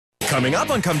Coming up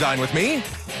on Come Dine With Me,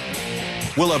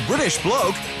 will a British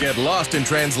bloke get lost in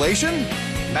translation?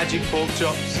 Magic pork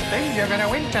chops. Think you're gonna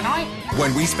win tonight?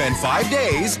 When we spend 5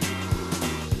 days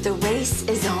The race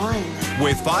is on.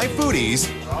 with 5 foodies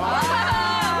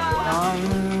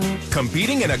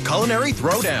competing in a culinary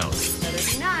throwdown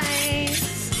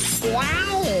Nice.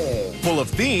 Wow! full of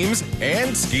themes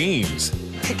and schemes.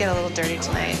 Could get a little dirty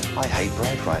tonight. I hate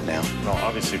bread right now. No,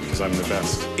 obviously because I'm the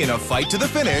best. In a fight to the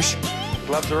finish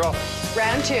Gloves are off.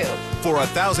 Round 2. for a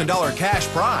 $1,000 cash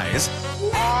prize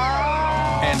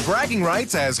and bragging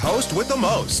rights as host with the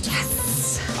most.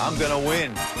 I'm gonna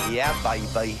win. Yeah,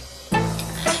 baby.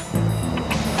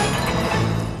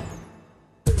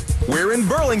 We're in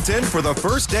Burlington for the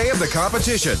first day of the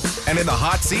competition, and in the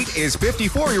hot seat is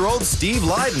 54-year-old Steve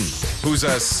Lydon, who's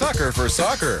a sucker for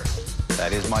soccer.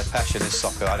 That is my passion is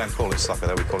soccer. I don't call it soccer,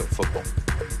 though. We call it football.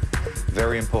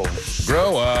 Very important.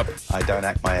 Grow up. I don't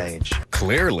act my age.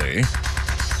 Clearly.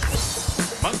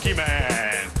 Monkey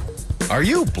Man! Are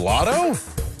you blotto?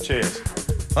 Cheers.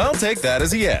 I'll take that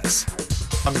as a yes.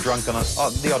 I'm drunk on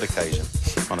the odd occasion,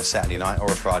 on a Saturday night or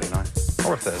a Friday night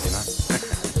or a Thursday night.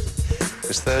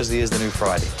 Because Thursday is the new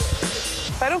Friday.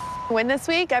 If I don't win this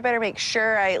week, I better make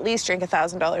sure I at least drink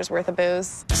 $1,000 worth of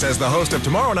booze. Says the host of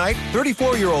Tomorrow Night,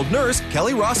 34-year-old nurse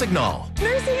Kelly Rossignol.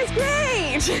 Nursing is great.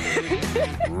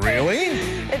 Really?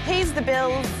 It pays the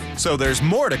bills. So there's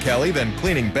more to Kelly than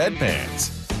cleaning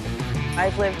bedpans.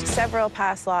 I've lived several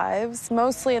past lives,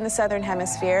 mostly in the Southern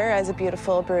Hemisphere as a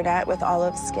beautiful brunette with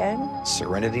olive skin.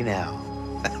 Serenity now.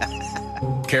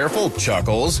 Careful,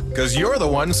 Chuckles, because you're the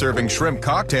one serving shrimp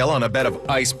cocktail on a bed of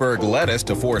iceberg lettuce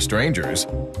to 4 strangers.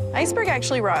 Iceberg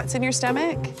actually rots in your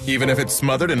stomach. Even if it's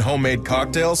smothered in homemade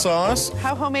cocktail sauce?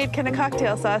 How homemade can a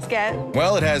cocktail sauce get?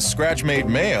 Well, it has scratch-made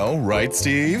mayo, right,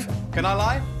 Steve? Can I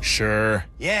lie? Sure.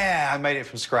 Yeah, I made it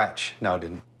from scratch. No, I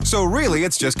didn't. So really,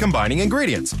 it's just combining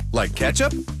ingredients, like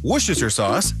ketchup, Worcestershire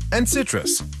sauce, and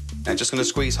citrus. Now, just gonna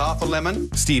squeeze half a lemon.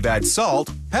 Steve adds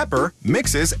salt, pepper,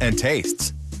 mixes, and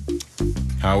tastes.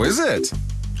 How is it?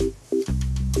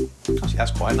 Actually, that's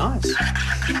quite nice.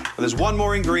 But there's one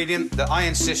more ingredient that I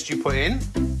insist you put in.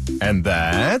 And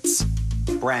that's?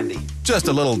 Brandy. Just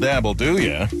a little dabble, do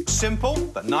ya? Simple,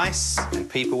 but nice, and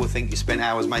people will think you spent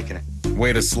hours making it.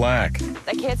 Way to slack.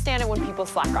 I can't stand it when people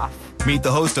slack off. Meet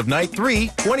the host of Night 3,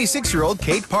 26-year-old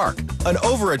Kate Park, an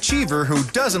overachiever who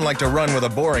doesn't like to run with a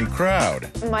boring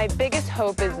crowd. My biggest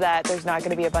hope is that there's not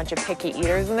going to be a bunch of picky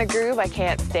eaters in the group. I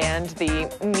can't stand the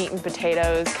meat and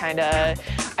potatoes kind of,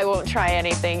 I won't try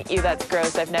anything. Ew, that's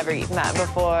gross. I've never eaten that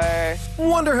before.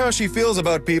 Wonder how she feels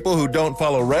about people who don't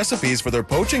follow recipes for their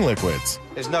poaching liquids.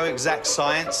 There's no exact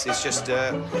science. It's just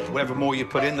whatever more you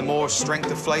put in, the more strength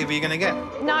of flavor you're gonna get.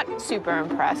 Not super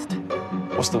impressed.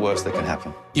 What's the worst that can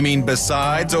happen? You mean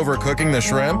besides overcooking the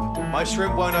shrimp? My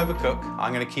shrimp won't overcook.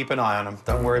 I'm gonna keep an eye on them.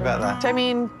 Don't worry about that. I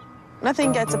mean,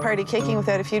 nothing gets a party kicking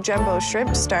without a few jumbo shrimp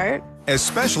to start.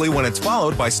 Especially when it's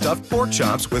followed by stuffed pork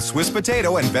chops with Swiss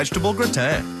potato and vegetable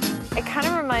gratin. It kind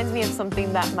of reminds me of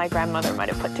something that my grandmother might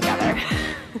have put together.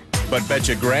 But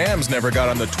betcha Grams never got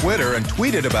on the Twitter and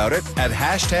tweeted about it at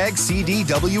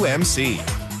 #CDWMC.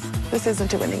 This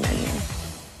isn't a winning menu.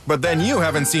 But then you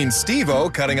haven't seen Steve-O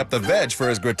cutting up the veg for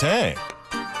his gratin.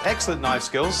 Excellent knife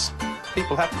skills.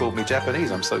 People have called me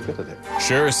Japanese. I'm so good at it.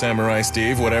 Sure, Samurai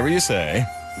Steve, whatever you say.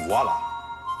 Voila.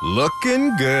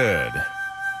 Looking good.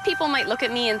 People might look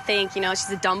at me and think, you know, she's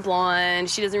a dumb blonde,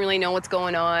 she doesn't really know what's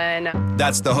going on.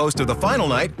 That's the host of the final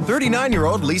night,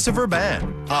 39-year-old Lisa Vrban,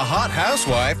 a hot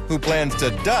housewife who plans to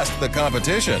dust the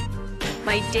competition.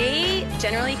 My day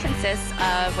generally consists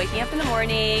of waking up in the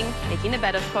morning, making the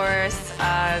bed, of course,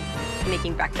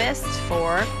 making breakfast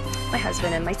for my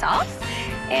husband and myself.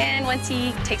 And once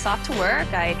he takes off to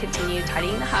work, I continue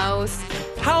tidying the house.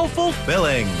 How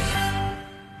fulfilling.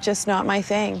 Just not my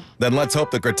thing. Then let's hope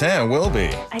the gratin will be.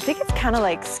 I think it's kind of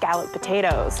like scalloped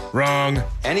potatoes. Wrong.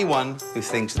 Anyone who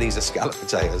thinks these are scalloped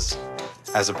potatoes,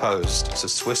 as opposed to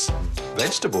Swiss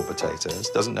vegetable potatoes,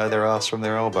 doesn't know their ass from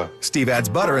their elbow. Steve adds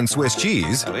butter and Swiss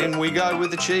cheese, So in we go with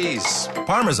the cheese.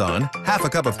 Parmesan, half a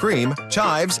cup of cream,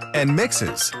 chives, and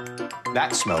mixes.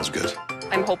 That smells good.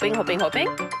 I'm hoping.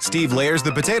 Steve layers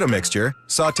the potato mixture,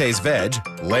 sautés veg,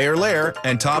 layer,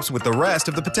 and tops with the rest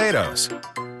of the potatoes.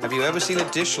 Have you ever seen a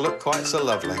dish look quite so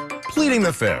lovely? Pleading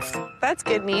the fifth. That's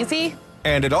good and easy.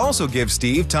 And it also gives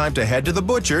Steve time to head to the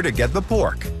butcher to get the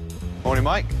pork. Morning,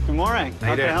 Mike. Good morning.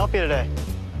 How can I help you today?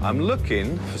 I'm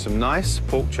looking for some nice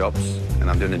pork chops, and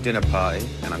I'm doing a dinner party,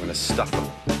 and I'm going to stuff them.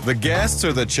 The guests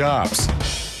or the chops?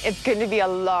 It's going to be a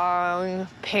long,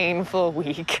 painful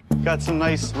week. Got some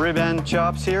nice rib end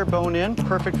chops here, bone in,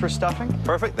 perfect for stuffing.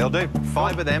 Perfect, they'll do.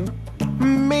 5 of them,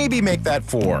 Maybe make that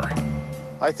 4.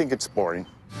 I think it's boring.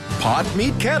 Pot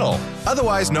Meet Kettle,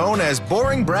 otherwise known as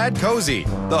Boring Brad Koziey,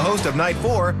 the host of Night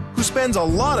 4, who spends a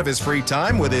lot of his free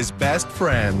time with his best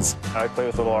friends. I play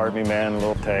with little army men,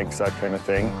 little tanks, that kind of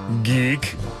thing.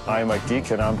 Geek. I'm a geek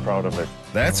and I'm proud of it.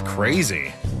 That's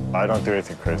crazy. I don't do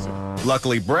anything crazy.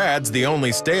 Luckily, Brad's the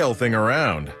only stale thing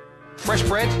around. Fresh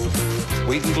bread,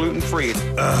 wheat and gluten-free.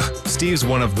 Steve's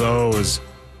one of those.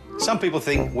 Some people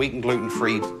think wheat and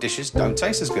gluten-free dishes don't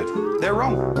taste as good. They're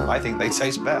wrong. I think they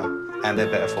taste better, and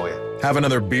they're better for you. Have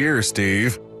another beer,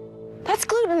 Steve. That's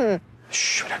gluten.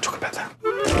 Shh, we don't talk about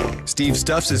that. Steve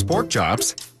stuffs his pork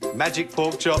chops Magic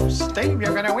pork chops. Steve,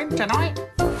 you're gonna win tonight.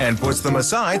 and puts them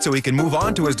aside so he can move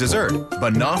on to his dessert,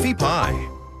 banoffee pie.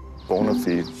 Bona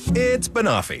fide. It's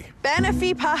banoffee.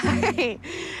 Banoffee pie.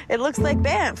 It looks like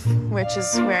Banff, which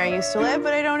is where I used to live,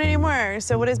 but I don't anymore.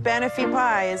 So what is Banoffee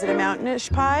pie? Is it a mountainish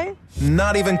pie?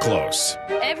 Not even close.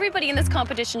 Everybody in this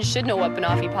competition should know what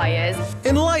banoffee pie is.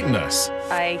 Enlighten us.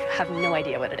 I have no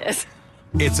idea what it is.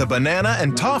 It's a banana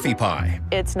and toffee pie.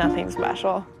 It's nothing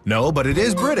special. No, but it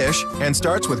is British and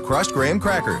starts with crushed graham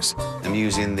crackers, I'm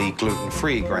using the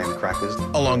gluten-free graham crackers.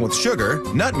 along with sugar,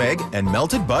 nutmeg, and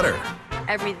melted butter.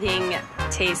 Everything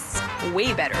tastes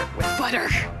way better with butter.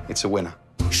 It's a winner.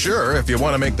 Sure, if you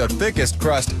want to make the thickest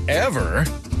crust ever.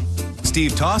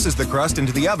 Steve tosses the crust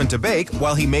into the oven to bake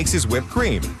while he makes his whipped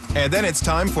cream. And then it's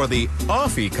time for the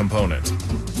offie component.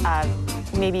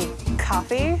 Maybe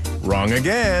coffee? Wrong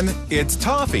again. It's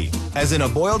toffee, as in a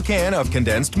boiled can of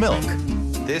condensed milk.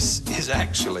 This is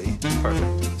actually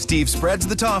perfect. Steve spreads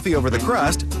the toffee over the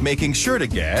crust, making sure to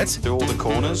get, Do all the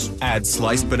corners. add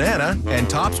sliced banana, and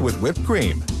tops with whipped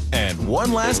cream. And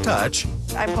one last touch.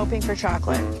 I'm hoping for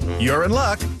chocolate. You're in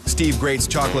luck. Steve grates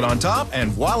chocolate on top,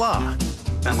 and voila.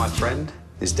 And my friend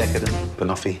is decadent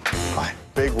banoffee pie.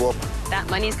 Big whoop. That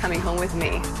money's coming home with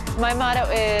me. My motto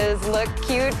is look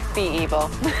cute, be evil.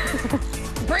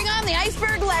 Bring on the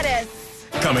iceberg lettuce.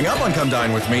 Coming up on Come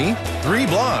Dine With Me, 3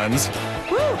 blondes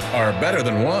are better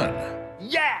than 1.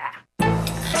 Yeah!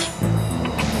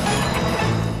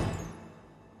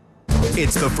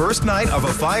 It's the first night of a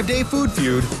 5-day food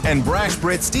feud, and brash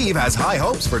Brit Steve has high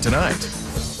hopes for tonight.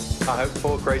 I hope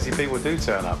 4 crazy people do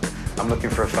turn up. I'm looking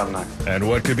for a fun night. And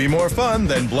what could be more fun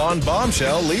than blonde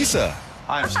bombshell Lisa?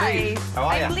 Hi, I'm Steve. How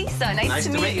are you? I'm Lisa. Nice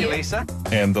to meet you, Lisa.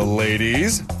 And the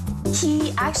ladies?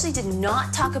 He actually did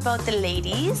not talk about the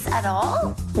ladies at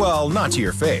all. Well, not to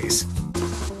your face.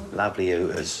 Lovely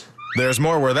ooters. There's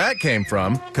more where that came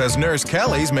from, because Nurse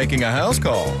Kelly's making a house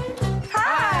call.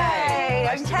 Hi,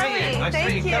 I'm Kelly. Nice to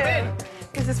meet you. Come in.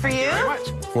 Is this for you?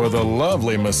 For the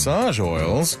lovely massage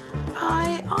oils.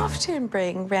 I often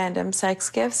bring random sex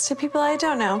gifts to people I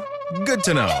don't know. Good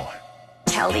to know.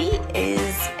 Kelly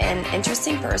is an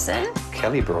interesting person.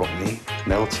 Kelly brought me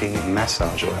melting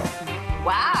massage oil.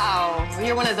 Wow.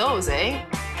 You're one of those, eh?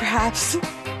 Perhaps.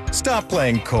 Stop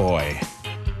playing coy.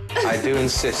 I do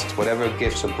insist, whatever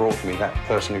gifts are brought for me, that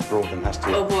person who brought them has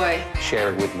to Oh, boy.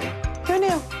 share it with me. Who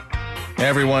knew?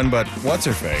 Everyone but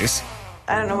what's-her-face?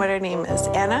 I don't know what her name is.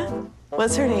 Anna?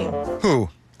 What's her name? Who?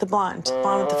 The blonde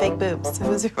with the fake boobs.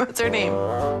 What's her name?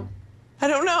 I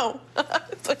don't know.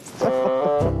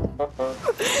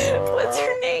 What's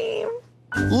her name?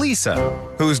 Lisa,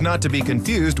 who's not to be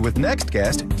confused with next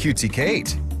guest, Cutesy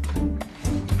Kate.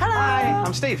 Hello. Hi,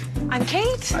 I'm Steve. I'm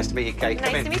Kate. Nice to meet you, Kate.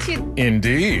 Come Nice in. to meet you.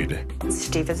 Indeed.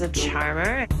 Steve is a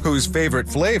charmer. Whose favorite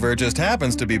flavor just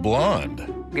happens to be blonde.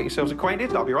 Get yourselves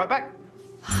acquainted. I'll be right back.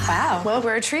 Wow. Well,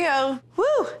 we're a trio. Woo!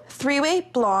 3-way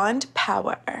blonde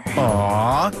power.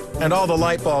 Aww. And all the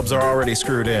light bulbs are already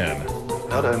screwed in.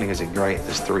 Not only is it great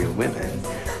there's 3 women,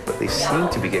 but they seem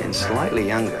to be getting slightly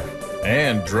younger.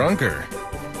 And drunker.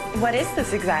 What is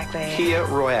this exactly? Kia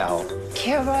Royale.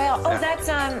 Kia Royale. Oh, that's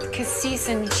cassis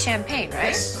and champagne, right?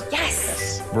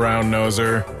 Yes. Brown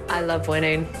noser. I love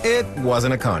winning. It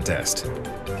wasn't a contest.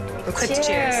 Quick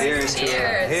cheers.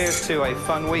 Here's to a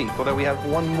fun week, although we have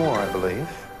one more, I believe.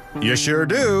 You sure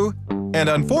do. And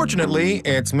unfortunately,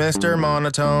 it's Mr.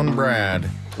 Monotone Brad.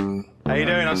 How you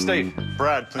doing? I'm Steve.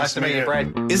 Brad, pleased Nice to meet you,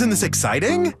 Brad. Isn't this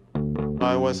exciting?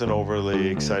 I wasn't overly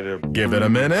excited. Give it a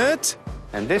minute.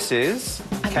 And this is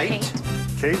Kate.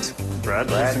 Kate, Brad,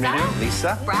 nice to meet you.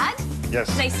 Lisa. Brad? Yes.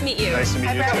 Nice to meet you. Nice to meet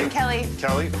Hi, you Brad too. and Kelly.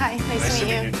 Kelly. Hi, nice to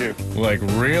meet you too. Like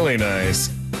really nice.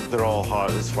 They're all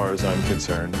hot as far as I'm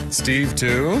concerned. Steve,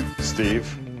 too? Steve?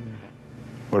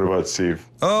 What about Steve?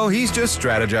 Oh, he's just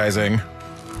strategizing.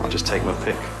 I'll just take my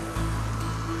pick.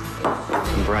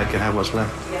 And Brad can have what's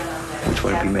left, which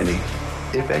won't be many,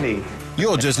 if any.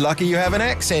 You're just lucky you have an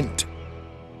accent.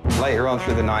 Later on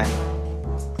through the night,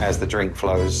 as the drink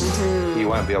flows. You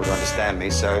won't be able to understand me,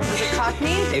 so... Is it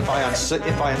Cockney? If I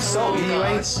insult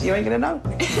you, you ain't gonna know.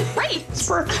 Right. It's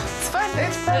fun.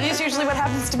 That is usually what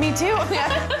happens to me, too.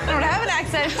 I don't have an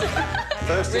accent.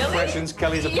 First impressions,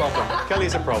 Kelly's a problem.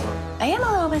 Kelly's a problem. I am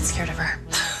a little bit scared of her.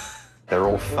 They're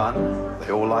all fun.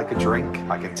 They all like a drink.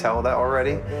 I can tell that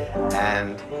already.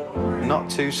 And not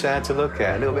too sad to look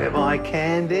at. A little bit of eye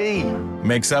candy.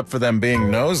 Makes up for them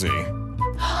being nosy.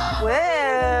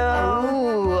 Well,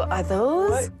 Ooh, are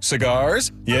those?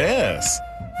 Cigars? Yes.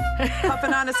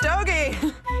 puffing on a stogie.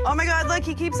 Oh my God, look,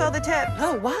 he keeps all the tips.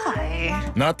 Oh,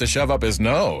 why? Not to shove up his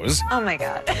nose. Oh my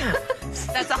God.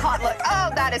 That's a hot look.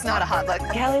 Oh, that is not a hot look.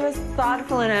 Kelly was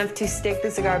thoughtful enough to stick the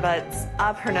cigar butts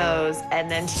up her nose and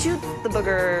then shoot the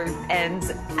booger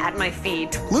ends at my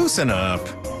feet. Loosen up.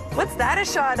 What's that a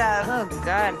shot of? Oh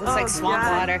God, looks like swamp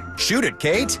God. water. Shoot it,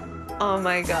 Kate. Oh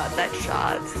my God,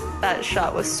 that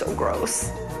shot was so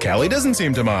gross. Kelly doesn't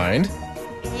seem to mind.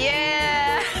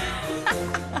 Yeah.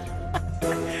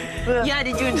 Yeah,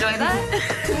 did you enjoy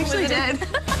that? I actually did.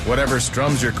 Whatever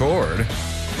strums your chord. Woo!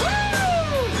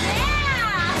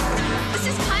 Yeah! This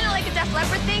is kind of like a Def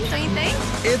Leppard thing, don't you think?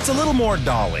 It's a little more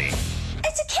Dolly. You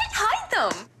can't hide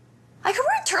them. I could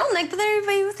wear a turtleneck, but then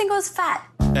everybody would think I was fat.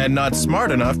 And not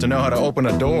smart enough to know how to open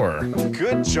a door.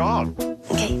 Good job.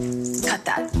 Okay, cut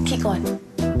that. Keep going.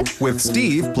 With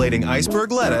Steve plating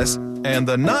iceberg lettuce and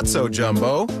the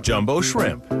not-so-jumbo jumbo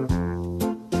shrimp.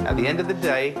 At the end of the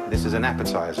day, this is an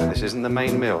appetizer. This isn't the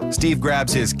main meal. Steve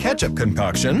grabs his ketchup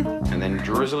concoction. And then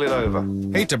drizzle it over.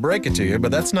 Hate to break it to you,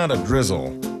 but that's not a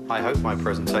drizzle. I hope my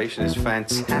presentation is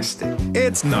fantastic.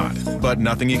 It's not, but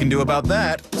nothing you can do about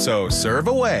that, so serve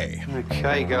away.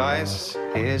 Okay, guys,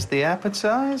 here's the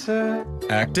appetizer.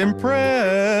 Act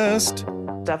impressed.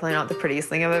 Definitely not the prettiest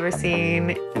thing I've ever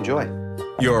seen. Enjoy.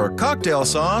 Your cocktail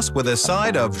sauce with a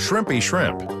side of shrimpy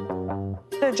shrimp.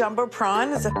 The jumbo prawn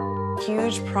is a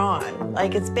huge prawn,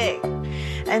 like it's big.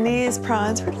 And these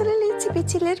prawns were little itsy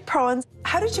bitsy little prawns.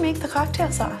 How did you make the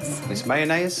cocktail sauce? It's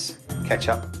mayonnaise,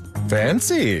 ketchup.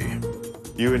 Fancy.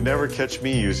 You would never catch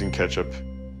me using ketchup.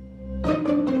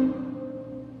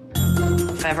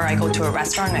 If ever I go to a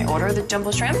restaurant and I order the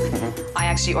jumbo shrimp, I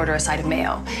actually order a side of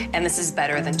mayo. And this is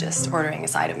better than just ordering a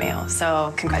side of mayo.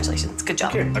 So congratulations, good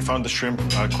job. I found the shrimp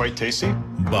quite tasty.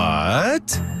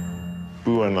 But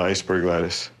Boo on the iceberg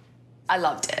lettuce. I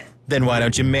loved it. then why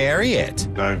don't you marry it?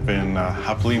 I've been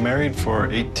happily married for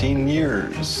 18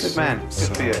 years. Good man,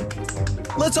 good for you.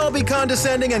 Let's all be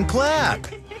condescending and clap.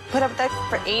 Put up with that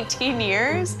for 18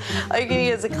 years? All you can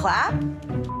use a clap?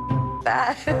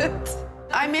 Bad.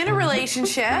 I'm in a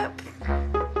relationship.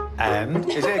 And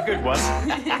is it a good one?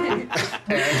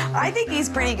 I think he's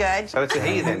pretty good. So it's a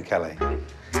he then, Kelly.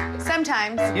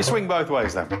 Sometimes. You swing both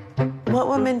ways then. What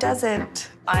woman doesn't?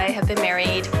 I have been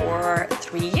married for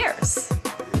 3 years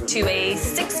to a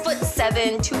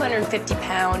 6'7",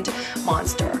 250-pound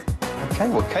monster. Okay,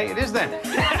 well, Kate it is then.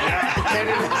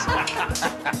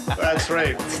 That's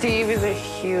right. Steve is a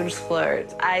huge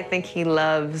flirt. I think he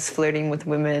loves flirting with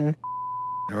women.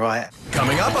 Right.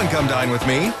 Coming up on Come Dine With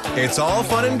Me, it's all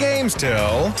fun and games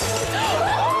till...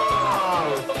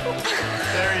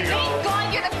 There you go. Thank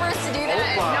God you're the first to do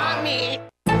that, and not me.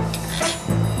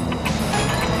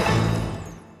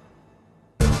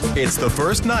 It's the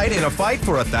first night in a fight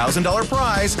for a $1,000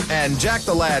 prize, and Jack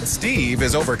the Lad Steve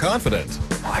is overconfident.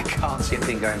 I can't see a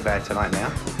thing going bad tonight now,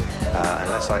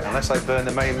 unless I burn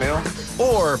the main meal.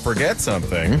 Or forget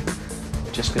something.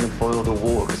 Just gonna boil the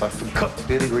water because I forgot to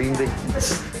do the green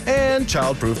beans. And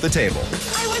childproof the table.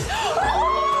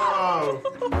 Oh,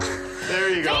 there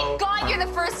you go. Thank God you're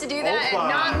the first to do that, Opa. and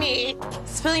not me.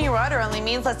 Spilling your water only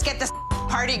means let's get this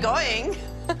party going.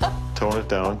 Tone it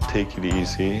down, take it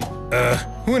easy.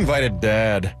 Who invited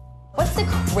Dad? What's the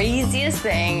craziest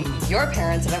thing your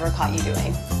parents have ever caught you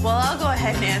doing? Well, I'll go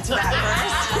ahead and answer that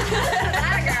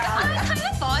That girl. I kind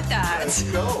of thought that. first.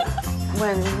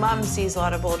 When Mom sees a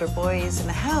lot of older boys in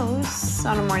the house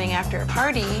on a morning after a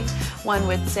party, one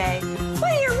would say,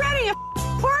 "What are you renting a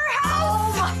poorhouse?"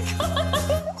 Oh my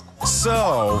God.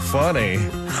 So funny.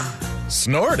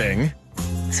 Snorting?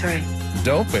 Sorry.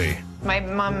 Don't be. My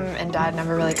mom and dad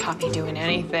never really caught me doing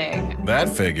anything. That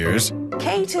figures.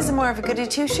 Kate is more of a goody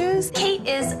two-shoes. Kate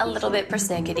is a little bit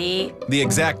persnickety. The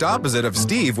exact opposite of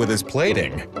Steve with his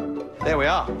plating. There we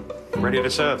are, ready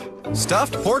to serve.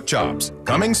 Stuffed pork chops,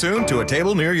 coming soon to a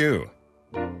table near you.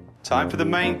 Time for the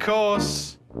main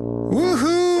course.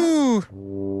 Woohoo!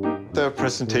 The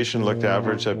presentation looked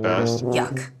average at best.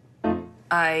 Yuck.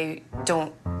 I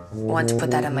don't want to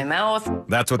put that in my mouth.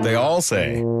 That's what they all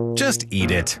say. Just eat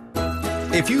it.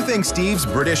 If you think Steve's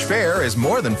British fare is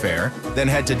more than fair, then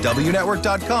head to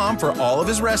WNetwork.com for all of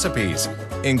his recipes,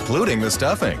 including the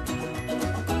stuffing.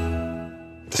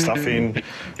 The stuffing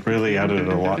really added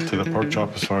a lot to the pork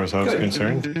chop as far as I was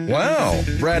concerned. Wow,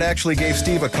 Brad actually gave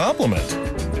Steve a compliment.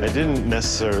 I didn't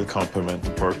necessarily compliment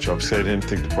the pork chops. I didn't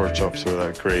think the pork chops were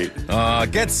that great.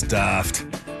 Get stuffed.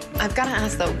 I've got to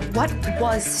ask, though, what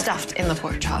was stuffed in the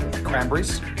pork chop?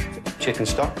 Cranberries, chicken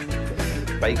stock,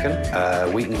 bacon,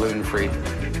 wheat and gluten-free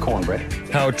cornbread.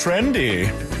 How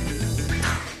trendy.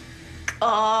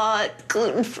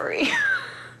 Gluten-free.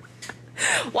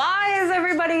 Why is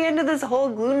everybody into this whole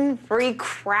gluten-free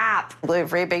crap?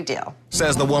 Gluten-free, big deal.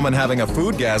 Says the woman having a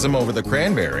foodgasm over the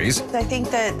cranberries. I think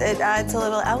that it adds a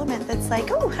little element that's like,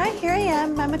 oh, hi, here I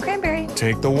am. I'm a cranberry.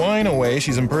 Take the wine away,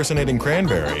 she's impersonating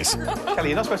cranberries. Kelly,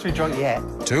 you're not supposed to be drunk yet.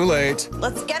 Too late.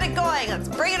 Let's get it going. Let's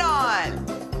bring it on.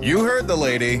 You heard the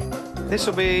lady. This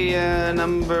will be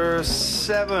number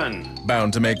 7.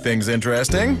 Bound to make things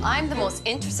interesting. I'm the most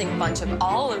interesting bunch of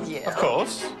all of you. Of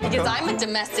course. Because I'm a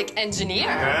domestic engineer.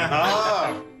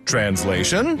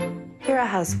 Translation? You're a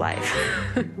housewife.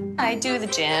 I do the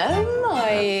gym,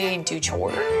 I do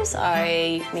chores,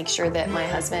 I make sure that my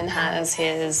husband has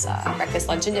his breakfast,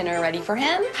 lunch, and dinner ready for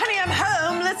him. Honey, I'm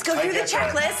home. Let's go through the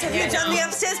checklist. Have you done the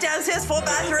upstairs, downstairs, 4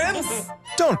 bathrooms?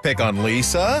 Don't pick on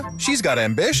Lisa. She's got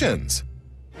ambitions.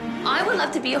 I would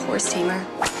love to be a horse tamer.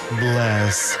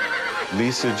 Bless.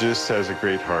 Lisa just has a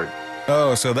great heart.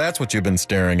 Oh, so that's what you've been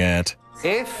staring at.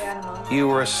 If you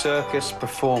were a circus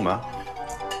performer,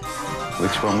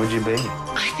 which one would you be?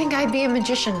 I think I'd be a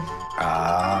magician.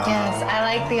 Yes, I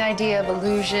like the idea of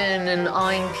illusion and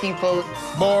awing people.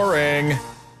 Boring.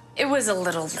 It was a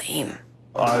little lame.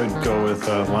 I would go with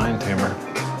lion tamer.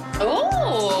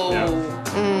 Oh! Yeah.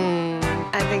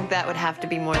 I think that would have to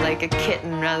be more like a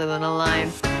kitten rather than a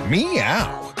lion.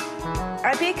 Meow.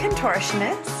 I'd be a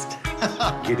contortionist.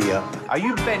 Giddy up. Are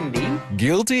you bendy?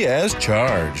 Guilty as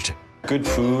charged. Good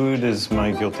food is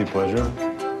my guilty pleasure,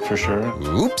 for sure.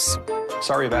 Oops.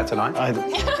 Sorry about tonight.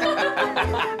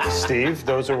 Steve,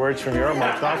 those are words from your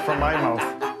mouth, not from my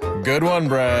mouth. Good one,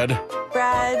 Brad.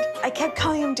 Brad, I kept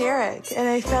calling him Derek, and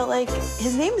I felt like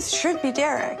his name should be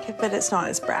Derek, but it's not,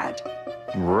 it's Brad.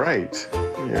 Right.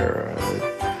 You're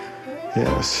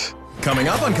yes. Coming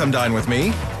up on Come Dine With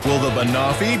Me, will the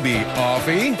banoffee be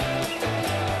offie?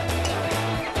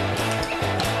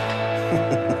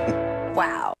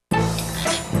 Wow.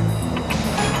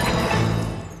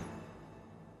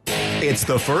 It's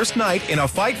the first night in a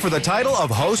fight for the title of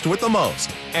host with the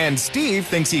most, and Steve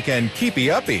thinks he can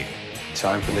keepy-uppy.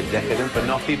 Time for the decadent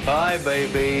banoffee pie,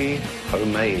 baby.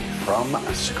 Homemade from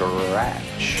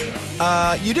scratch.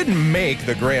 You didn't make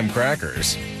the graham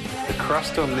crackers. The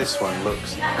crust on this one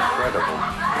looks incredible,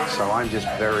 so I'm just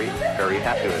very, very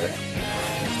happy with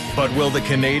it. But will the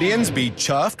Canadians be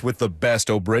chuffed with the best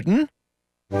O'Britain?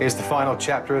 Here's the final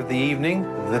chapter of the evening,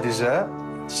 the dessert,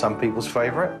 some people's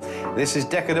favorite. This is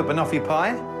decadent banoffee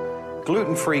pie,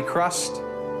 gluten-free crust.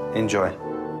 Enjoy.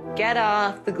 Get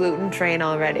off the gluten train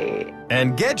already.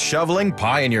 And get shoveling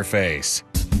pie in your face.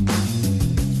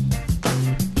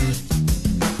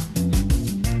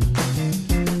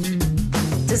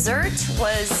 Dessert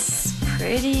was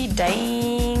pretty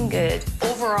dang good.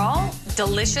 Overall,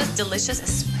 delicious, delicious,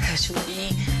 especially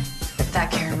that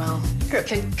caramel. Good.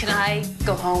 Can I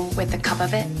go home with a cup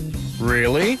of it?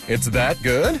 Really? It's that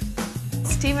good?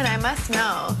 Steven, I must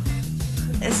know.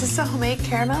 Is this a homemade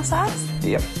caramel sauce?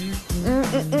 Yep.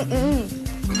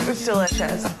 It's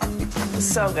delicious. It's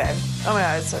so good. Oh my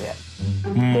God, it's so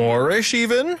good. Moorish,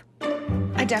 even?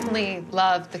 I definitely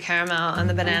love the caramel and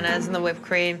the bananas and the whipped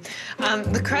cream.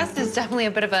 The crust is definitely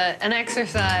a bit of an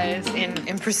exercise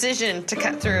in precision to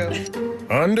cut through.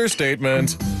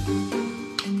 Understatement.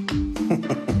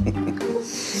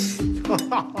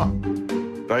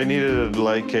 I needed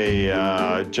like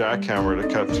a jackhammer to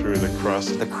cut through the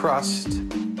crust. The crust,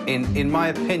 in my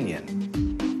opinion,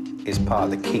 is part of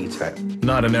the key to it.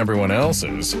 Not in everyone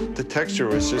else's. The texture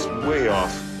was just way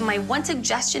off. My one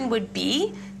suggestion would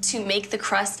be to make the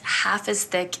crust half as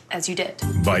thick as you did.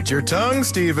 Bite your tongue,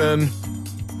 Stephen.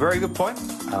 Very good point,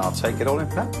 and I'll take it all in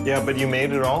fact. Yeah, but you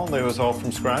made it all? It was all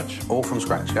from scratch? All from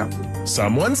scratch, yeah.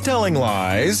 Someone's telling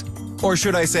lies. Or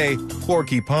should I say,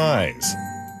 porky pies?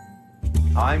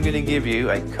 I'm going to give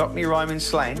you a Cockney rhyming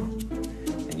slang,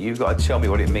 and you've got to tell me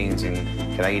what it means in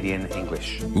Canadian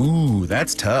English. Ooh,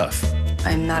 that's tough.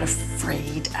 I'm not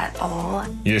afraid at all.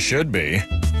 You should be.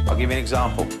 I'll give you an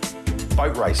example.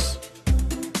 Boat race.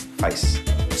 Face.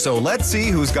 So let's see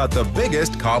who's got the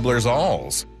biggest cobbler's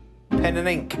alls. Pen and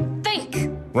ink.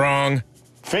 Think. Wrong.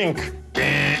 Fink.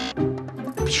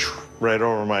 right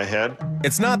over my head.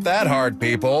 It's not that hard,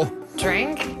 people.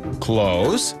 Drink?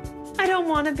 Close. I don't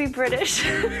want to be British.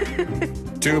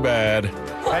 Too bad.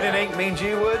 Head and ink means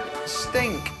you would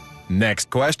stink. Next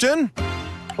question.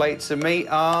 Plates of meat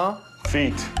are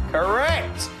Feet.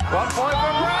 correct. 1 point for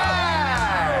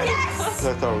Brad. Yes!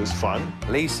 I thought it was fun.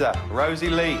 Lisa, Rosie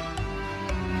Lee.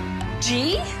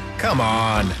 G? Come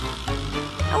on.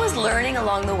 I was learning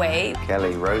along the way.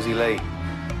 Kelly, Rosie Lee.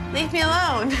 Leave me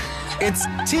alone. It's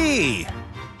T.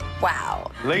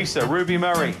 Wow. Lisa, Ruby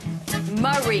Murray.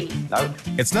 Murray. No.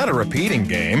 It's not a repeating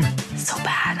game. So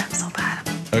bad. I'm so bad.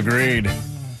 Agreed.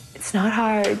 It's not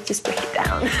hard. Just break it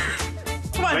down.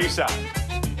 Come on. Lisa,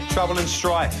 Trouble and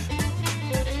Strife.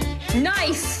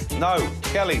 Knife. No.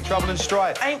 Kelly, Trouble and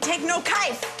Strife. I ain't take no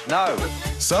knife. No.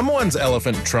 Someone's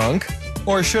elephant trunk.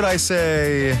 Or should I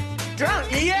say...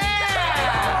 Drunk.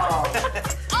 Yeah!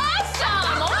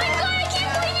 Awesome! Oh my God, I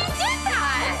can't believe you did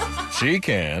that! She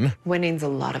can. Winning's a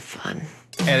lot of fun.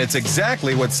 And it's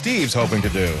exactly what Steve's hoping to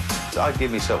do. So I'd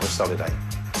give myself a solid 8.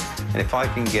 And if I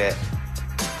can get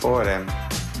 4 of them,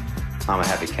 I'm a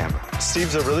happy camper.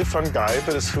 Steve's a really fun guy,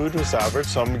 but his food was average,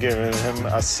 so I'm giving him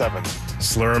a 7.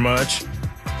 Slur much?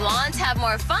 Blondes have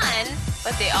more fun,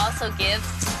 but they also give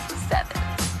 7.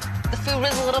 The food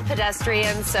was a little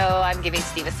pedestrian, so I'm giving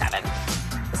Steve a 7.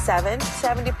 7,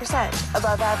 70%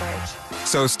 above average.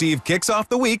 So Steve kicks off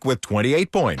the week with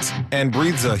 28 points and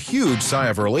breathes a huge sigh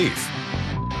of relief.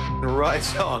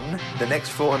 Right on. The next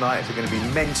 4 nights are going to be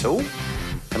mental,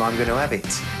 and I'm going to have it,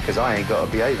 because I ain't got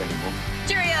to behave anymore.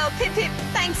 Cheerio, pip pip,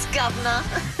 thanks, governor.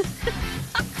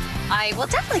 I will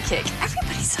definitely kick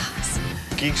everybody's ass.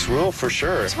 Geeks rule for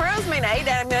sure. Tomorrow's my night, and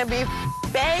I'm gonna be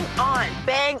bang on,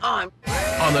 bang on.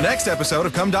 On the next episode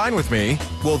of Come Dine With Me,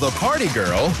 will the party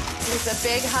girl It's a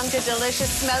big hunk of delicious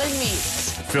smelling meat.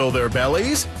 fill their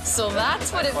bellies So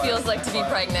that's what it feels like to be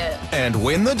pregnant. and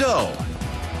win the dough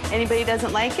Anybody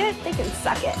doesn't like it, they can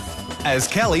suck it. as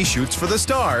Kelly shoots for the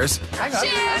stars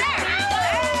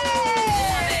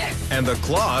and the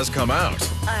claws come out?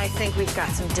 I think we've got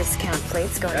some discount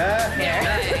plates going on here.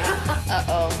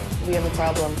 Uh-oh, we have a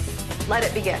problem. Let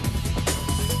it begin.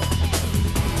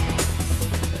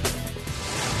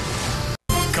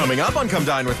 Coming up on Come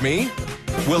Dine With Me,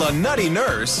 will a nutty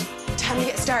nurse Time to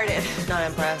get started. Not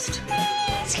impressed.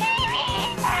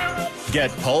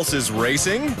 get pulses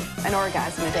racing? An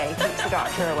orgasm a day keeps the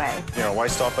doctor away. You know, why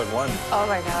stop at 1? Oh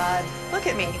my God. Look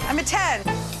at me. I'm a 10.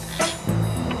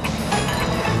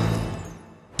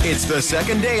 It's the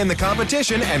second day in the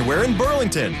competition, and we're in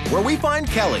Burlington, where we find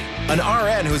Kelly, an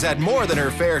RN who's had more than her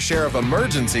fair share of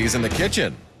emergencies in the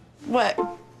kitchen. What?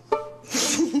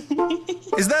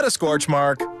 Is that a scorch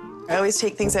mark? I always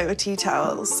take things out with tea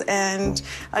towels, and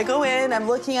I go in, I'm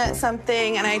looking at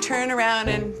something, and I turn around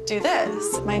and do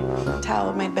this. My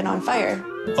towel might have been on fire.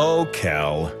 Oh,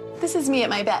 Kel. This is me at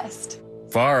my best.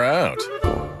 Far out.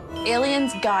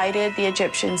 Aliens guided the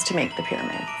Egyptians to make the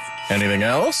pyramids. Anything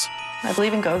else? I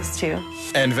believe in ghosts, too.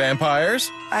 And vampires?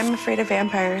 I'm afraid of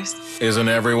vampires. Isn't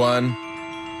everyone?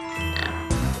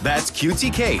 That's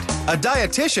Cutesy Kate, a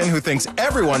dietitian who thinks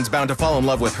everyone's bound to fall in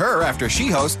love with her after she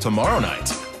hosts tomorrow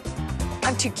night.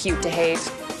 I'm too cute to hate.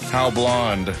 How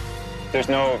blonde? There's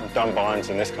no dumb bonds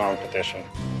in this competition.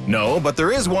 No, but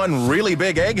there is one really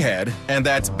big egghead, and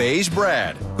that's Beige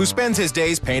Brad, who spends his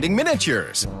days painting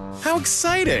miniatures. How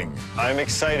exciting! I'm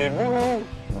excited. Woo!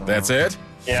 That's it?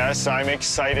 Yes, I'm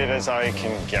excited as I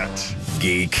can get.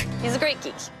 Geek. He's a great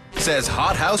geek. Says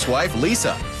hot housewife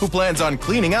Lisa, who plans on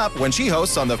cleaning up when she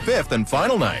hosts on the 5th and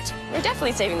final night. We're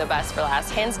definitely saving the best for last,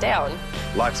 hands down.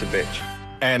 Life's a bitch.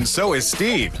 And so is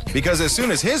Steve, because as soon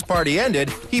as his party ended,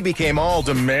 he became all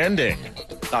demanding.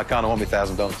 I can't want me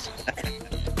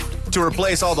 $1,000. To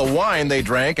replace all the wine they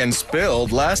drank and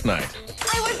spilled last night.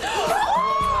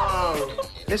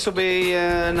 This will be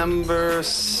number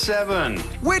 7.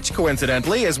 Which,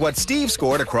 coincidentally, is what Steve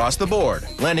scored across the board,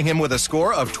 landing him with a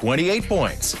score of 28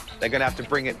 points. They're going to have to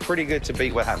bring it pretty good to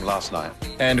beat what happened last night.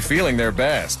 And feeling their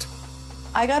best.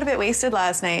 I got a bit wasted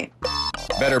last night.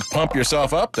 Better pump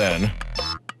yourself up then.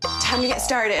 Time to get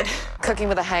started. Cooking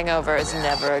with a hangover is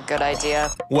never a good idea.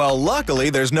 Well, luckily,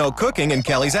 there's no cooking in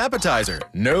Kelly's appetizer.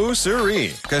 No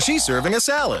siree, because she's serving a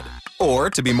salad.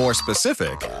 Or, to be more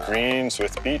specific, Greens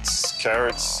with beets,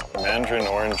 carrots, mandarin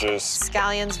oranges.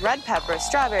 Scallions, red pepper,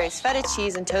 strawberries, feta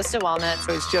cheese, and toasted walnuts.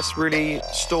 So it's just really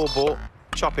store-bought,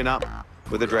 chopping up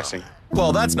with a dressing.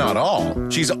 well, that's not all.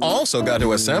 She's also got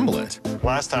to assemble it.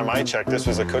 Last time I checked, this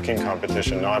was a cooking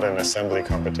competition, not an assembly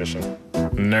competition.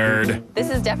 Nerd. This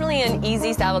is definitely an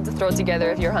easy salad to throw together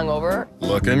if you're hungover.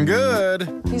 Looking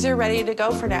good. These are ready to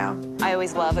go for now. I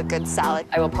always love a good salad.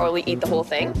 I will probably eat the whole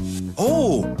thing.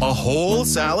 Oh, a whole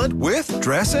salad with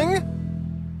dressing?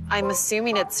 I'm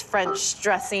assuming it's French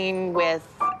dressing with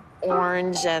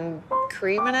orange and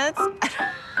cream in it.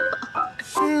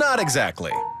 Not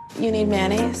exactly. You need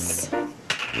mayonnaise,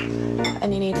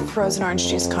 and you need frozen orange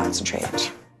juice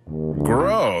concentrate.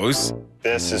 Gross.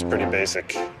 This is pretty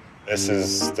basic. This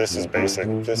is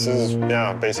basic. This is,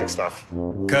 yeah, basic stuff.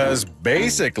 'Cause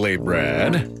basically,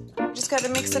 Brad. Just gotta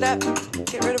mix it up.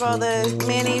 Get rid of all the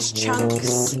mayonnaise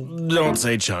chunks. Don't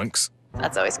say chunks.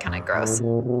 That's always kind of gross.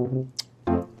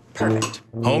 Perfect.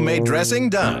 Homemade dressing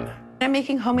done. I'm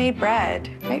making homemade bread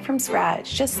right from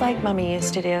scratch, just like Mommy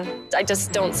used to do. I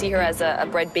just don't see her as a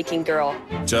bread baking girl.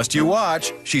 Just you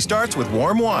watch. She starts with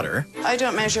warm water, I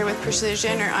don't measure with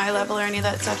precision or eye level or any of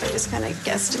that stuff. I just kind of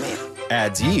guesstimate.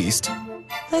 adds yeast,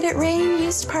 Let it rain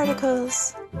yeast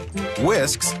particles.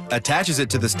 whisks, attaches it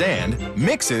to the stand,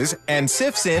 mixes, and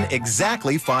sifts in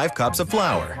exactly 5 cups of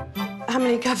flour. How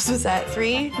many cups was that?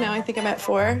 3? Now I think I'm at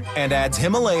 4. And adds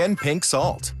Himalayan pink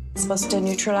salt. It's supposed to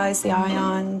neutralize the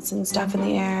ions and stuff in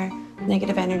the air.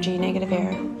 Negative energy, negative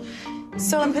air.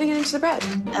 So I'm putting it into the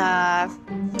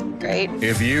bread. Great.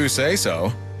 If you say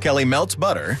so. Kelly melts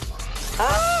butter,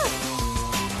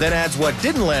 then adds what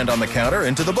didn't land on the counter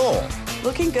into the bowl.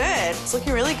 Looking good. It's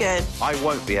looking really good. I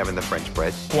won't be having the French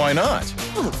bread. Why not?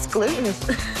 Oh, it's gluten.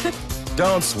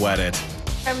 Don't sweat it.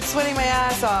 I'm sweating my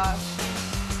ass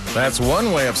off. That's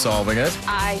one way of solving it.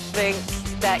 I think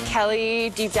that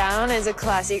Kelly, deep down, is a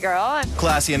classy girl.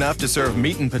 Classy enough to serve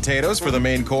meat and potatoes for the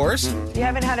main course. You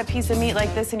haven't had a piece of meat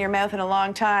like this in your mouth in a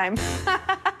long time.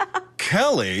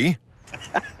 Kelly,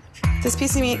 This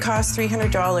piece of meat costs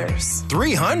 $300.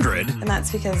 300? And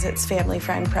that's because it's family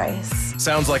friend price.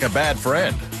 Sounds like a bad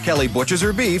friend. Kelly butchers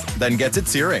her beef, then gets it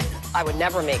searing. I would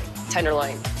never make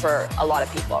tenderloin for a lot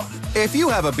of people. If you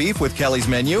have a beef with Kelly's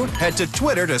menu, head to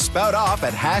Twitter to spout off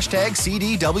at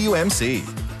 #CDWMC.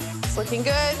 It's looking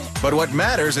good. But what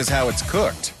matters is how it's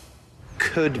cooked.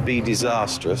 Could be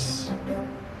disastrous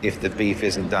if the beef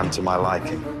isn't done to my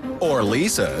liking. Or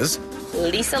Lisa's.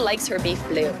 Lisa likes her beef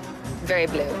blue. Very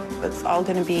blue. It's all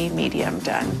gonna be medium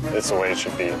done. It's the way it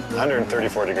should be.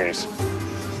 134 degrees.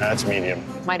 That's medium.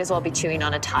 Might as well be chewing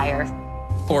on a tire.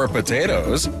 Or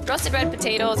potatoes, Roasted red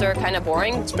potatoes are kind of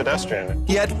boring. It's pedestrian.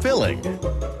 yet filling.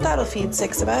 That'll feed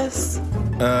 6 of us.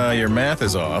 Your math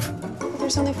is off.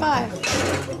 There's only 5.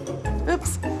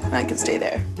 Oops, I could stay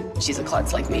there. She's a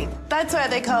klutz like me. That's why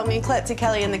they call me Klutzy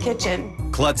Kelly in the kitchen.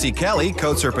 Klutzy Kelly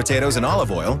coats her potatoes in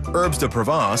olive oil, herbs de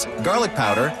Provence, garlic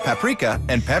powder, paprika,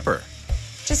 and pepper.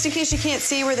 Just in case you can't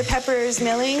see where the pepper is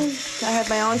milling, I have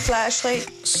my own flashlight.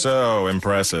 So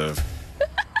impressive.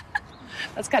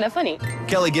 That's kind of funny.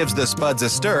 Kelly gives the spuds a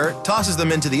stir, tosses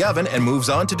them into the oven, and moves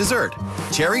on to dessert.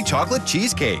 Cherry chocolate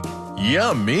cheesecake.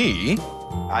 Yummy.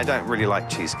 I don't really like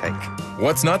cheesecake.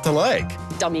 What's not to like?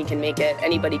 Dummy can make it.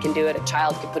 Anybody can do it. A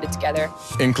child can put it together.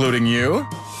 Including you?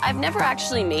 I've never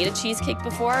actually made a cheesecake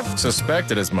before.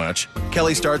 Suspected as much.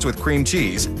 Kelly starts with cream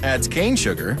cheese, adds cane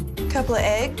sugar, Couple of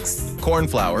eggs. corn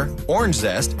flour, orange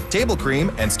zest, table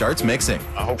cream, and starts mixing.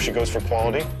 I hope she goes for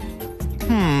quality.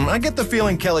 I get the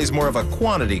feeling Kelly's more of a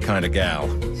quantity kind of gal.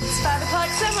 It's 5 o'clock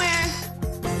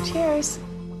somewhere. Cheers.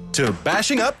 To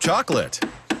bashing up chocolate.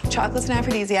 Chocolate's an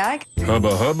aphrodisiac.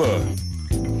 Hubba hubba.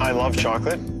 I love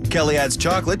chocolate. Kelly adds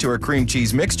chocolate to her cream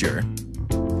cheese mixture,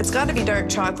 It's gotta be dark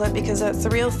chocolate because that's the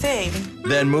real thing.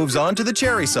 then moves on to the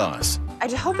cherry sauce, I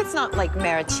just hope it's not like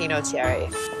maraschino cherry.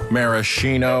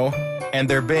 maraschino, and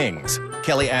their bings.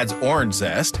 Kelly adds orange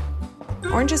zest,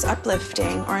 Orange is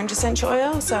uplifting. Orange essential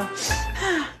oil, so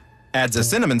adds a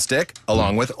cinnamon stick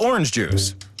along with orange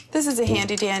juice. this is a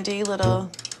handy dandy little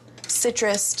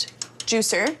citrus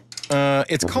juicer.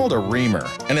 It's called a reamer,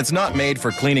 and it's not made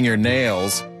for cleaning your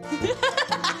nails.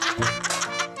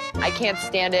 I can't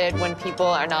stand it when people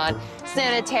are not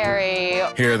sanitary.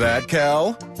 Hear that,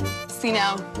 Kel? See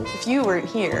now, if you weren't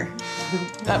here,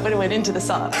 that would have went into the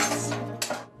sauce.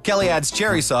 Kelly adds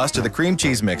cherry sauce to the cream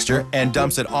cheese mixture and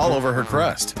dumps it all over her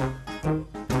crust.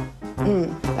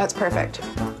 That's perfect.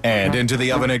 And into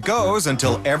the oven it goes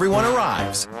until everyone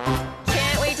arrives.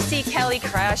 Can't wait to see Kelly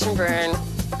crash and burn.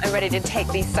 I'm ready to take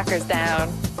these suckers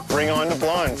down. Bring on the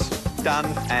blondes. Done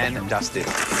and dusted.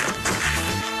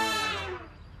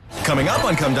 Coming up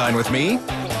on Come Dine With Me,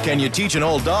 can you teach an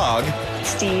old dog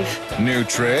Steve. new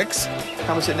tricks?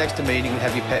 Come and sit next to me and you can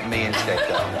have your pet me instead,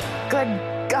 darling.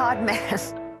 Good God, man.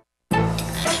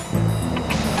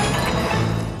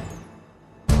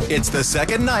 It's the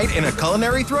second night in a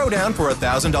culinary throwdown for a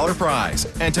 $1,000 prize.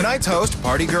 And tonight's host,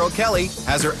 party girl Kelly,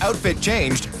 has her outfit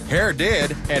changed, hair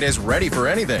did, and is ready for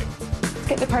anything. Let's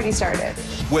get the party started.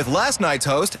 With last night's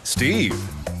host, Steve.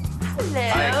 Hello.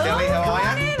 Hi, Kelly, how Come are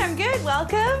on you? in. I'm good.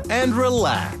 Welcome. And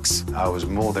relax. I was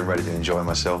more than ready to enjoy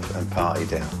myself and party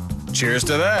down. Cheers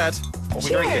to that. What we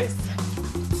drinking?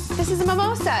 This is a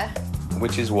mimosa.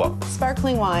 Which is what?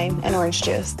 Sparkling wine and orange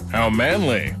juice. How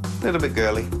manly. A little bit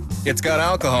girly. It's got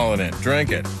alcohol in it.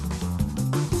 Drink it.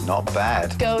 Not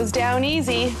bad. Goes down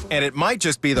easy. And it might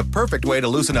just be the perfect way to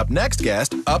loosen up next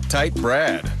guest, uptight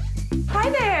Brad. Hi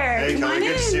there. Hey, Come Kelly, on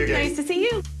good to see you in. again. Nice to see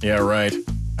you. Yeah, right.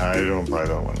 I don't buy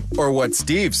that one. Or what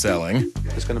Steve's selling.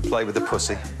 Just going to play with the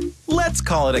pussy. Let's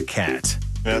call it a cat.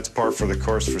 That's par for the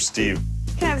course for Steve.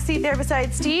 Can I have a seat there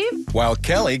beside Steve? While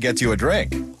Kelly gets you a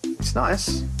drink. It's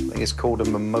nice. I think it's called a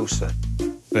mimosa.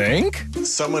 Think?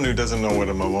 Someone who doesn't know what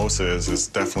a mimosa is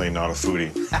definitely not a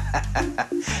foodie.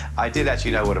 I did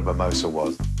actually know what a mimosa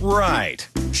was. Right.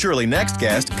 Surely next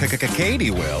guest, Katie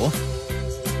will.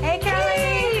 Hey,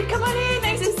 Kelly. Come on in.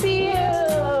 Nice to see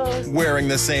you. Wearing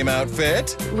the same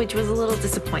outfit. Which was a little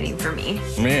disappointing for me.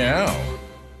 Meow.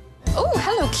 Oh,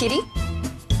 hello, kitty.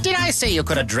 Did I say you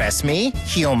could address me,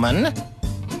 human?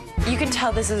 You can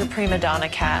tell this is a prima donna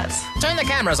cat. Turn the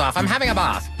cameras off. I'm having a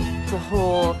bath. The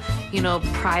whole,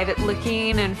 private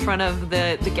looking in front of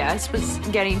the guest was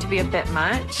getting to be a bit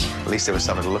much. At least there was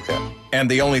something to look at. And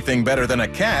the only thing better than a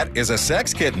cat is a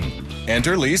sex kitten.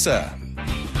 Enter Lisa.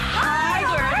 Hi,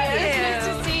 Nice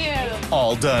to see you.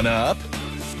 All done up.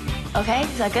 Okay,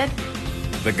 is that good?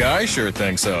 The guy sure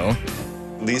thinks so.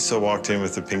 Lisa walked in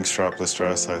with the pink strapless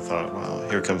dress. I thought, well,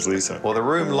 here comes Lisa. Well, the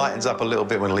room lightens up a little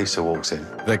bit when Lisa walks in.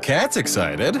 The cat's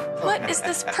excited. What is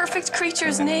this perfect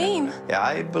creature's name? Yeah,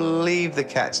 I believe the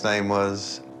cat's name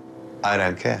was I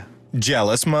Don't Care.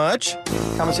 Jealous much?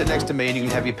 Come and sit next to me and you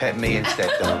can have your pet me instead,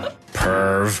 darling.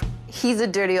 Perv. He's a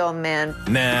dirty old man.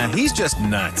 Nah, he's just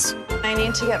nuts. I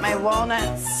need to get my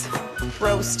walnuts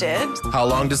roasted. How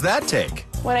long does that take?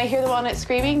 When I hear the walnut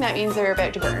screaming, that means they're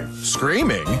about to burn.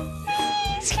 Screaming?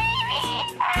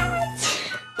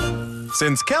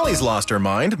 Since Kelly's lost her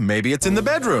mind, maybe it's in the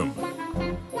bedroom.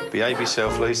 Behave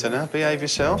yourself, Lisa, now. Behave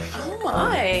yourself. Oh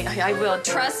my, I will,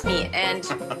 trust me. And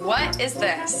what is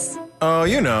this? Oh,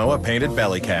 you know, a painted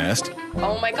belly cast.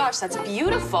 Oh my gosh, that's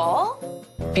beautiful.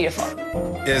 Beautiful.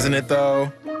 Isn't it,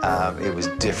 though? It was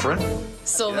different.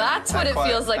 So that's what it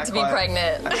feels like to be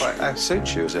pregnant. That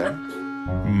suits you, Sarah.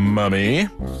 Mummy.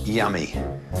 Yummy.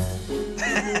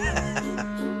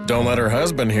 Don't let her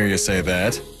husband hear you say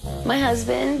that. My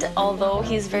husband, although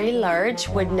he's very large,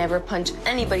 would never punch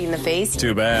anybody in the face.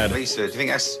 Too bad. Lisa, do you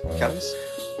think that's Kelly's?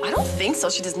 I don't think so.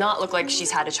 She does not look like she's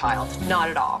had a child. Not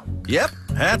at all. Yep,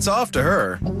 hats off to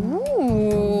her.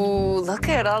 Ooh, look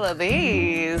at all of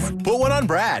these. Put one on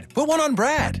Brad. Put one on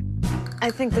Brad.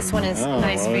 I think this one is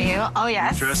nice for you. Oh,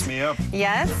 yes. Dress me up.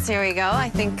 Yes, here we go. I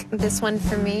think this one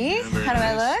for me. How do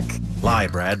I look? Lie,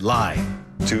 Brad, lie.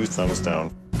 2 thumbs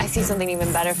down. I see something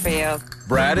even better for you.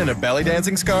 Brad in a belly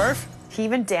dancing scarf? He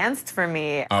even danced for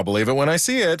me. I'll believe it when I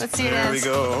see it. Let's see There we this.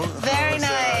 go. Very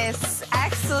nice.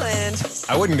 Excellent.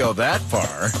 I wouldn't go that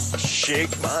far. Shake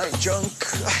my junk.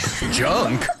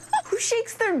 Junk? Who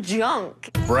shakes their junk?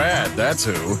 Brad, that's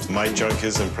who. My junk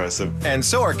is impressive. And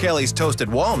so are Kelly's toasted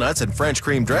walnuts and French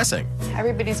cream dressing.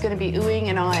 Everybody's going to be oohing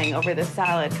and awing over this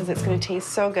salad because it's going to taste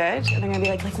so good. And they're going to be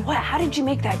like, what? How did you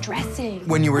make that dressing?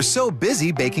 When you were so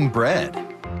busy baking bread.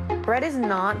 Bread is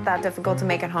not that difficult to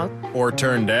make at home. Or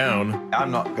turn down.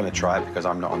 I'm not going to try it because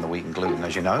I'm not on the wheat and gluten,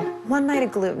 as you know. One night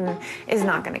of gluten is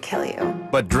not going to kill you.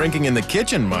 But drinking in the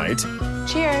kitchen might.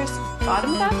 Cheers.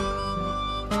 Bottoms up.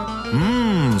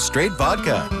 Mmm, straight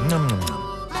vodka.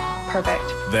 Perfect.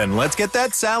 Then let's get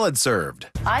that salad served.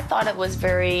 I thought it was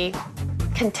very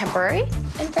contemporary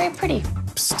and very pretty.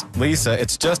 Psst, Lisa,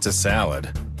 it's just a salad.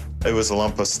 It was a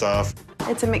lump of stuff.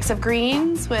 It's a mix of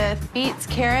greens with beets,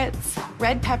 carrots,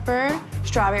 red pepper,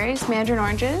 strawberries, mandarin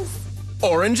oranges.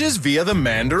 Oranges via the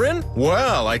mandarin?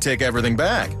 Well, I take everything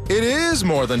back. It is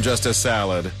more than just a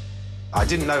salad. I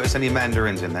didn't notice any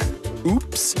mandarins in there.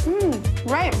 Oops.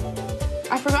 Right.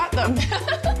 I forgot them.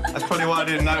 That's probably why I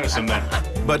didn't notice them then.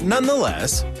 But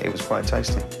nonetheless, It was quite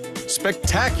tasty.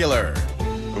 spectacular.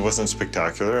 It wasn't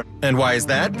spectacular. And why is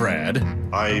that, Brad?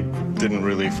 I didn't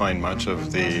really find much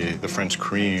of the French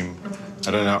cream.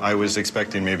 I don't know. I was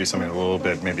expecting maybe something a little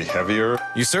bit maybe heavier.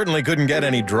 You certainly couldn't get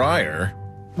any drier.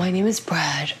 My name is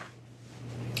Brad.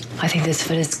 I think this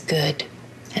food is good,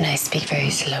 and I speak very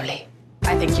slowly.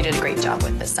 I think you did a great job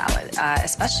with this salad,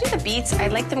 especially the beets. I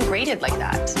like them grated like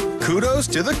that. Kudos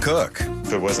to the cook.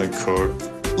 If it wasn't cooked,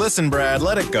 Listen, Brad,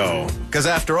 let it go. Because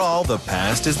after all, the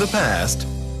past is the past.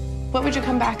 What would you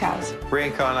come back as?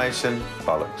 Reincarnation,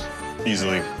 bollocks.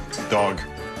 Easily. Dog.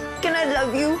 Can I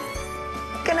love you?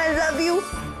 Can I love you?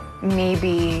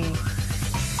 Maybe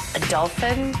a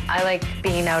dolphin. I like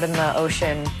being out in the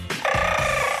ocean.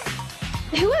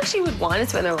 Who actually would want to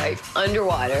spend their life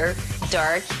underwater,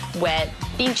 dark, wet,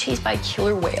 being chased by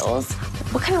killer whales?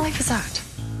 What kind of life is that?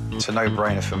 It's a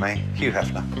no-brainer for me. Hugh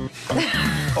Hefner.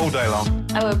 All day long.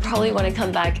 I would probably want to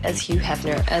come back as Hugh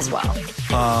Hefner as well.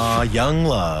 Aw, young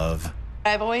love.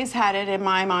 I've always had it in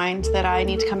my mind that I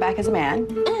need to come back as a man.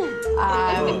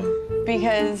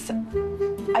 Because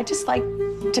I just like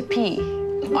to pee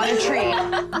on a tree.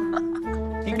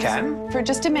 You can. For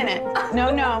just a minute.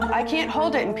 No, I can't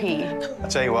hold it and pee. I'll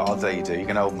tell you what I'll do. You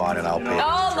can hold mine and I'll pee.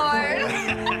 Oh, Lord.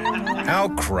 How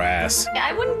crass.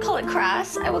 I wouldn't call it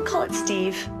crass. I would call it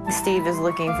Steve. Steve is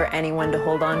looking for anyone to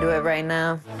hold on to it right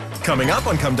now. Coming up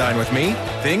on Come Dine With Me,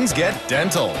 things get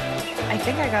dental. I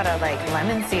think I got a,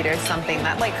 lemon seed or something.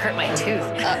 That, hurt my tooth.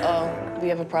 Uh-oh. We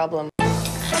have a problem.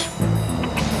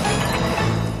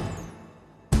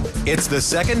 It's the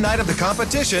second night of the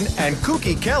competition, and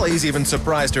Kooky Kelly's even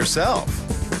surprised herself.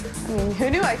 Who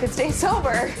knew I could stay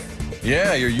sober?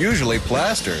 Yeah, you're usually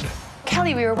plastered.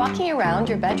 Kelly, we were walking around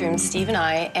your bedroom, Steve and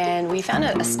I, and we found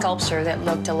a sculpture that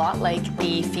looked a lot like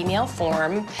the female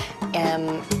form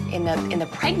in the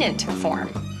pregnant form.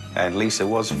 And Lisa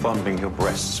was fondling your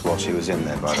breasts while she was in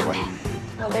there, by the way.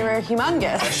 Well, they were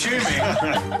humongous.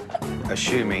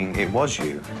 Assuming it was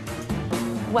you.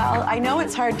 Well, I know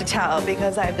it's hard to tell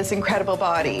because I have this incredible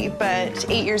body, but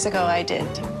 8 years ago I did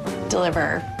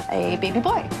deliver a baby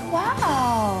boy.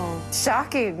 Wow.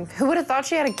 Shocking. Who would have thought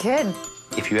she had a kid?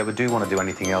 If you ever do want to do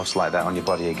anything else like that on your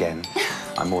body again,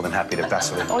 I'm more than happy to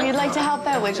Vaseline. Oh, you'd like to help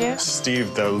out, would you?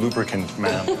 Steve, the lubricant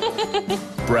man.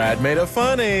 Brad made a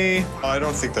funny. I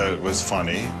don't think that was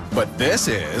funny. But this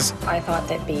is. I thought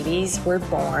that babies were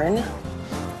born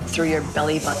through your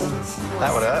belly button.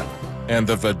 That would hurt. And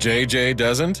the vajayjay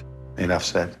doesn't? Enough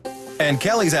said. And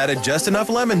Kelly's added just enough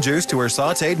lemon juice to her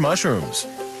sautéed mushrooms.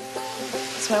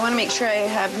 So I want to make sure I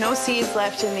have no seeds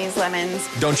left in these lemons.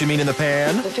 Don't you mean in the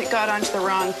pan? If it got onto the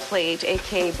wrong plate,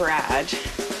 a.k.a. Brad,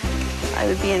 I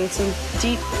would be in some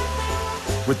deep...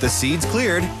 With the seeds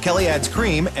cleared, Kelly adds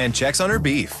cream and checks on her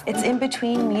beef. It's in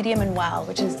between medium and well,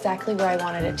 which is exactly where I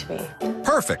wanted it to be.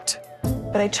 Perfect.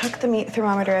 But I took the meat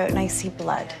thermometer out and I see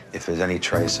blood. If there's any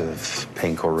trace of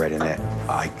pink or red in it,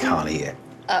 I can't eat it.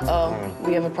 Uh-oh,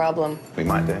 we have a problem. We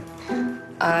might do.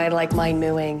 I like mine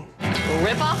mooing.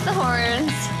 Rip off the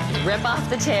horns, rip off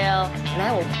the tail, and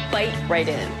I will bite right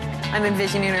in. I'm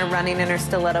envisioning her running in her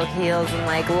stiletto heels and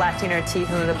latching her teeth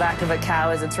into the back of a cow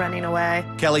as it's running away.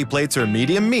 Kelly plates her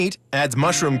medium meat, adds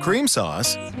mushroom cream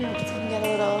sauce. Get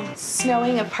a little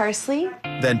snowing of parsley.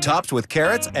 Then tops with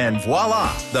carrots, and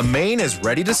voila, the main is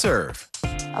ready to serve.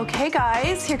 Okay,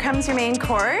 guys, here comes your main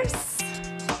course.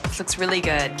 This looks really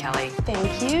good, Kelly.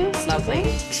 Thank you.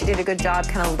 Lovely. She did a good job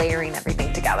kind of layering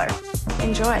everything together.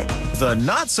 Enjoy. The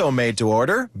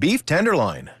not-so-made-to-order beef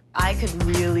tenderloin. I could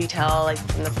really tell,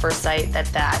 from the first sight,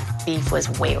 that beef was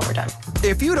way overdone.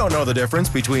 If you don't know the difference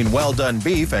between well-done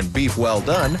beef and beef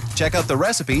well-done, check out the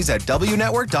recipes at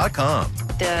WNetwork.com.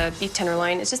 The beef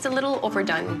tenderloin is just a little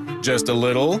overdone. Just a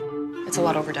little? It's a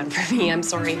lot overdone for me, I'm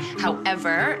sorry.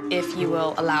 However, if you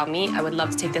will allow me, I would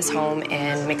love to take this home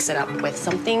and mix it up with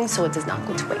something so it does not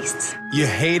go to waste. You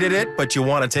hated it, but you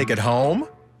want to take it home?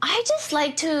 I just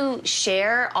like to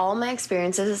share all my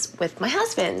experiences with my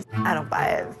husband. I don't buy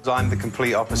it. I'm the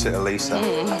complete opposite of Lisa.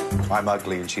 I'm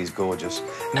ugly and she's gorgeous.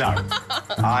 No,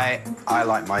 I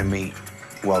like my meat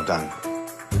well done.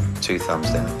 2 thumbs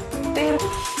down. They had a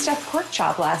stuffed pork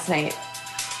chop last night.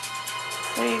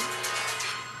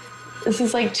 This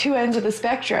is like 2 ends of the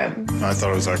spectrum. I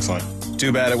thought it was excellent.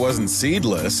 Too bad it wasn't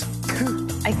seedless.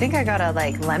 I think I got a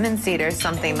lemon seed or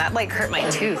something. That hurt my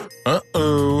tooth.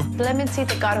 Uh-oh. The lemon seed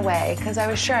that got away, because I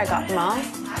was sure I got them all.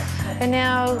 And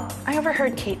now I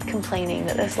overheard Kate complaining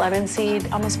that this lemon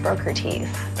seed almost broke her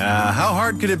teeth. How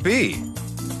hard could it be?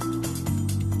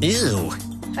 Ew.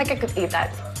 Like I could eat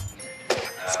that.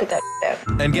 Spit that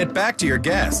out. And get back to your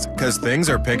guest, because things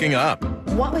are picking up.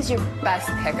 What was your best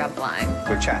pickup line?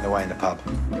 We're chatting away in the pub.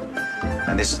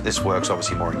 And this works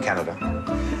obviously more in Canada.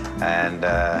 And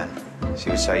she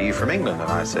would say, "Are you from England?"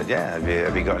 And I said, "Yeah,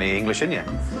 have you got any English in you?"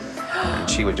 And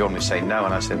she would normally say no,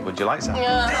 and I said, "Would you like some?"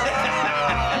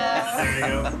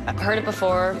 Heard it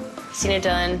before, seen it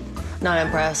done, not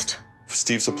impressed.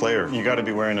 Steve's a player. You got to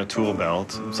be wearing a tool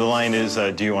belt. The line is,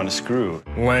 do you want a screw?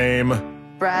 Lame.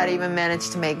 Brad even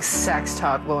managed to make sex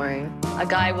talk boring. A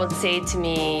guy will say to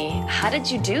me, how did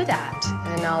you do that?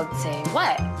 And I'll say,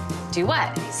 what? Do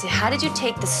what? He said, how did you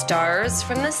take the stars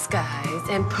from the skies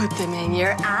and put them in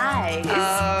your eyes?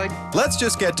 Let's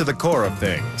just get to the core of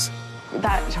things.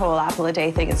 That whole apple a day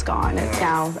thing is gone. It's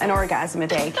now an orgasm a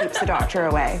day. Keeps the doctor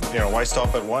away. You know, why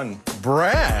stop at one?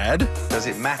 Brad? Does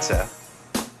it matter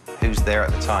who's there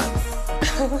at the time?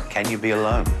 Can you be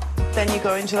alone? Then you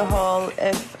go into the whole,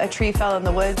 if a tree fell in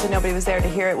the woods and nobody was there to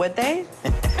hear it, would they?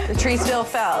 The tree still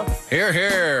fell. Here,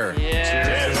 here.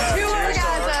 Yeah. Two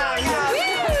orgasms. Woo!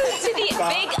 To the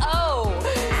big O.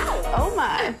 Oh,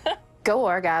 my. Go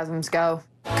orgasms, go.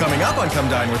 Coming up on Come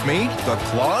Dine With Me, the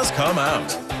claws come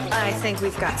out. I think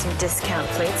we've got some discount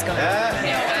plates going on.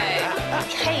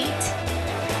 Kate,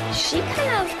 she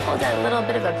kind of pulled a little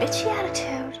bit of a bitchy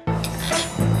attitude.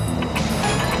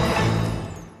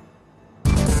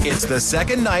 It's the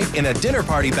second night in a dinner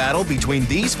party battle between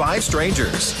these 5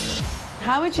 strangers.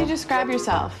 How would you describe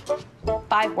yourself?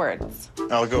 5 words.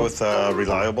 I'll go with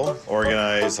reliable.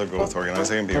 Organized, I'll go with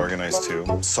organized. I can be organized too.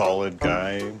 Solid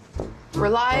guy.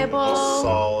 Reliable.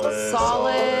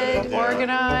 Solid. Yeah.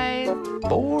 Organized.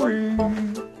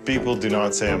 Boring. People do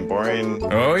not say I'm boring.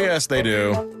 Oh, yes, they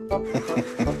do.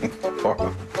 Poor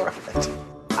Brad.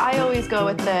 I always go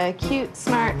with the cute,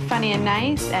 smart, funny, and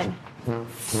nice, and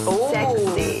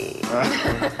sexy.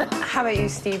 How about you,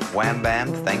 Steve? Wham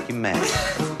bam, thank you, ma'am.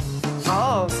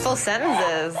 Oh, full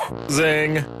sentences.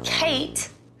 Zing. Kate,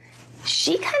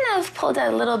 she kind of pulled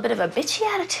a little bit of a bitchy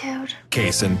attitude.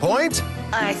 Case in point.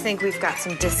 I think we've got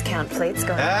some discount plates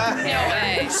going on. No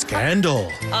way. Scandal.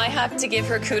 I have to give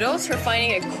her kudos for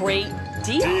finding a great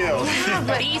deal. Yeah,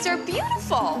 but these are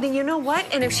beautiful. Then you know what?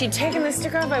 And if she'd taken the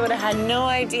sticker off, I would have had no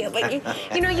idea. But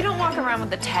you know, you don't walk around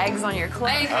with the tags on your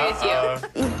clothes. I agree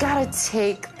with you. You gotta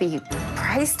take the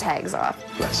price tags off.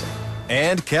 Bless her.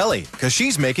 And Kelly, because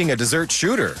she's making a dessert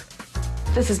shooter.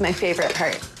 This is my favorite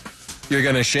part. You're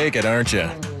gonna shake it, aren't you?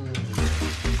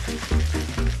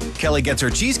 Kelly gets her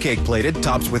cheesecake plated,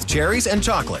 topped with cherries and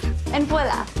chocolate. And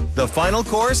voila. The final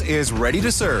course is ready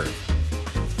to serve.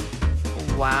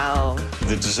 Wow.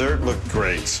 The dessert looked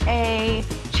great. A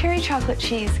cherry chocolate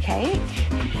cheesecake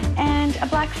and a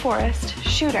black forest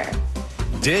shooter.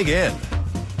 Dig in.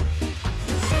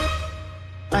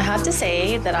 I have to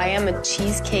say that I am a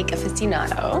cheesecake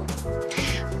aficionado,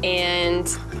 and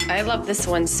I love this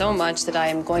one so much that I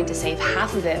am going to save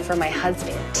half of it for my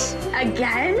husband.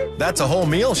 Again? That's a whole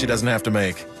meal she doesn't have to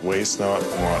make. Waste not,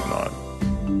 want not.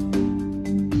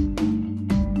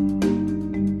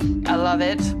 I love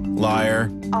it.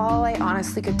 Liar. All I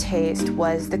honestly could taste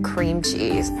was the cream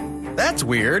cheese. That's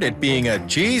weird, it being a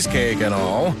cheesecake and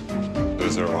all.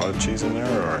 Is there a lot of cheese in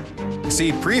there, or?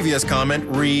 See previous comment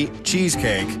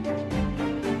re-cheesecake.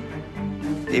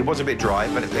 It was a bit dry,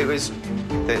 but it was,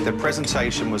 the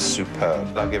presentation was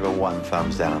superb. I'll give her 1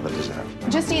 thumbs down on the dessert.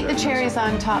 Just eat the cherries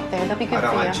on top there. They'll be good I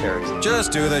don't for like you. cherries.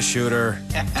 Just do the shooter.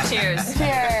 Cheers.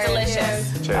 Cheers.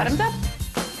 Delicious. Cheers. Bottoms up.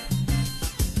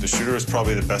 The shooter is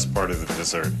probably the best part of the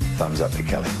dessert. Thumbs up to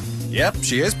Kelly. Yep,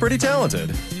 she is pretty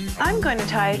talented. I'm going to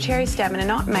tie a cherry stem in a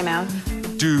knot in my mouth.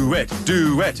 Do it,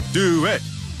 do it, do it.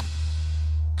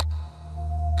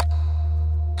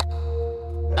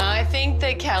 I think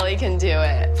that Kelly can do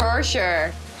it, for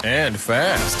sure. And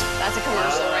fast. That's a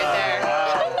commercial right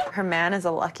there. Her man is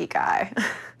a lucky guy.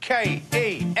 Kelly!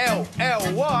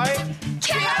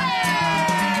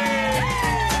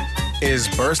 Is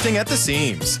bursting at the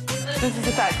seams. This is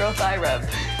a fat girl thigh rub.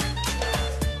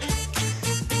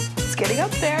 It's getting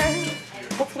up there.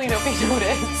 Hopefully nobody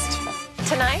noticed.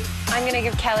 Tonight, I'm gonna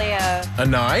give Kelly A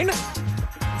 9?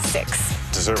 6.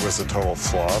 Dessert was a total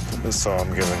flop, so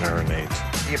I'm giving her an 8.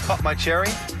 You pop my cherry?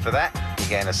 For that, you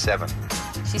gain a 7.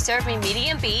 She served me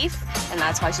medium beef, and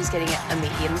that's why she's getting a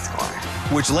medium score.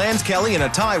 Which lands Kelly in a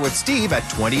tie with Steve at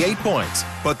 28 points.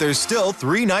 But there's still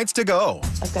 3 nights to go.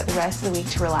 I've got the rest of the week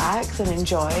to relax and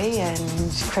enjoy and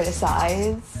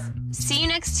criticize. See you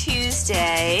next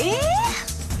Tuesday.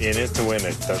 In it to win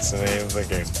it. That's the name of the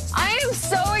game. I am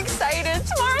so excited.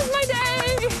 Tomorrow's my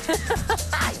day.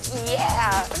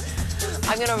 Yeah.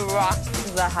 I'm gonna rock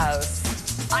the house.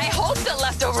 I hope the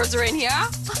leftovers are in here.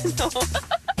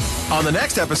 On the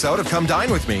next episode of Come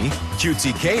Dine With Me,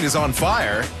 cutesy Kate is on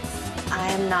fire I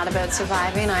am not about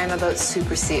surviving, I am about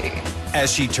superseding.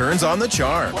 as she turns on the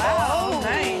charm. Wow,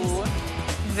 nice.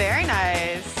 Very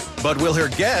nice. But will her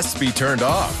guests be turned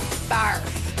off? Barf.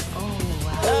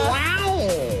 Wow!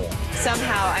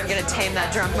 Somehow I'm gonna tame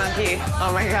that drunk monkey.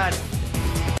 Oh my God.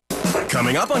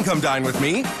 Coming up on Come Dine With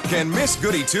Me, can Miss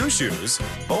Goody Two-Shoes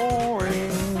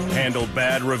handle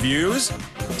bad reviews?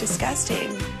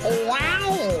 Disgusting.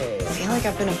 Wow! I feel like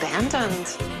like I've been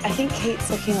abandoned. I think Kate's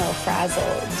looking a little frazzled.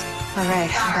 All right,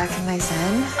 I'm back in my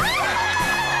zen.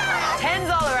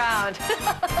 10s all around.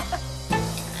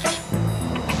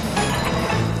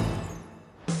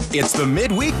 It's the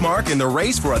midweek mark in the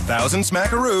race for 1,000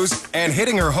 smackaroos, and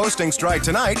hitting her hosting stride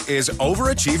tonight is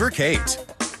overachiever Kate.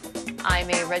 I'm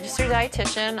a registered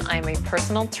dietitian. I'm a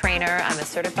personal trainer. I'm a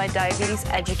certified diabetes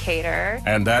educator.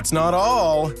 And that's not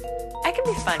all. I can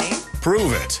be funny.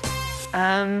 Prove it.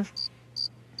 I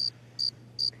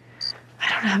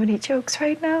don't have any jokes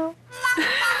right now.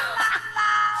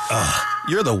 Ugh,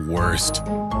 you're the worst.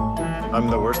 I'm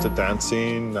the worst at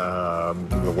dancing,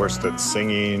 the worst at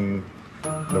singing,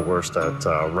 the worst at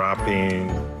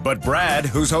rapping. But Brad,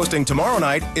 who's hosting tomorrow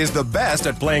night, is the best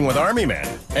at playing with army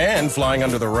men and flying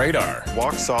under the radar.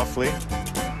 Walk softly,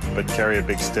 but carry a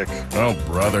big stick. Oh,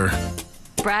 brother.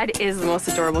 Brad is the most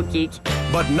adorable geek.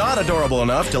 But not adorable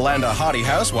enough to land a haughty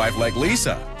housewife like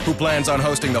Lisa, who plans on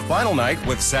hosting the final night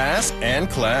with sass and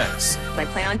class. I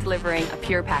plan on delivering a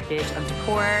pure package of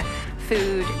decor,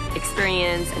 food,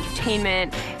 experience,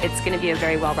 entertainment. It's going to be a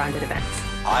very well-rounded event.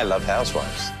 I love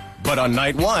housewives. But on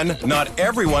night one, not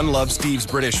everyone loves Steve's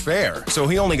British fare, so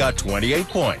he only got 28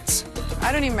 points.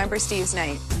 I don't even remember Steve's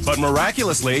night. But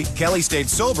miraculously, Kelly stayed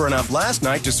sober enough last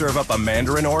night to serve up a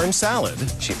mandarin orange salad.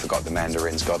 She forgot the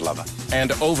mandarins, God love her.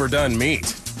 And overdone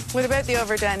meat. What about the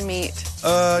overdone meat?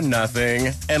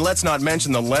 Nothing. And let's not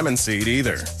mention the lemon seed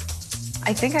either.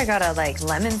 I think I got a,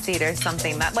 lemon seed or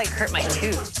something. That, hurt my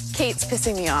tooth. Kate's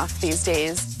pissing me off these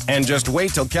days. And just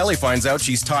wait till Kelly finds out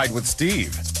she's tied with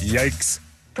Steve. Yikes.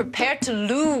 Prepare to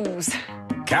lose.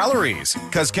 Calories,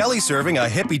 because Kelly's serving a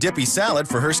hippy-dippy salad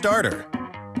for her starter.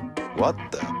 What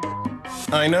the?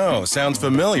 I know, sounds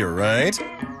familiar, right?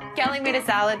 Kelly made a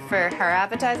salad for her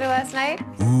appetizer last night.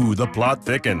 Ooh, the plot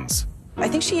thickens. I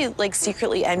think she,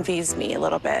 secretly envies me a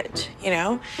little bit, you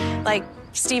know? Like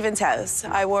Steven's house,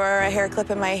 I wore a hair clip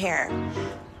in my hair.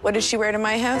 What did she wear to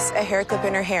my house? A hair clip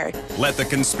in her hair. Let the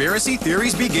conspiracy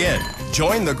theories begin.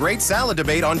 Join the great salad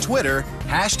debate on Twitter,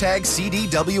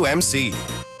 #CDWMC.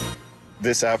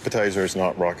 This appetizer is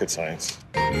not rocket science.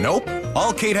 Nope.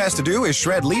 All Kate has to do is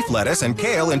shred leaf lettuce and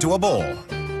kale into a bowl.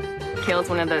 Kale's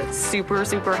one of the super,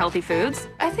 super healthy foods.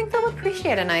 I think they'll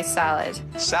appreciate a nice salad.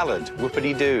 Salad,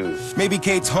 whoopity-doo. Maybe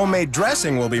Kate's homemade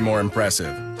dressing will be more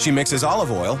impressive. She mixes olive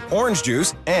oil, orange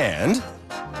juice, and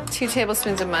 2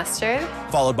 tablespoons of mustard.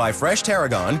 followed by fresh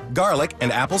tarragon, garlic,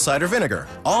 and apple cider vinegar,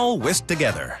 all whisked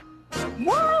together.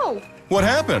 Whoa! What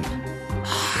happened?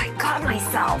 I got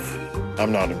myself.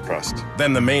 I'm not impressed.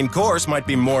 Then the main course might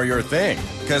be more your thing,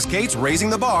 because Kate's raising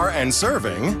the bar and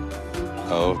serving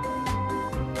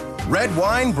red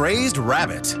wine braised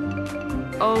rabbit.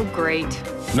 Oh, great.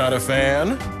 Not a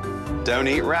fan? Don't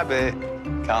eat rabbit.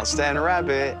 Can't stand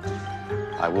rabbit.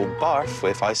 I will barf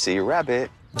if I see rabbit.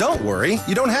 Don't worry,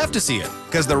 you don't have to see it,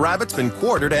 because the rabbit's been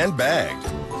quartered and bagged.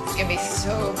 It's gonna be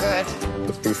so good.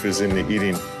 The proof is in the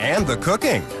eating. And the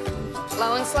cooking.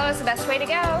 Low and slow is the best way to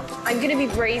go. I'm gonna be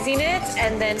braising it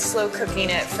and then slow cooking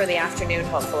it for the afternoon,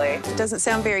 hopefully. It doesn't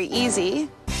sound very easy.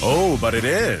 Oh, but it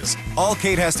is. All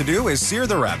Kate has to do is sear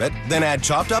the rabbit, then add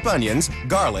chopped up onions,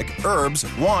 garlic, herbs,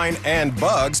 wine, and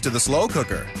bugs to the slow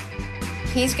cooker.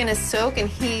 He's gonna soak and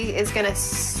he is gonna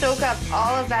soak up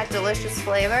all of that delicious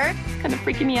flavor. Kind of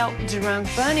freaking me out. Drunk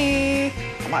bunny.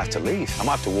 I might have to leave. I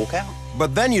might have to walk out.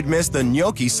 But then you'd miss the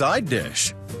gnocchi side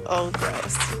dish. Oh,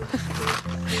 gross.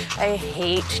 I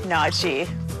hate gnocchi.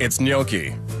 It's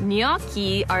gnocchi.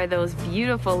 Gnocchi are those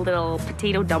beautiful little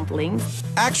potato dumplings.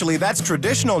 Actually, that's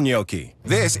traditional gnocchi.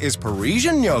 This is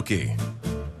Parisian gnocchi.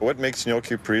 What makes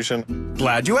gnocchi Parisian?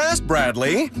 Glad you asked,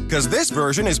 Bradley, because this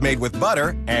version is made with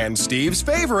butter and Steve's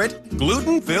favorite,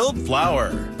 gluten-filled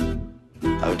flour.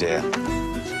 Oh, dear.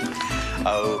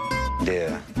 Oh,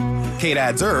 dear. Kate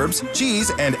adds herbs,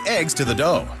 cheese, and eggs to the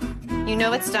dough. You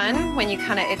know it's done when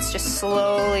it's just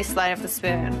slowly slide off the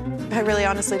spoon. I really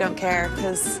honestly don't care,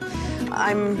 because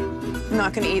I'm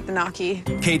not going to eat the gnocchi.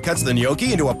 Kate cuts the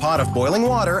gnocchi into a pot of boiling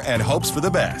water and hopes for the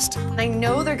best. I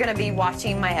know they're gonna be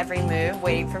watching my every move,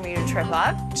 waiting for me to trip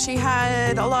up. She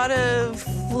had a lot of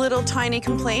little tiny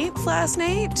complaints last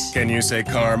night. Can you say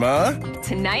karma?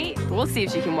 Tonight, we'll see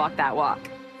if she can walk that walk.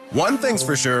 One thing's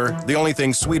for sure, the only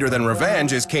thing sweeter than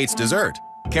revenge is Kate's dessert.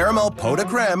 Caramel pot de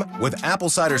creme with apple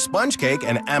cider sponge cake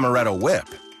and amaretto whip.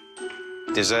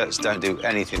 Desserts don't do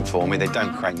anything for me. They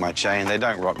don't crank my chain. They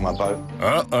don't rock my boat.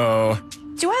 Uh-oh.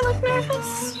 Do I look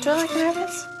nervous? Do I look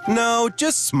nervous? No,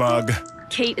 just smug.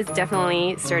 Kate is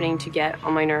definitely starting to get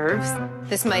on my nerves.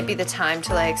 This might be the time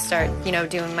to start,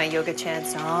 doing my yoga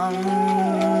chants.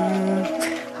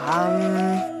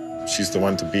 She's the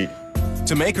one to beat.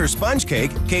 To make her sponge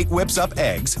cake, Kate whips up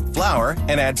eggs, flour,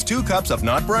 and adds 2 cups of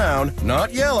not brown,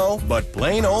 not yellow, but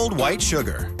plain old white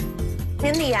sugar.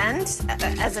 In the end,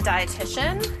 as a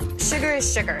dietitian, sugar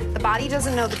is sugar. The body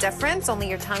doesn't know the difference, only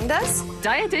your tongue does.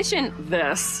 Dietitian,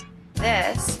 this.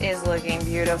 This is looking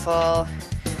beautiful.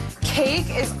 Cake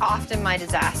is often my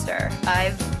disaster.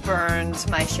 I've burned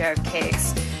my share of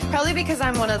cakes. Probably because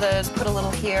I'm one of those put a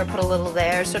little here, put a little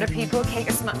there sort of people. Cake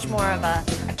is much more of a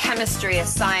chemistry, a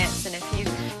science, and if you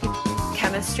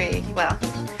chemistry, well,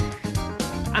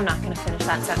 I'm not gonna finish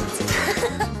that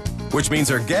sentence. Which means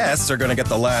her guests are gonna get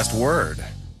the last word.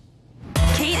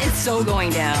 Kate is so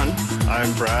going down.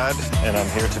 I'm Brad, and I'm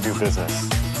here to do business.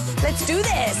 Let's do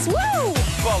this, woo!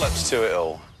 Bollops to it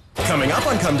all. Coming up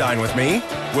on Come Dine With Me,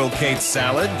 will Kate's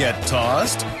salad get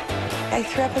tossed? I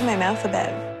threw up in my mouth a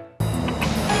bit.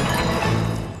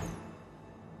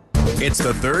 It's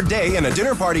the 3rd day in a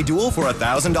dinner party duel for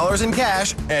 $1,000 in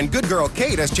cash, and good girl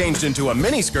Kate has changed into a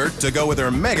miniskirt to go with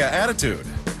her mega attitude.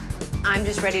 I'm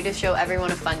just ready to show everyone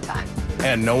a fun time.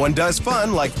 And no one does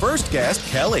fun like first guest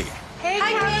Kelly. Hey,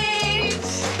 Kate!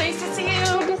 Nice to see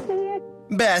you.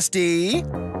 Bestie.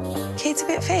 Kate's a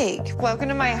bit fake. Welcome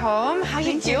to my home. How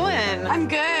you doing? I'm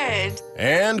good.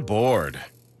 And bored.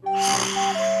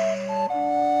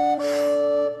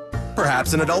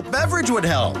 Perhaps an adult beverage would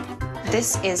help.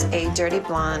 This is a dirty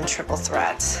blonde triple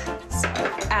threat. So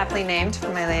aptly named for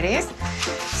my ladies.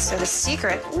 So the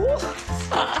secret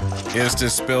Is to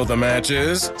spill the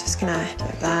matches. Just gonna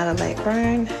give that a light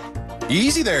burn.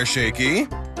 Easy there, Shaky.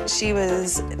 She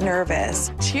was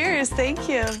nervous. Cheers, thank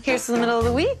you. Here's to the middle of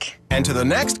the week. And to the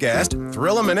next guest,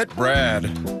 Thrill-A-Minute Brad.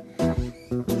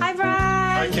 Hi, Brad.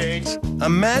 Hi, Kate. A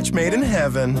match made in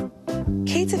heaven.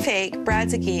 Kate's a fake,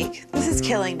 Brad's a geek. This is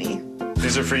killing me.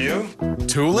 These are for you?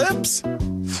 Tulips?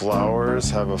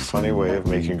 Flowers have a funny way of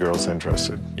making girls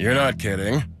interested. You're not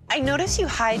kidding. I notice you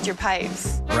hide your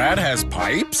pipes. Brad has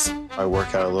pipes? I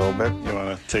work out a little bit. You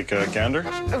want to take a gander?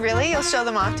 Really? You'll show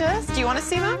them off to us? Do you want to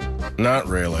see them? Not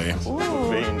really.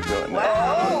 Vein going.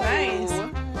 Wow. Nice.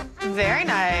 Very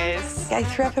nice. I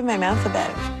threw up in my mouth a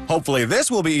bit. Hopefully this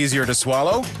will be easier to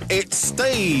swallow. It's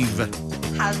Steve.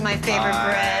 How's my favorite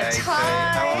bread?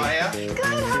 How are you?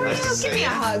 Good, how are you? Give me a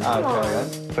hug. Come on.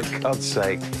 For God's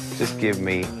sake, just give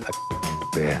me a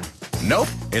beer. Nope,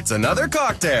 it's another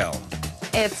cocktail.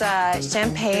 It's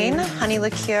champagne, honey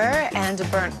liqueur, and a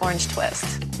burnt orange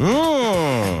twist.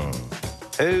 Mmm.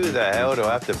 Who the hell do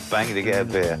I have to bang to get a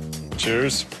beer?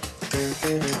 Cheers.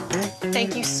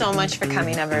 Thank you so much for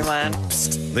coming, everyone.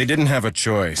 Psst, they didn't have a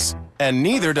choice. And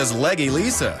neither does Leggy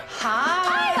Lisa.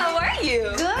 Hi, how are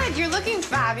you? Good, you're looking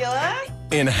fabulous.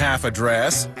 In half a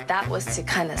dress. That was to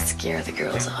kind of scare the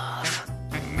girls off.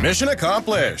 Mission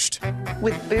accomplished.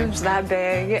 With boobs that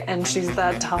big and she's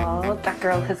that tall, that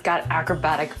girl has got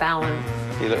acrobatic balance.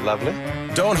 You look lovely.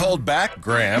 Don't hold back,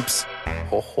 Gramps.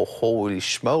 Holy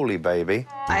schmoly, baby.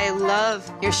 I love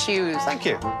your shoes. Thank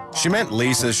you. She meant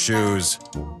Lisa's shoes.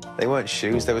 They weren't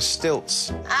shoes, they were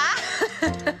stilts.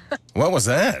 What was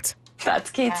that?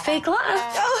 That's Kate's fake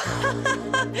laugh.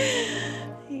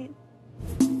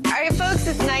 All right, folks,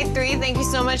 it's night 3. Thank you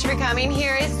so much for coming.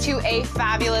 Here is to a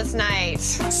fabulous night.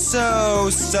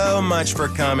 So much for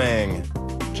coming.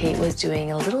 Kate was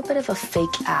doing a little bit of a fake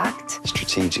act.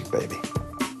 Strategic, baby.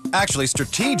 Actually,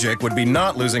 strategic would be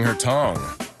not losing her tongue.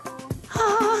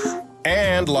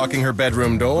 And locking her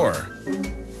bedroom door.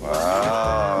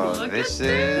 Wow, this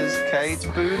is Kate's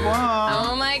boudoir.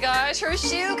 Oh my gosh, her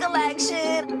shoe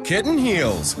collection. Kitten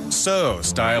heels, so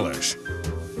stylish.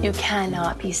 You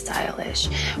cannot be stylish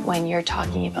when you're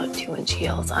talking about 2-inch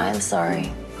heels. I'm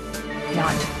sorry.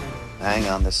 Not. Hang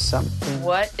on, there's something.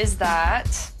 What is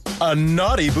that? A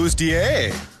naughty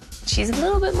bustier. She's a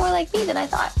little bit more like me than I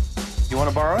thought. You want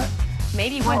to borrow it?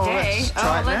 Maybe one day. Let's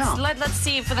try it now. Let's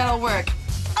see if that'll work.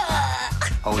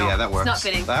 Oh, yeah, that works. not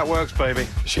fitting. That works, baby.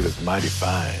 She looks mighty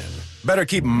fine. Better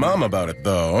keep mum about it,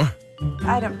 though.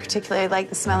 I don't particularly like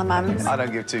the smell of mums. I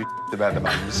don't give two about the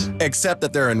mums. Except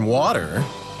that they're in water.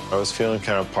 I was feeling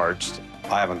kind of parched.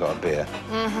 I haven't got a beer.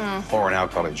 Or an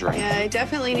alcoholic drink. Yeah, I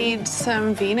definitely need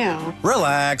some vino.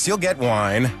 Relax, you'll get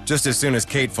wine, just as soon as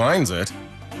Kate finds it.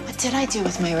 What did I do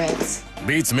with my ribs?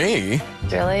 Beats me.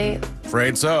 Really?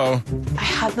 Afraid so. I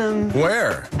had them.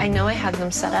 Where? I know I had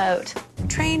them set out.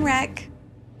 Train wreck.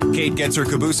 Kate gets her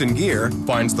caboose in gear,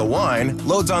 finds the wine,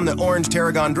 loads on the orange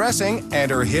tarragon dressing,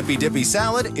 and her hippy-dippy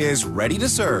salad is ready to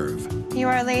serve. You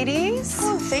are ladies?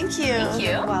 Oh, thank you. Thank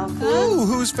you. Welcome. Ooh,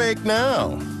 who's fake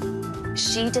now?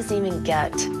 She doesn't even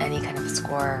get any kind of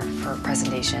score for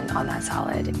presentation on that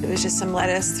salad. It was just some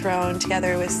lettuce thrown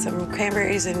together with some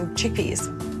cranberries and chickpeas.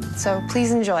 So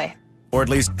please enjoy. Or at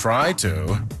least try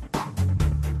to.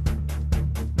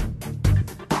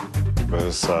 It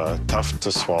was tough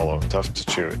to swallow, tough to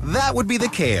chew. That would be the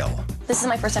kale. This is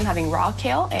my first time having raw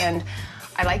kale, and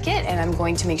I like it, and I'm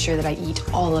going to make sure that I eat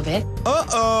all of it.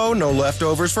 Uh-oh, no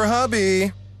leftovers for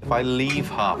hubby. If I leave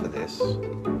half of this,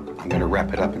 I'm going to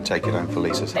wrap it up and take it home for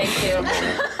Lisa's. Thank you.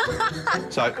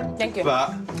 So, Thank you.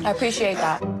 But I appreciate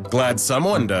that. Glad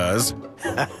someone does.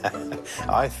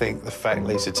 I think the fact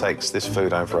Lisa takes this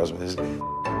food home for her husband is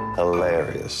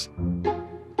hilarious.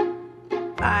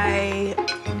 I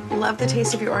love the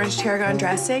taste of your orange tarragon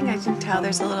dressing. I can tell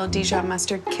there's a little Dijon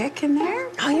mustard kick in there.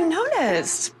 Oh, you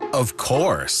noticed. Of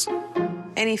course.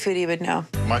 Any foodie would know.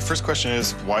 My first question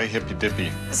is, why hippy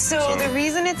dippy? So the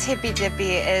reason it's hippy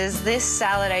dippy is this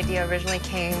salad idea originally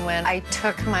came when I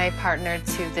took my partner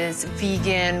to this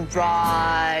vegan,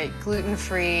 raw,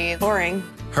 gluten-free. Boring.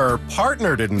 Her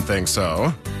partner didn't think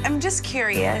so. I'm just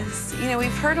curious. You know,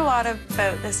 we've heard a lot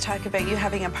about this talk about you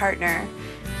having a partner,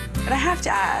 but I have to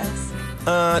ask.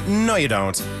 No you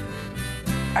don't.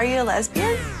 Are you a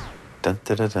lesbian? Dun,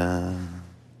 dun, dun, dun.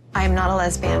 I'm not a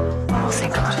lesbian. Oh,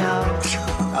 thank God.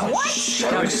 What?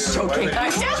 I'm just joking.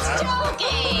 I'm just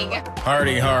joking.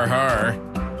 Hardy har har.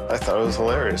 I thought it was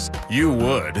hilarious. You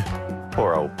would.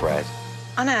 Poor old Brad.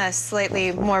 On a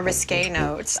slightly more risque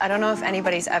note, I don't know if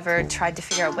anybody's ever tried to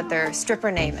figure out what their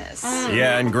stripper name is.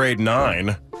 Yeah, in grade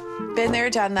 9. Been there,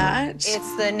 done that.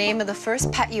 It's the name of the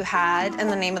first pet you had and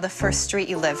the name of the first street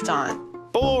you lived on.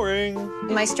 Boring.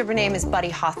 My stripper name is Buddy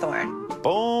Hawthorne.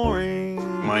 Boring.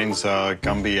 Mine's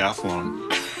Gumby Athlone.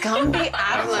 Gumby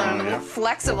Athlone. yeah.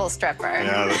 Flexible stripper.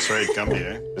 Yeah, that's right, Gumby,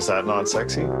 eh? Is that not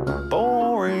sexy?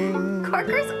 Boring.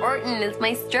 Corker's Orton is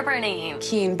my stripper name.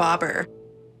 Keen Bobber.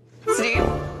 Steve?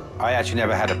 I actually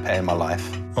never had a pet in my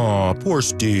life. Aw, poor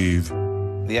Steve.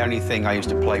 The only thing I used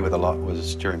to play with a lot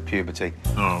was during puberty.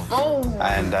 Oh.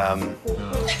 And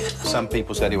some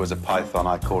people said it was a python.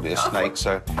 I called it a snake,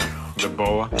 so... The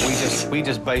boa? We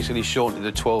just basically shortened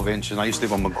it to 12 inch, and I used to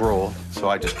live on McGraw, so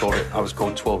I was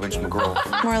called 12-inch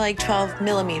McGraw. More like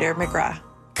 12mm McGraw.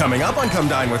 Coming up on Come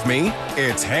Dine With Me,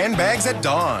 it's Handbags at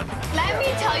Dawn. Let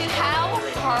me tell you how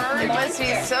hard It must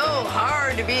be so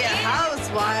hard to be a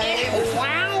housewife.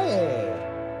 Wow.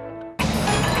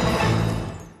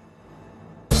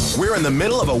 We're in the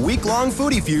middle of a week-long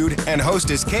foodie feud, and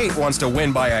hostess Kate wants to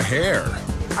win by a hair.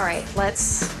 All right,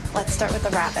 let's start with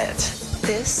the rabbit.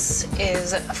 This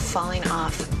is falling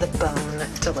off the bone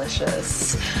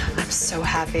delicious. I'm so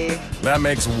happy. That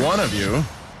makes one of you.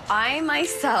 I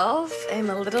myself am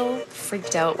a little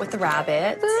freaked out with the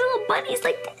rabbit. The little bunnies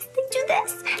like this, they do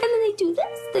this, and then they do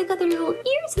this. They got their little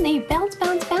ears and they bounce,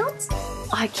 bounce, bounce.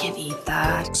 I can't eat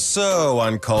that. So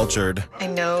uncultured. I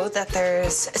know that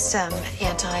there's some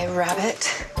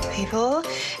anti-rabbit people,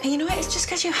 and you know what? It's just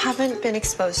because you haven't been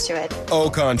exposed to it. Au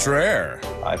contraire.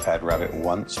 I've had rabbit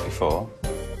once before,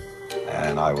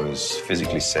 and I was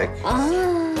physically sick.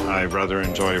 I rather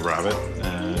enjoy rabbit,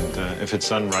 and if it's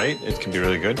done right, it can be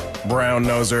really good. Brown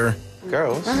noser.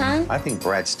 Girls, I think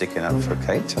Brad's sticking up for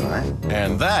Kate tonight.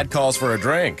 And that calls for a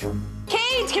drink.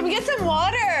 Kate, can we get some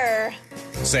water?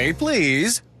 Say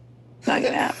please. Not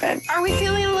gonna happen. Are we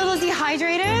feeling a little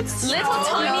dehydrated? Little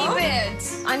tiny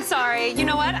bit. I'm sorry. You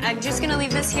know what? I'm just gonna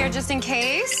leave this here just in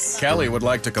case. Kelly would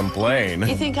like to complain.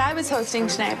 You think I was hosting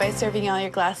tonight by serving you all your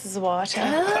glasses of water?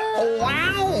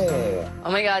 Wow.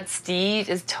 Oh my God, Steve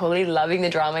is totally loving the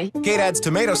drama. Kate adds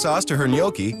tomato sauce to her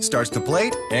gnocchi, starts to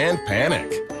plate, and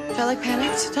panic. Do I look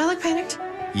panicked? Do I look panicked?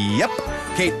 Yep.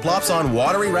 Kate plops on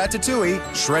watery ratatouille,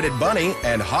 shredded bunny,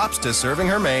 and hops to serving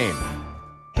her main.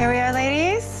 Here we are,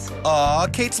 ladies. Aw,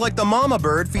 Kate's like the mama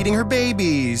bird feeding her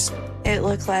babies. It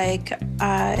looked like it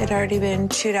had already been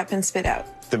chewed up and spit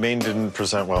out. The main didn't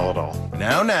present well at all.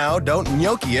 Now, don't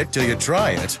gnocchi it till you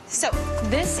try it. So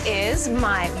this is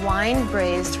my wine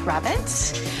braised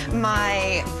rabbit,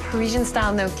 my Parisian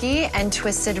style gnocchi, and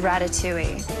twisted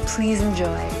ratatouille. Please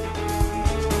enjoy.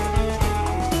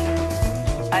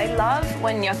 I love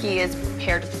when gnocchi is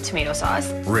paired with tomato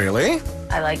sauce. Really?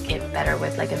 I like it better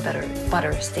with like a better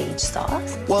butter stage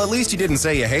sauce. Well, at least you didn't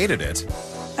say you hated it.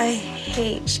 I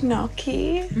hate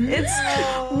gnocchi. It's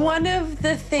one of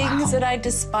the things that I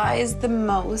despise the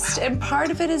most, and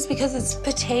part of it is because it's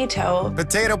potato.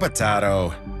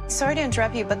 Potato. Sorry to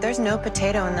interrupt you, but there's no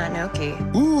potato in that gnocchi.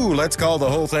 Ooh, let's call the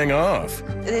whole thing off.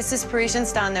 This is Parisian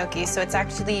style gnocchi, so it's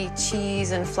actually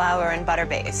cheese and flour and butter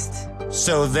based.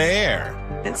 So there.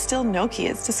 It's still gnocchi.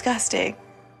 It's disgusting.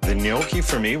 The gnocchi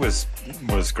for me was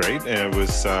great. It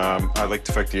was I liked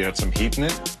the fact that you had some heat in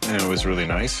it, and it was really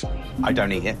nice. I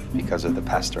don't eat it because of the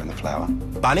pasta and the flour.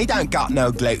 Bunny don't got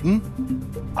no gluten.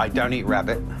 I don't eat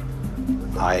rabbit.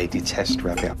 I detest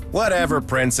rabbit. Whatever,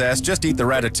 princess. Just eat the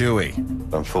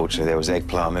ratatouille. Unfortunately, there was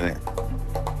eggplant in it.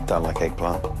 don't like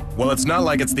eggplant. Well, it's not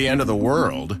like it's the end of the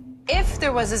world. If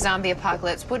there was a zombie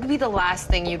apocalypse, what would be the last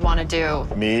thing you'd want to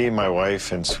do? Me, my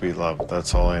wife, and sweet love.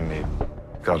 That's all I need.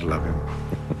 God love him.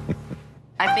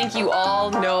 I think you all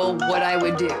know what I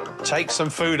would do. Take some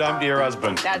food home to your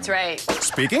husband. That's right.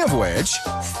 Speaking of which...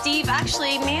 Steve,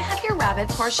 actually, may I have your rabbit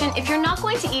portion? If you're not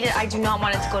going to eat it, I do not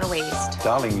want it to go to waste.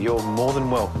 Darling, you're more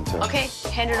than welcome to. Okay,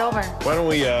 hand it over. Why don't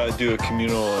we do a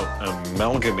communal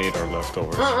amalgamate our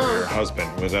leftovers for your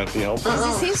husband? Would that be helpful?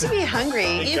 He seems to be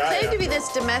hungry. You guy, claim to be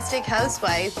this domestic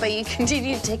housewife, but you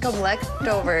continue to take home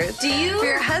leftovers for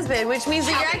your husband, which means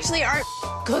that you actually aren't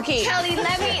cooking. Kelly,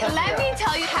 let me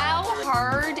tell you how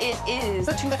hard it is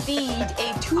to feed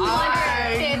a 250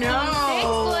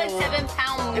 6-foot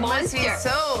 7-pound It monster. must be so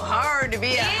hard to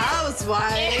be a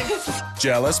housewife.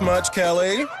 Jealous much,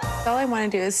 Kelly? All I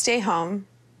want to do is stay home,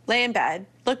 lay in bed,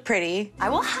 look pretty. I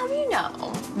will have you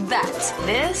know that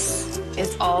this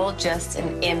is all just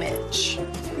an image.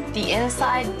 The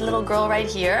inside little girl right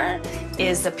here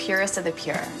is the purest of the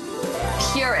pure.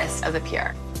 Purest of the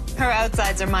pure. Her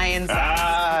outsides are my insides.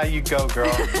 Ah, you go,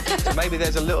 girl. So maybe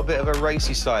there's a little bit of a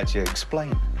racy side to you.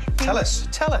 Explain. Tell us.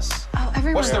 Oh,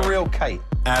 everyone. What's the real Kate?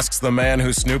 Asks the man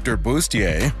who snooped her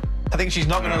bustier. I think she's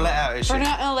not going to let out, is she? We're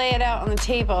not going to lay it out on the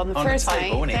table on the first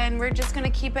night, then we're just going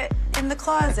to keep it in the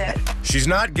closet. She's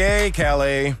not gay,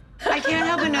 Kelly. I can't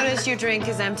help but notice your drink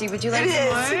is empty. Would you like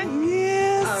some more?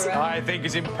 Yes. All right. I think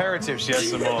it's imperative she has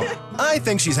some more. I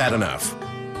think she's had enough.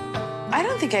 I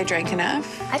don't think I drank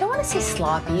enough. I don't want to say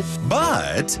sloppy.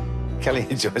 But... Kelly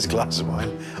enjoys a glass of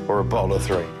wine or a bottle of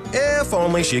 3. if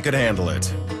only she could handle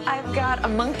it. I've got a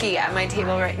monkey at my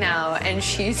table right now, and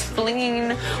she's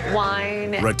flinging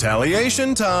wine.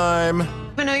 Retaliation time.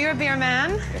 I know you're a beer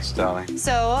man. Yes, darling.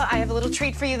 So I have a little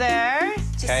treat for you there.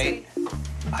 Kate,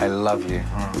 I love you.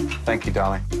 Thank you,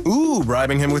 darling. Ooh,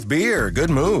 bribing him with beer. Good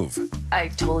move. I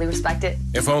totally respect it.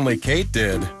 If only Kate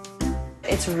did.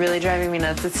 It's really driving me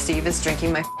nuts that Steve is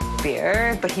drinking my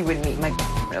beer, but he wouldn't eat my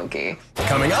milky.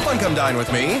 Coming up on Come Dine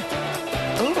With Me.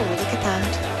 Ooh, look at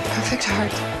that. Perfect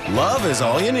heart. Love is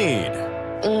all you need.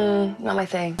 Not my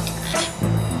thing.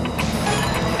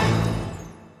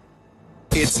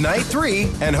 It's night 3,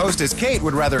 and hostess Kate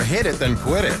would rather hit it than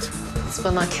quit it. This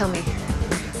will not kill me.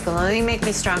 It will only make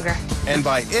me stronger. And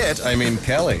by it, I mean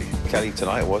Kelly. Kelly,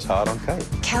 tonight was hard on Kate.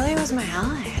 Kelly was my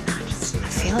ally, and I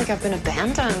feel like I've been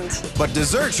abandoned. But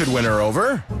dessert should win her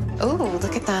over. Ooh,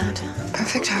 look at that.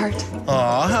 Perfect heart.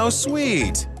 Aw, how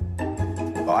sweet.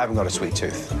 Oh, I haven't got a sweet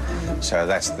tooth. So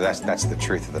that's the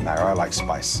truth of the matter. I like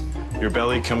spice. Your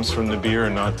belly comes from the beer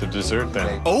and not the dessert,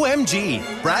 then.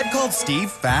 OMG, Brad called Steve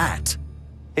fat.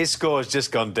 His score's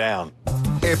just gone down.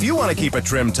 If you want to keep a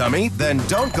trim tummy, then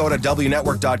don't go to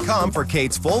WNetwork.com for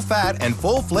Kate's full fat and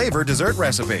full flavor dessert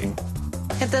recipe.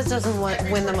 If this doesn't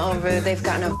win them over, they've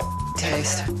got no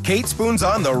taste. Kate spoons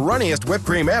on the runniest whipped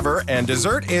cream ever, and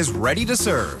dessert is ready to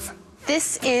serve.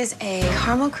 This is a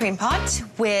caramel cream pot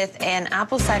with an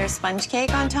apple cider sponge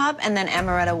cake on top and then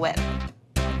amaretto whip.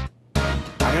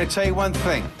 I'm going to tell you one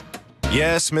thing.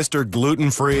 Yes, Mr.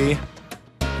 Gluten-free.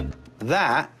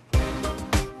 That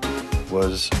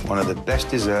was one of the best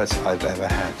desserts I've ever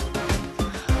had.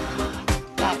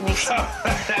 That makes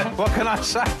What can I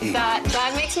say?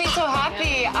 that makes me so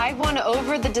happy. I won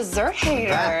over the dessert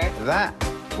hater. That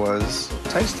was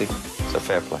tasty. So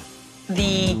fair play.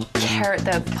 The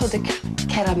pot de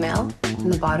caramel in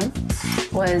the bottom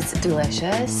was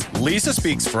delicious. Lisa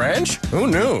speaks French? Who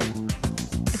knew?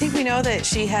 I think we know that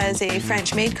she has a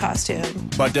French maid costume.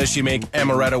 But does she make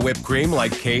amaretto whipped cream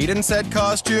like Kate in said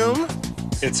costume?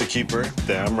 It's a keeper.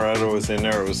 The amaretto was in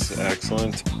there. It was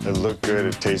excellent. It looked good.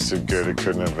 It tasted good. It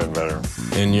couldn't have been better.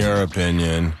 In your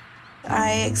opinion?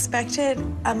 I expected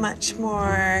a much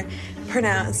more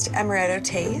pronounced amaretto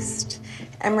taste.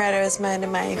 Amaretto is one of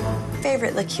my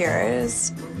favorite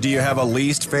liqueurs. Do you have a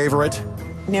least favorite?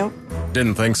 Nope.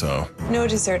 Didn't think so. No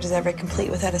dessert is ever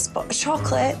complete without a spot of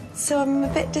chocolate, so I'm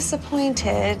a bit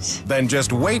disappointed. Then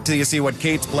just wait till you see what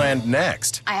Kate's planned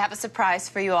next. I have a surprise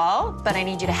for you all, but I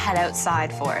need you to head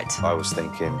outside for it. I was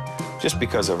thinking, just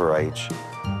because of her age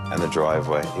and the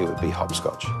driveway, it would be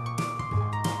hopscotch.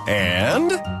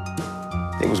 And?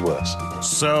 It was worse.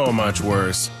 So much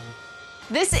worse.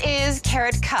 This is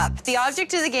Carrot Cup. The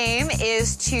object of the game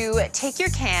is to take your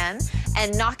can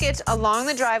and knock it along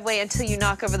the driveway until you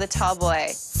knock over the tall boy.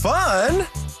 Fun!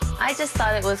 I just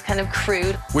thought it was kind of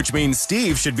crude. Which means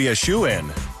Steve should be a shoo-in.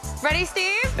 Ready,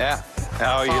 Steve? Yeah.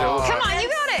 How are you doing? Come on, you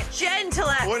got it. Gentle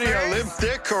at What are you, a limp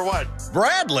dick or what?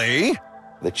 Bradley?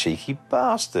 The cheeky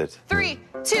bastard. 3,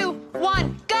 2,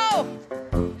 1, go!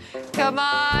 Come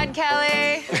on,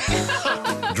 Kelly.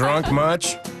 Drunk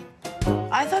much?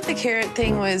 I thought the carrot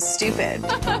thing was stupid.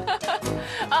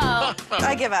 Oh.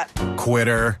 I give up.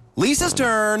 Quitter. Lisa's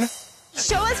turn.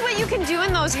 Show us what you can do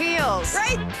in those heels.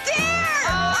 Right there!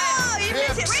 Oh, you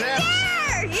missed it right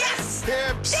there! Yes!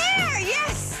 Hips. There,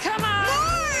 yes! Come on.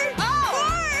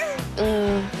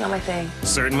 More! Not my thing.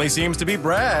 Certainly seems to be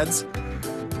Brad's.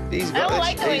 He's I don't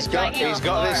like the way he's got he's it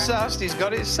sussed. He's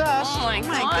got it sussed. Oh my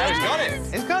God. He's got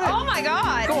it. He's got it. Oh my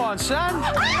God. Go on, son.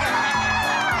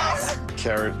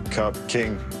 Carrot Cup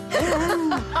King.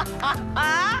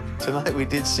 Tonight we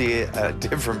did see a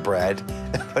different Brad,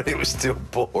 but it was still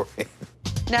boring.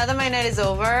 Now that my night is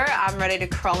over, I'm ready to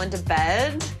crawl into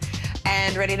bed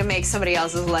and ready to make somebody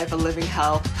else's life a living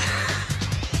hell.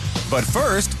 But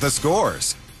first, the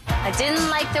scores. I didn't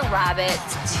like the rabbit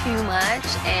too much,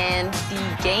 and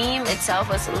the game itself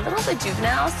was a little bit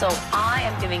juvenile, so I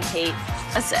am giving Kate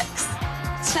a 6.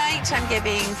 Tonight, I'm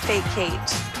giving fake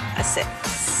Kate a 6.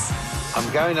 I'm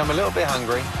a little bit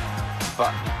hungry,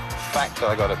 but the fact that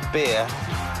I got a beer,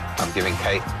 I'm giving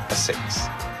Kate a 6.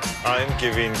 I'm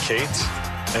giving Kate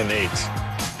an 8,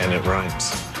 and it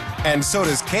rhymes. And so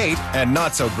does Kate, and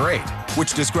not so great,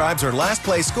 which describes her last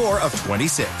place score of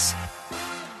 26.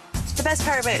 The best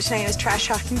part about it tonight was trash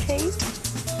talking Kate.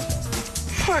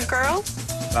 Poor girl.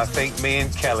 I think me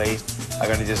and Kelly are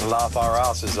going to just laugh our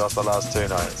asses off the last 2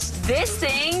 nights. This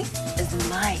thing is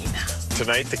mine.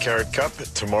 Tonight, the Carrot Cup.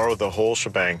 Tomorrow, the whole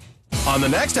shebang. On the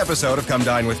next episode of Come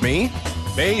Dine With Me,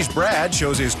 Beige Brad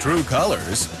shows his true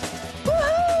colors.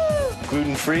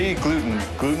 Gluten-free, gluten.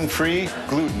 Gluten-free,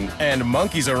 gluten. And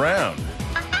monkeys around.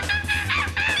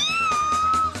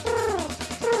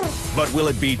 But will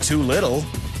it be too little?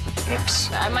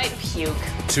 Oops. I might puke.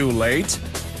 Too late?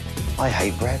 I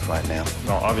hate Brad right now.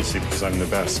 No, obviously, because I'm the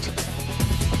best.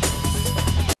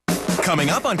 Coming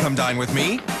up on Come Dine With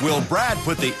Me, will Brad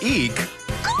put the eek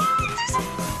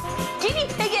Guinea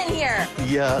pig in here.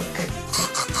 Yuck.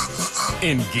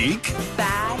 in geek?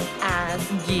 Bad as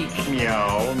geek.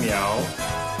 Meow, meow.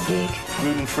 Geek.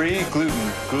 Gluten-free,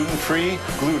 gluten. Gluten-free,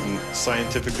 gluten.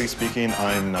 Scientifically speaking,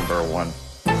 I'm #1.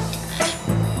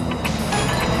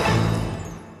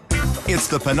 It's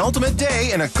the penultimate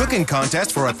day in a cooking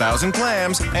contest for 1,000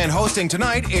 clams, and hosting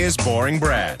tonight is Boring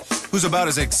Brad, who's about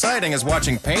as exciting as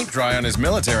watching paint dry on his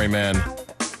military men.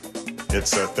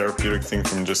 It's a therapeutic thing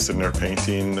from just sitting there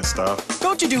painting the stuff.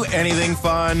 Don't you do anything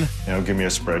fun? You know, give me a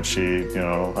spreadsheet,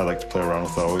 I like to play around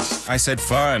with those. I said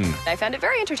fun. I found it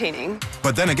very entertaining.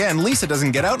 But then again, Lisa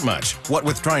doesn't get out much, what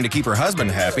with trying to keep her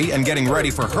husband happy and getting ready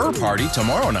for her party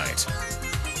tomorrow night.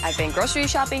 I've been grocery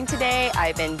shopping today.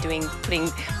 I've been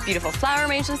putting beautiful flower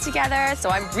arrangements together,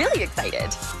 so I'm really excited.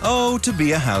 Oh, to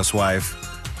be a housewife.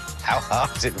 How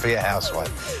hard is it to be a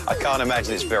housewife? I can't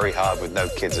imagine it's very hard with no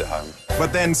kids at home.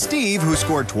 But then Steve, who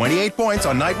scored 28 points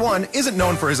on night 1, isn't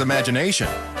known for his imagination,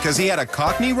 because he had a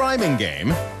Cockney rhyming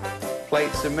game.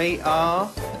 Plates of meat are...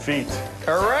 Feet.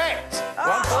 Correct! 1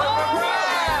 point for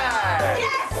Brad!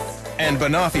 Yes! And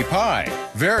banoffee pie.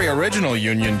 Very original,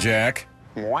 Union Jack.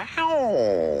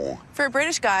 Wow! For a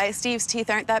British guy, Steve's teeth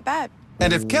aren't that bad.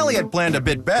 And if Kelly had planned a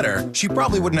bit better, she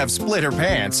probably wouldn't have split her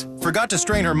pants, forgot to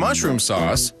strain her mushroom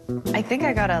sauce, I think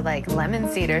I got a lemon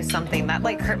seed or something that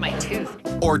hurt my tooth.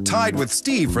 or tied with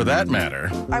Steve for that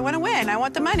matter. I want to win. I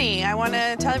want the money. I want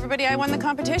to tell everybody I won the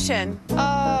competition.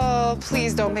 Oh,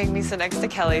 please don't make me sit next to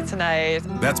Kelly tonight.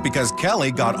 That's because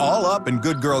Kelly got all up in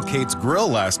good girl Kate's grill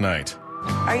last night.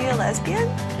 Are you a lesbian?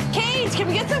 Kate, can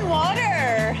we get some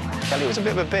water? Kelly was a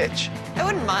bit of a bitch. I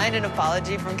wouldn't mind an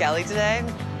apology from Kelly today.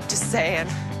 Just saying.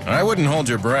 I wouldn't hold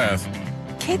your breath.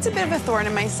 Kate's a bit of a thorn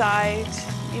in my side.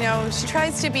 She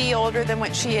tries to be older than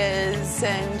what she is,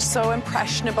 and so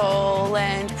impressionable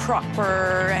and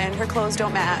proper, and her clothes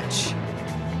don't match.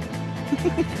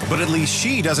 But at least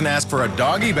she doesn't ask for a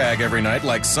doggy bag every night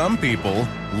like some people.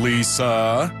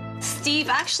 Lisa. Steve,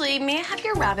 actually, may I have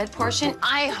your rabbit portion?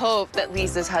 I hope that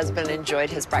Lisa's husband enjoyed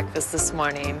his breakfast this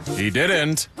morning. He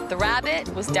didn't. The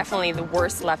rabbit was definitely the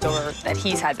worst leftover that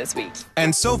he's had this week.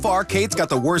 And so far, Kate's got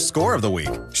the worst score of the week.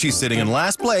 She's sitting in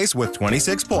last place with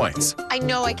 26 points. I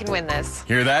know I can win this.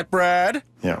 Hear that, Brad?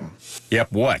 Yeah.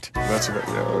 Yep, what? That's a bit,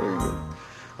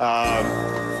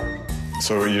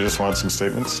 so you just want some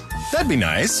statements? That'd be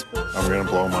nice. I'm gonna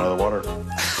blow them out of the water.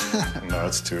 No,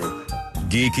 that's too...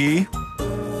 Geeky?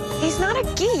 He's not a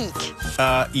geek.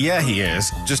 Yeah, he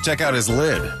is. Just check out his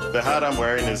lid. The hat I'm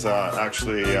wearing is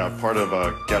actually part of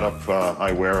a get-up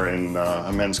I wear in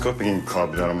a men's cooking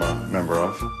club that I'm a member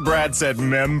of. Brad said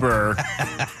member.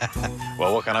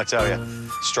 Well, what can I tell you?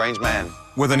 Strange man.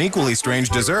 With an equally strange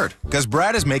dessert, because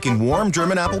Brad is making warm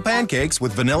German apple pancakes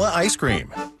with vanilla ice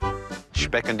cream.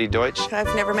 Specken die Deutsch.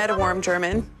 I've never met a warm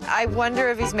German. I wonder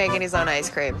if he's making his own ice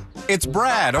cream. It's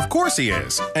Brad, of course he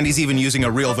is. And he's even using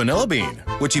a real vanilla bean,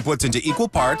 which he puts into equal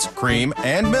parts cream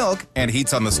and milk and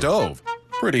heats on the stove.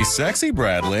 Pretty sexy,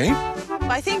 Bradley.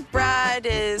 I think Brad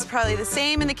is probably the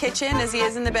same in the kitchen as he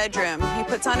is in the bedroom. He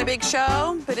puts on a big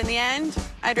show, but in the end,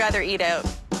 I'd rather eat out.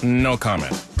 No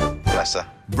comment. Bless her.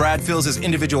 Brad fills his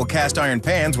individual cast iron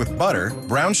pans with butter,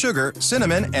 brown sugar,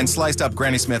 cinnamon, and sliced up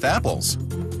Granny Smith apples.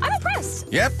 I'm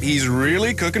impressed. Yep, he's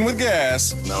really cooking with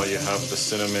gas. Now you have the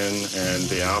cinnamon and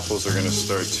the apples are going to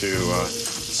start to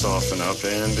soften up,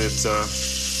 and it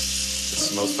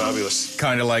smells fabulous.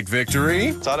 Kind of like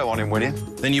victory. So I don't want him with you.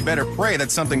 Then you better pray that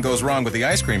something goes wrong with the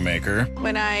ice cream maker.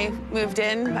 When I moved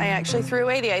in, I actually threw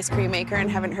away the ice cream maker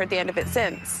and haven't heard the end of it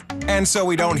since. And so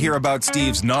we don't hear about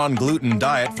Steve's non-gluten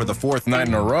diet for the 4th night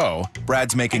in a row,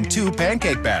 Brad's making 2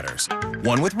 pancake batters,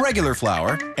 one with regular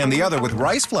flour and the other with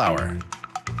rice flour.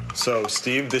 So,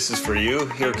 Steve, this is for you.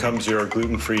 Here comes your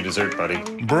gluten-free dessert, buddy.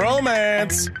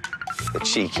 Bromance! The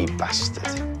cheeky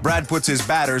bastard. Brad puts his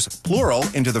batters, plural,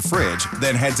 into the fridge,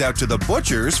 then heads out to the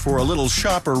butcher's for a little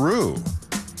shopperoo.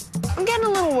 I'm getting a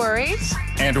little worried.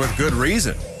 And with good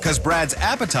reason, because Brad's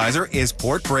appetizer is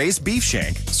pork braised beef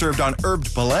shank, served on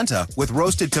herbed polenta with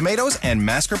roasted tomatoes and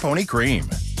mascarpone cream.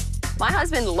 My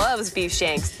husband loves beef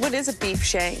shanks. What is a beef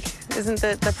shank? Isn't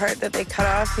the part that they cut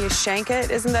off, you shank it?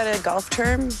 Isn't that a golf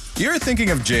term? You're thinking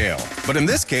of jail, but in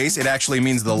this case, it actually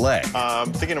means the leg.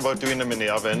 I'm thinking about doing them in the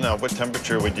oven. What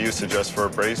temperature would you suggest for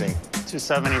braising?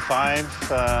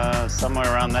 275,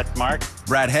 somewhere around that mark.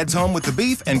 Brad heads home with the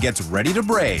beef and gets ready to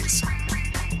braise.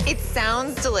 It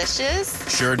sounds delicious.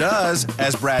 Sure does,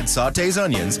 as Brad sautés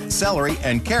onions, celery,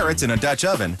 and carrots in a Dutch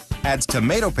oven, adds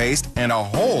tomato paste and a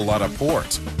whole lot of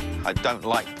port. I don't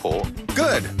like pork.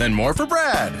 Good, then more for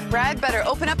Brad. Brad better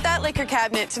open up that liquor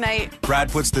cabinet tonight.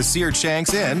 Brad puts the seared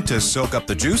shanks in to soak up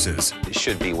the juices. It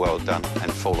should be well done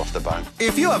and fall off the bone.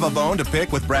 If you have a bone to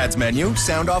pick with Brad's menu,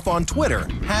 sound off on Twitter,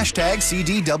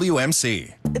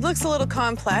 #CDWMC. It looks a little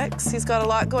complex. He's got a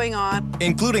lot going on.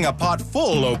 Including a pot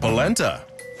full of polenta.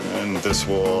 And this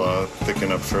will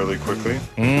thicken up fairly quickly.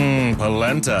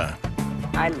 Polenta.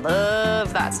 I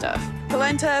love that stuff.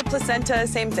 Polenta, placenta,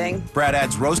 same thing. Brad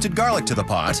adds roasted garlic to the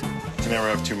pot. You never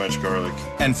have too much garlic.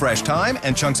 And fresh thyme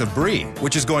and chunks of brie,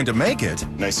 which is going to make it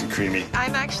nice and creamy.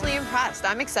 I'm actually impressed.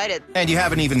 I'm excited. And you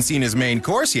haven't even seen his main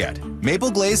course yet.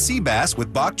 Maple glazed sea bass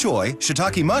with bok choy,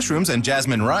 shiitake mushrooms, and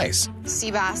jasmine rice.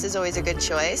 Sea bass is always a good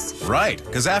choice. Right,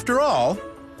 because after all...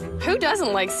 Who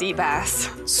doesn't like sea bass?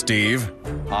 Steve.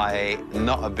 I'm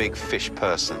not a big fish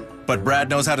person. But Brad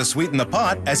knows how to sweeten the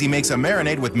pot as he makes a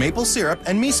marinade with maple syrup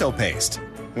and miso paste.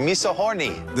 Miso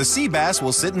horny. The sea bass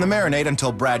will sit in the marinade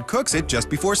until Brad cooks it just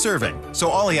before serving. So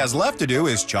all he has left to do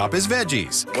is chop his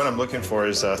veggies. What I'm looking for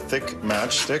is thick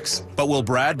matchsticks. But will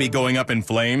Brad be going up in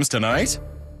flames tonight?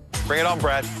 Bring it on,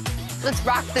 Brad. Let's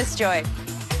rock this, Joy.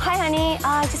 Hi, honey.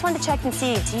 I just wanted to check and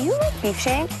see, do you like beef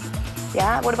shank?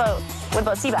 Yeah? What about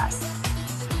sea bass?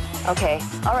 Okay.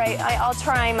 All right. I'll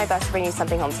try my best to bring you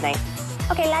something home tonight.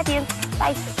 Okay, love you.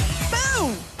 Bye.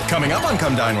 Boom! Coming up on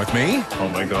Come Dine With Me. Oh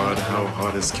my God, how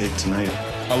hot is cake tonight?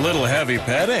 A little heavy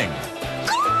petting.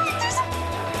 God, there's a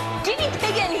guinea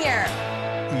pig in here.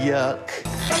 Yuck.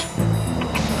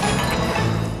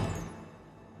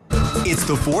 It's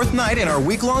the 4th night in our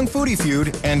week-long foodie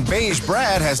feud, and Beige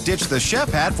Brad has ditched the chef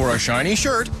hat for a shiny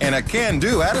shirt and a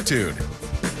can-do attitude.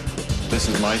 This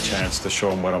is my chance to show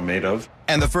them what I'm made of.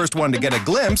 And the first one to get a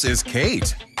glimpse is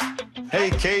Kate. Hey,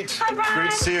 Kate. Hi, Brad.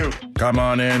 Great to see you. Come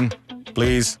on in,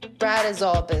 please. Brad is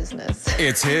all business.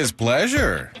 It's his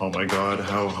pleasure. Oh my God,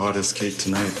 how hot is cake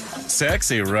tonight?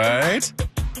 Sexy, right?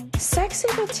 Sexy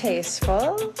but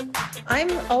tasteful.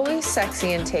 I'm always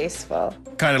sexy and tasteful.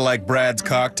 Kind of like Brad's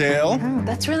cocktail.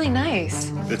 That's really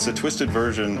nice. It's a twisted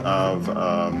version of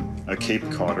a Cape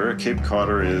Codder. A Cape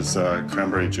Codder is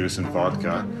cranberry juice and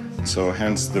vodka. So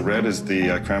hence the red is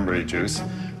the cranberry juice.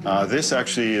 This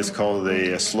actually is called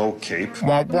a slow Cape.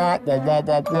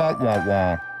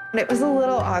 It was a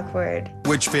little awkward.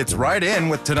 Which fits right in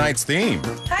with tonight's theme.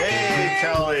 Hi, Hey,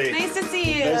 Kelly. Nice to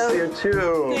see you. Nice to see you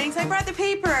too. Thanks. I brought the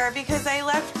paper because I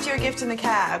left your gift in the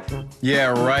cab. Yeah,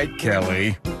 right,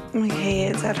 Kelly. Okay,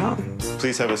 it's at home.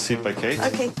 Please have a seat by Kate.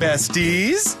 Okay.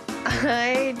 Besties?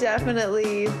 I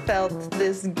definitely felt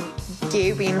this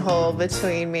gaping hole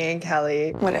between me and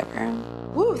Kelly. Whatever.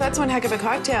 Woo, that's one heck of a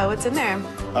cocktail. What's in there?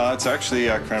 It's actually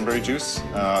cranberry juice,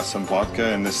 some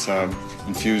vodka, and this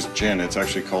infused gin. It's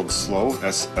actually called Slow,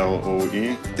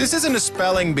 S-L-O-E. This isn't a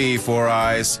spelling bee, Four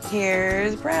Eyes.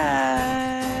 Here's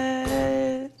Brad.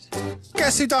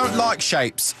 Guess who don't like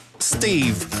shapes?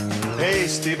 Steve. Hey,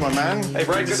 Steve, my man. Hey,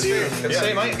 Brad, good to see you. Good to see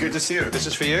you, mate. Good to see you. This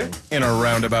is for you. In a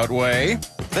roundabout way.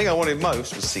 The thing I wanted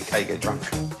most was to see Kate get drunk.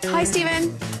 Hi,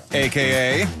 Stephen.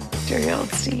 AKA. Dear old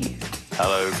Steve.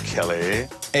 Hello, Kelly.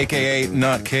 AKA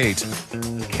not Kate.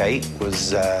 Kate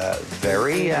was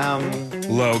very,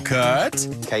 low cut.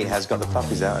 Kate has got the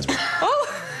puppies out.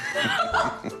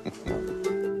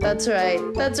 That's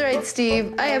right,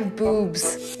 Steve. I have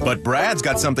boobs. But Brad's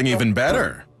got something even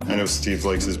better. I know Steve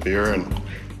likes his beer, and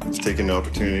he's taking the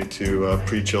opportunity to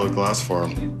pre-chill a glass for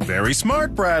him. Very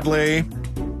smart, Bradley.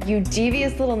 You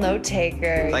devious little note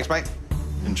taker. Thanks, mate.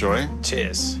 Enjoy.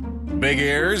 Cheers. Big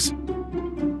ears.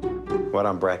 Well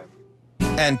done, Brad.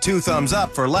 And 2 thumbs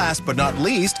up for last but not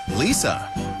least, Lisa.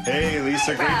 Hey,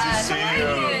 Lisa, great to see you.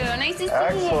 Nice to see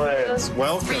Excellent.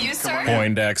 Welcome. For you, sir.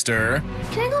 Poindexter.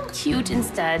 Can I go cute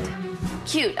instead?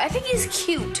 Cute. I think he's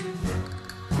cute.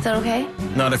 Is that okay?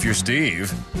 Not if you're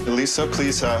Steve. Lisa,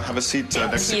 please have a seat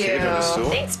next to Kate on the stool.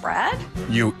 Thanks, Brad.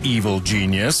 You evil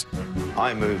genius.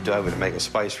 I moved over to make a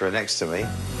space for her next to me.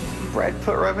 Brad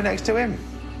put her over next to him.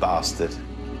 Bastard.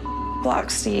 Block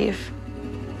Steve.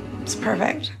 It's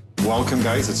perfect. Welcome,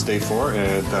 guys. It's day 4,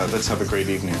 and let's have a great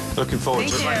evening. Looking forward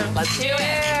to it, mate. Let's do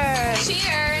it.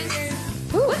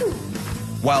 Cheers. Woo.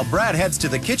 While Brad heads to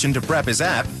the kitchen to prep his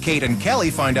app, Kate and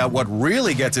Kelly find out what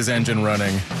really gets his engine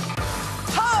running.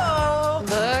 Oh!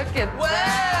 Look at Wow!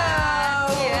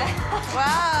 that. Yeah.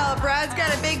 Wow, Brad's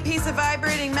got a big piece of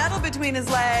vibrating metal between his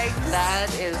legs.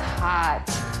 That is hot.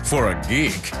 For a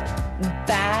geek.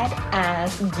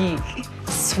 Badass geek.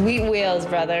 Sweet wheels,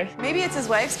 brother. Maybe it's his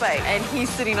wife's bike. And he's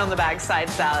sitting on the backside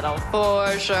saddle,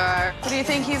 for sure. What do you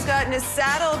think he's got in his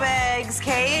saddlebags,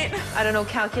 Kate? I don't know,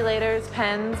 calculators,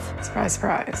 pens. Surprise,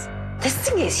 surprise. This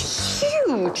thing is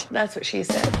huge. That's what she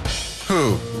said.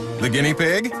 Who? The guinea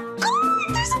pig? Oh,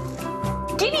 there's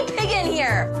a guinea pig in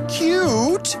here.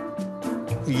 Cute.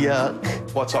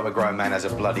 Yuck. What type of grown man has a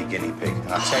bloody guinea pig?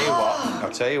 And I'll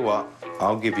tell you what,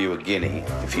 I'll give you a guinea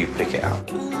if you pick it up.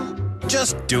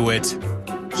 Just do it.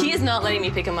 He is not letting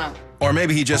me pick him up. Or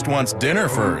maybe he just wants dinner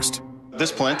first.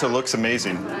 This polenta looks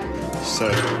amazing. So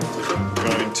I'm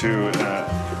going to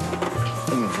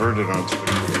invert it onto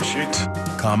the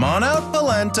sheet. Come on out,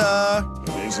 polenta.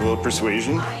 Needs a little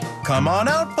persuasion. Come on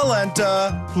out,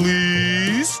 polenta,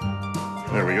 please.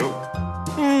 There we go.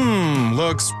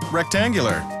 Looks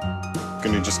rectangular.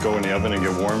 Gonna just go in the oven and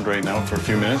get warmed right now for a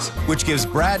few minutes. Which gives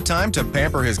Brad time to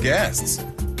pamper his guests.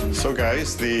 So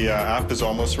guys, the app is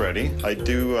almost ready. I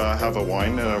do have a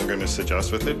wine that I'm gonna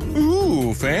suggest with it.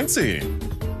 Ooh, fancy.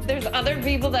 There's other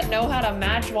people that know how to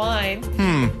match wine.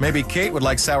 Maybe Kate would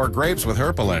like sour grapes with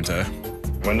her polenta.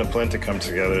 When the polenta comes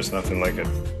together, there's nothing like it.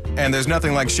 And there's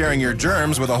nothing like sharing your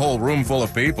germs with a whole room full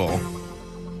of people.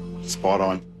 Spot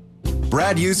on.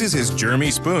 Brad uses his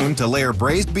germy spoon to layer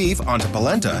braised beef onto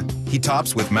polenta. He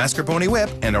tops with mascarpone whip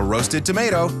and a roasted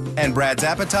tomato, and Brad's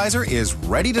appetizer is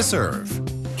ready to serve.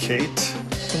 Kate.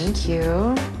 Thank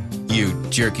you. You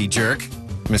jerky jerk,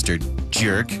 Mr.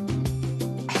 Jerk.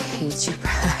 I hate you,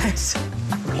 Brad.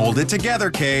 Hold it together,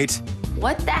 Kate.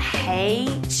 What the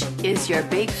H is your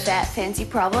big fat fancy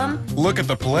problem? Look at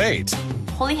the plate.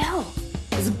 Holy hell.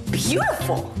 It's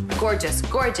beautiful. Gorgeous,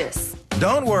 gorgeous.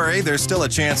 Don't worry, there's still a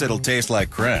chance it'll taste like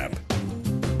crap.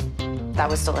 That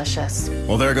was delicious.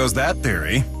 Well, there goes that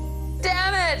theory.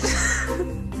 Damn it!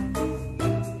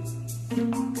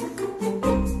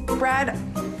 Brad,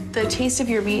 the taste of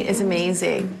your meat is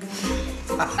amazing.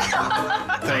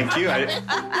 Thank you.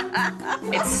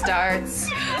 It starts.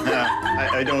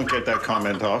 I don't get that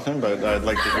comment often, but I'd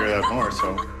like to hear that more,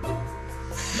 so.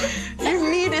 Your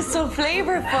meat is so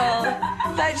flavorful.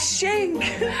 That shank.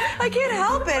 I can't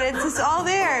help it. It's just all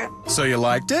there. So you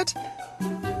liked it?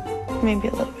 Maybe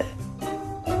a little bit.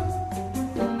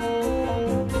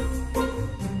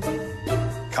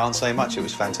 Can't say much, it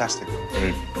was fantastic.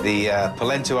 The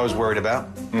polenta I was worried about.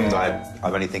 I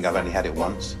only think I've only had it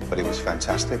once, but it was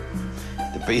fantastic.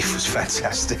 The beef was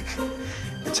fantastic.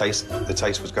 The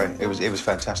taste was great. It was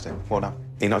fantastic. Well done.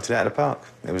 He knocked it out of the park.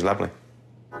 It was lovely.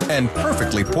 And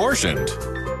perfectly portioned.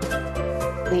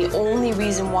 The only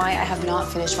reason why I have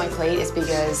not finished my plate is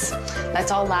because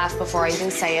let's all laugh before I even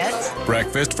say it.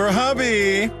 Breakfast for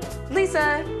hubby.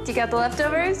 Lisa, do you got the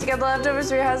leftovers? You got the leftovers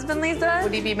for your husband, Lisa?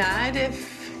 Would he be mad if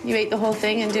you ate the whole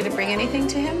thing and didn't bring anything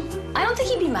to him? I don't think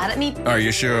he'd be mad at me. Are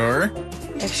you sure?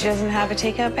 If she doesn't have a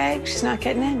takeout bag, she's not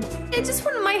getting in. I just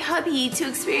want my hubby to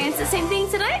experience the same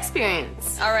things that I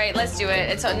experience. All right, let's do it.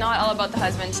 It's not all about the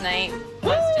husband tonight.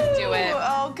 Let's just do it.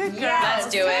 Oh, good girl. Let's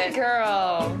do it.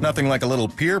 Girl. Nothing like a little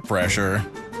peer pressure.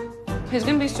 He's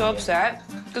gonna be so upset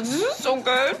because this is so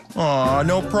good. Aw,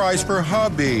 no prize for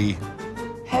hubby.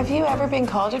 Have you ever been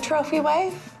called a trophy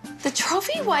wife? The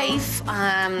trophy wife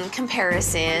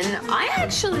comparison, I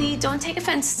actually don't take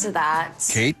offense to that.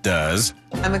 Kate does.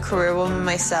 I'm a career woman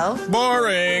myself.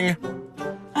 Boring.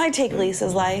 I take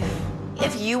Lisa's life.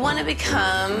 If you want to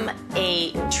become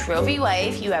a trophy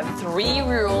wife, you have 3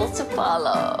 rules to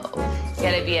follow. You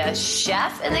gotta be a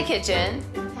chef in the kitchen,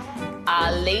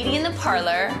 a lady in the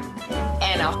parlor,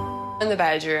 and a in the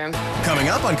bedroom. Coming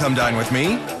up on Come Dine With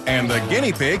Me, and the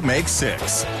guinea pig makes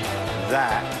 6.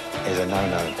 That is a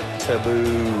no-no.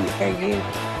 Taboo. Are you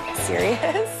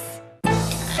serious?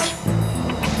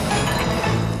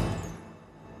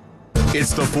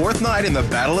 It's the 4th night in the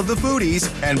Battle of the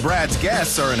Foodies, and Brad's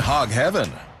guests are in hog heaven.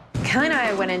 Kelly and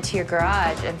I went into your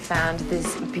garage and found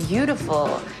this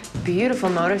beautiful, beautiful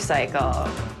motorcycle.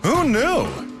 Who knew?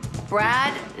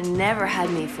 Brad never had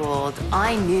me fooled.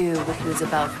 I knew what he was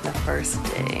about from the first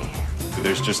day.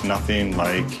 There's just nothing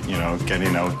like,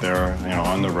 getting out there,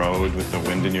 on the road with the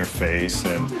wind in your face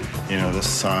and, the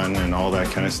sun and all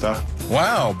that kind of stuff.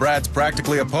 Wow, Brad's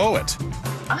practically a poet.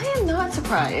 I am not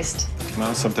surprised.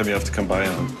 Well, sometime you have to come by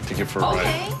and take it for a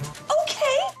ride.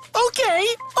 Okay.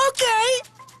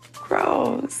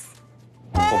 Gross.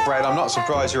 Well, Brad, I'm not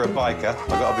surprised you're a biker, I've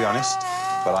got to be honest.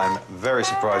 But I'm very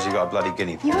surprised you got a bloody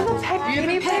guinea pig. You have a pet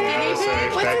guinea pig?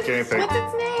 Pet guinea pig. What's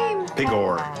its name?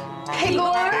 Pigor.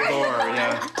 Pigor? Pigor,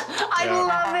 yeah. I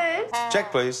love it.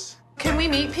 Check, please. Can we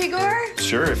meet Pigor?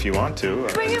 Sure, if you want to.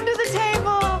 Bring him to the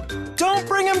table. Don't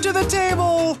bring him to the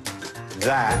table.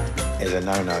 That is a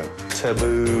no-no.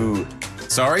 Taboo.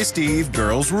 Sorry, Steve,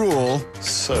 girls rule.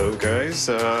 So, guys,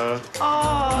 meet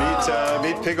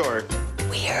Pigor.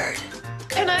 Weird.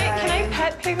 Can I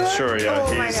pet Pigor? Sure, yeah.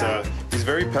 Oh my God. He's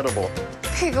very pettable.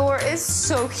 Pigor is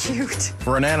so cute.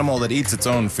 For an animal that eats its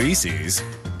own feces.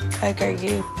 Like, are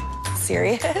you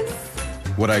serious?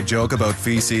 Would I joke about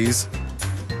feces?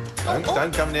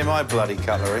 Don't come near my bloody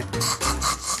cutlery.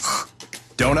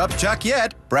 Don't upchuck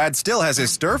yet. Brad still has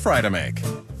his stir fry to make.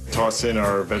 Toss in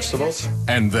our vegetables.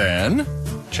 And then?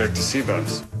 Check the sea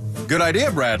bass. Good idea,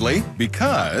 Bradley,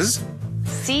 because...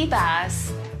 Sea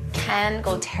bass can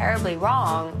go terribly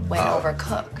wrong when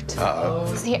overcooked.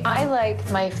 See, I like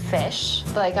my fish,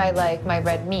 like I like my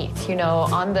red meat,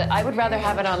 I would rather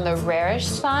have it on the rarish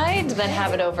side than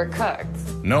have it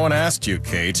overcooked. No one asked you,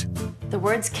 Kate. The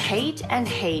words Kate and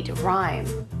hate rhyme.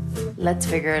 Let's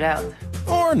figure it out.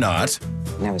 Or not.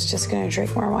 I was just gonna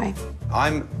drink more wine.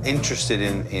 I'm interested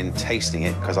in tasting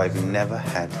it because I've never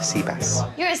had sea bass.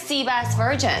 You're a sea bass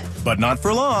virgin. But not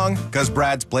for long, because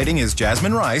Brad's plating his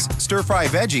jasmine rice, stir-fry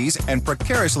veggies, and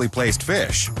precariously placed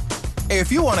fish. If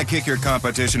you want to kick your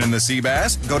competition in the sea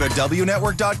bass, go to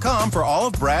WNetwork.com for all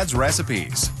of Brad's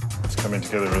recipes. It's coming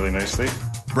together really nicely.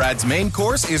 Brad's main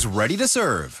course is ready to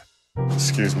serve.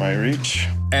 Excuse my reach.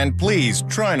 And please,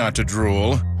 try not to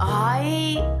drool.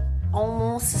 I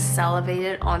almost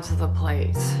salivated onto the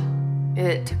plate.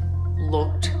 It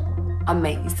looked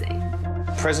amazing.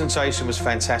 Presentation was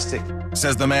fantastic.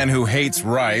 Says the man who hates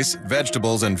rice,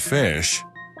 vegetables, and fish.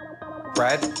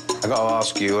 Brad, I got to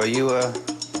ask you, are you a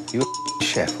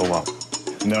chef or what?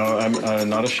 No, I'm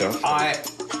not a chef. I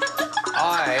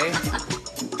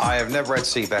have never had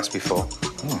sea bass before.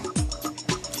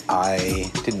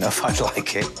 I didn't know if I'd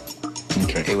like it.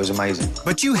 Okay. It was amazing.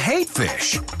 But you hate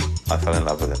fish. I fell in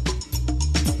love with it.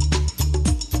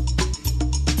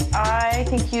 I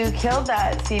think you killed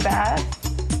that sea bass.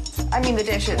 I mean, the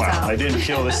dish itself. Wow, I didn't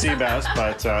kill the sea bass,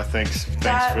 but thanks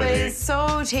That for was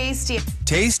so tasty.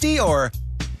 Tasty or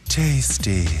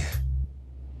tasty?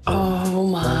 Oh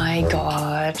my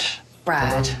God,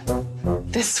 Brad.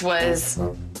 This was,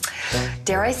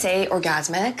 dare I say,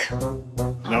 orgasmic.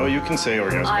 No, you can say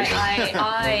orgasmic.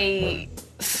 I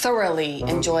thoroughly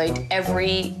enjoyed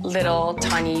every little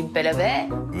tiny bit of it.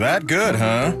 That good,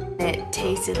 huh? It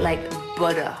tasted like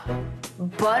butter.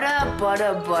 Butter,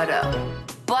 butter, butter.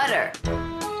 Butter.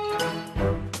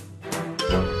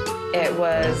 It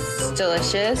was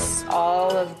delicious.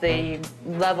 All of the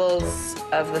levels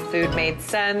of the food made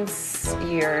sense.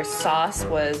 Your sauce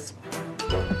was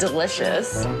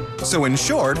delicious. So in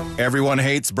short, everyone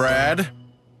hates Brad?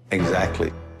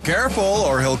 Exactly. Careful,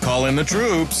 or he'll call in the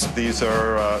troops. These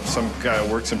are some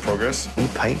works in progress. He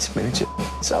paints miniature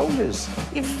soldiers.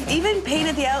 You've even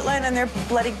painted the outline on their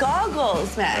bloody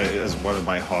goggles, man. As one of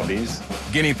my hobbies.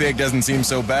 Guinea pig doesn't seem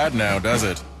so bad now, does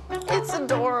it? It's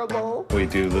adorable. We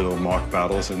do little mock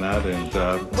battles and that, and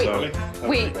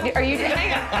Wait, are you,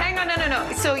 hang on,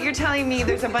 no. So you're telling me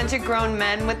there's a bunch of grown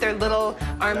men with their little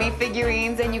army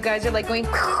figurines and you guys are like going...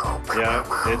 Yeah,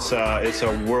 it's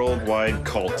a worldwide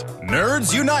cult.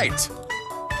 Nerds unite!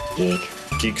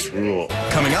 Geeks rule.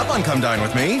 Coming up on Come Dine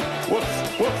With Me,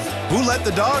 Woof, woof. who let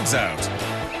the dogs out?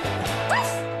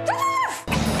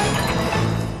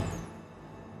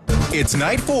 It's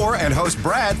night 4, and host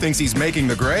Brad thinks he's making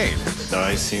the grade.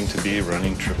 I seem to be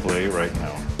running AAA right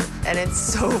now. And it's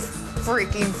so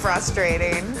freaking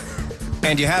frustrating.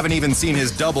 And you haven't even seen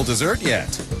his double dessert yet.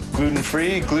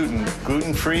 Gluten-free, gluten.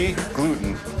 Gluten-free,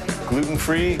 gluten.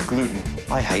 Gluten-free, gluten.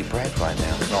 I hate bread right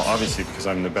now. Well, obviously, because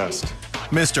I'm the best.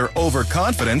 Mr.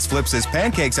 Overconfidence flips his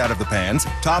pancakes out of the pans,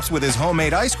 tops with his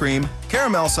homemade ice cream,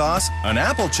 caramel sauce, an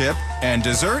apple chip, and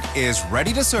dessert is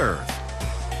ready to serve.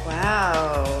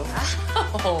 Wow.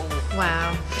 Oh,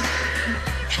 wow.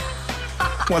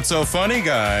 What's so funny,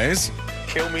 guys?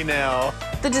 Kill me now.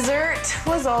 The dessert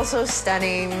was also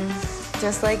stunning,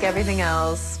 just like everything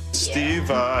else.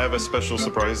 Steve, I have a special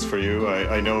surprise for you.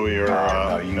 I know you're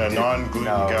a non-gluten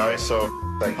guy, so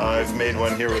I've made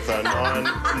one here with a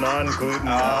non-gluten.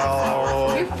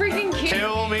 Oh, You freaking kidding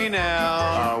kill me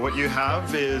now. What you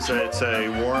have is it's a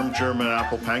warm German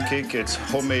apple pancake. It's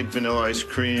homemade vanilla ice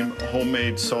cream,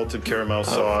 homemade salted caramel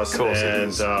sauce, course it and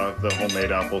is. the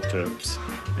homemade apple chips.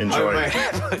 Enjoy.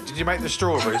 Did you make the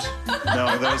strawberries?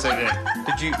 No, those I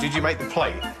didn't. Did you make the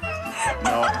plate?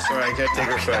 No, sorry, I can't take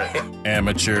her credit.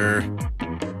 Amateur.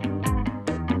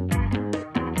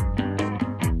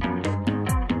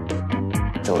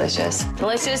 Delicious.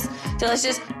 Delicious,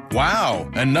 delicious. Wow,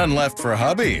 and none left for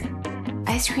hubby.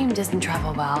 Ice cream doesn't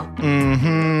travel well.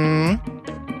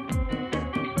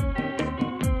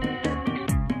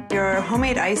 Your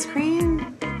homemade ice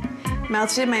cream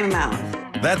melted in my mouth.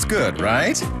 That's good,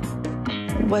 right?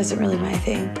 Wasn't really my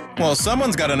thing. Well,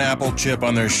 someone's got an apple chip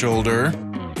on their shoulder.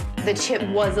 The chip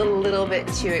was a little bit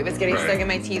chewy. It was getting Right. stuck in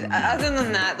my teeth. Other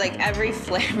than that, like, every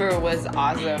flavor was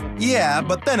awesome. Yeah,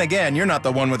 but then again, you're not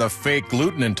the one with a fake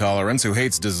gluten intolerance who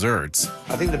hates desserts.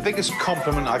 I think the biggest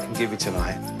compliment I can give you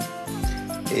tonight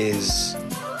is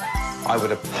I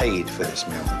would have paid for this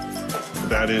meal.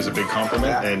 That is a big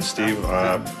compliment, and Steve,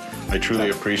 I truly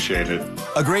appreciate it.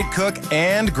 A great cook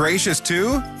and gracious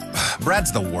too?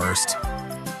 Brad's the worst.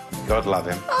 God love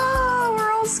him. Oh,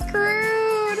 we're all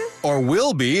screwed. Or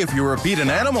will be if you repeat an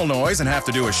animal noise and have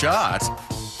to do a shot.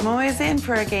 I'm always in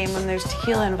for a game when there's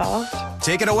tequila involved.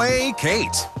 Take it away,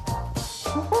 Kate.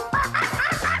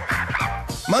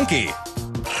 Monkey.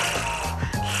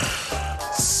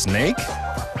 Snake.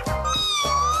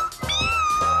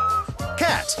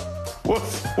 Cat.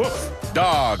 Woof, woof.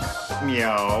 Dog.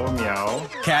 Meow, meow.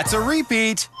 Cat's a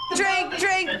repeat. Drink,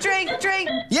 drink, drink, drink.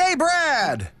 Yay,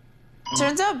 Brad!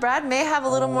 Turns out Brad may have a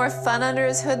little more fun under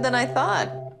his hood than I thought.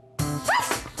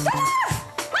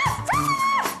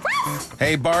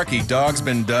 Hey, Barky, dog's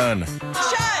been done.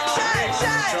 Shut!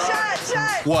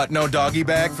 What, no doggy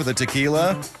bag for the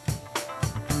tequila?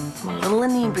 I'm a little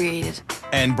inebriated.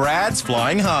 And Brad's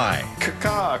flying high.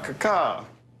 Caca.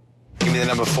 Give me the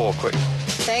number 4, quick.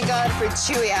 Thank God for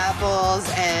chewy apples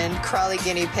and crawly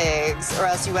guinea pigs, or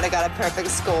else you would have got a perfect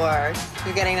score.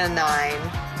 You're getting a 9.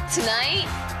 Tonight,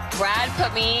 Brad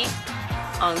put me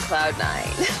on cloud 9.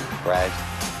 Brad,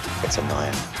 it's a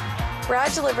 9.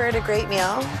 Brad delivered a great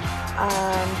meal,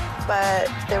 but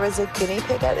there was a guinea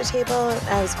pig at the table, and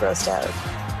I was grossed out.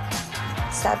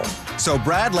 7. So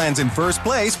Brad lands in first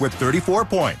place with 34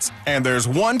 points. And there's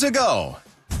 1 to go.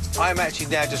 I'm actually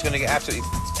now just going to get absolutely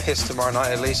pissed tomorrow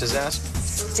night at Lisa's house.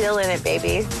 Still in it,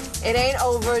 baby. It ain't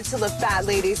over till the fat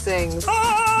lady sings.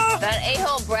 That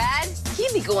a-hole Brad,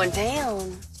 he'd be going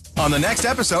down. On the next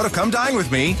episode of Come Dine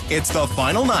With Me, it's the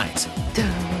final night.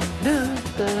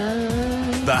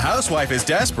 The housewife is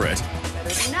desperate.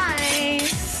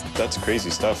 Nice. That's crazy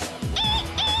stuff.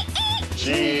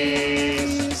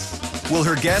 Cheese. Will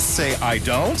her guests say, I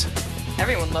don't?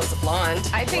 Everyone loves a blonde.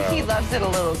 I think he loves it a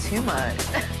little too much.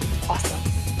 Awesome.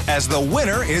 As the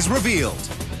winner is revealed.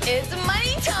 It's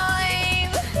money time.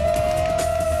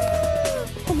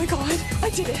 Oh my God, I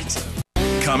did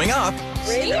it. Coming up,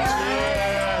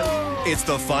 it's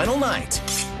the final night.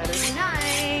 That is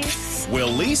nice. Will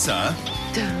Lisa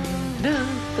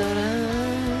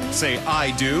say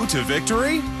I do to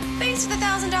victory? Thanks for the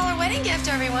 $1,000 wedding gift,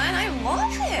 everyone. I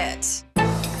love it.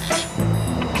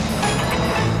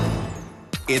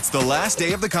 It's the last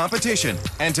day of the competition,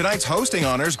 and tonight's hosting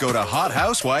honors go to hot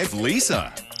housewife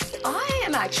Lisa. I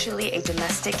am actually a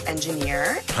domestic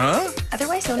engineer, Huh?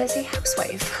 otherwise known as a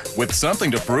housewife. With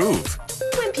something to prove.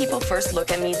 When people first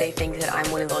look at me, they think that I'm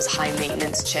one of those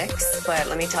high-maintenance chicks, but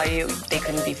let me tell you, they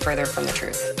couldn't be further from the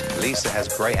truth. Lisa has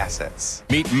great assets.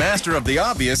 Meet master of the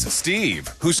obvious, Steve,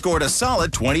 who scored a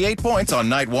solid 28 points on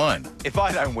night 1. If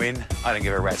I don't win, I don't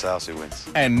give a rat's ass who wins.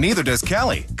 And neither does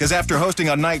Kelly, because after hosting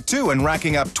on night 2 and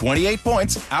racking up 28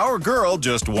 points, our girl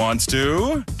just wants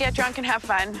to... Get drunk and have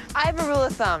fun. I have a rule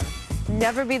of thumb.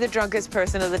 Never be the drunkest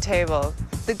person at the table.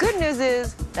 The good news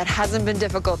is that hasn't been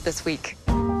difficult this week.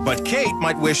 But But Kate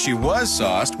might wish she was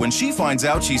sauced when she finds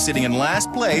out she's sitting in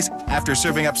last place after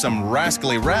serving up some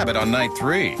rascally rabbit on night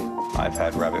 3. I've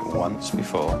had rabbit once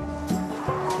before,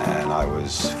 and I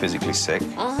was physically sick.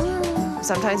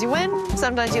 Sometimes you win,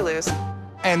 sometimes you lose.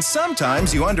 And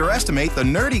sometimes you underestimate the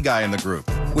nerdy guy in the group,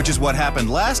 which is what happened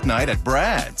last night at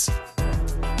Brad's.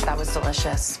 That was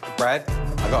delicious. Brad,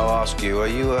 I gotta ask you, are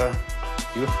you a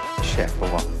chef or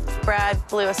what? Brad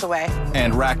blew us away.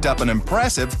 And racked up an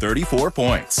impressive 34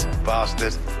 points.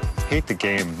 Bastard. Hate the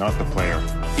game, not the player.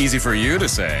 Easy for you to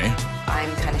say.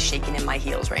 I'm kind of shaking in my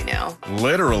heels right now.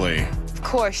 Literally. Of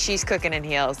course, she's cooking in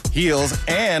heels. Heels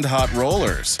and hot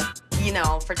rollers. You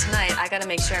know, for tonight, I gotta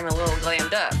make sure I'm a little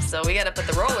glammed up. So we gotta put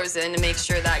the rollers in to make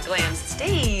sure that glam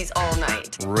stays all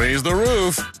night. Raise the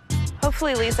roof.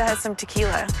 Hopefully Lisa has some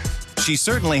tequila. She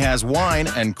certainly has wine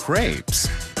and crepes.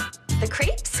 The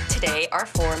crepes today are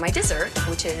for my dessert,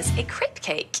 which is a crepe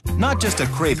cake. Not just a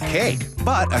crepe cake,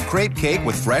 but a crepe cake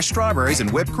with fresh strawberries and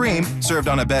whipped cream served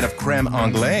on a bed of creme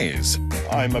anglaise.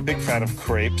 I'm a big fan of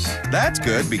crepes. That's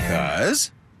good because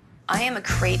I am a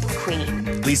crepe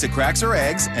queen. Lisa cracks her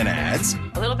eggs and adds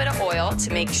A little bit of oil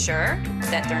to make sure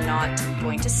that they're not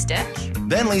going to stick.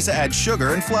 Then Lisa adds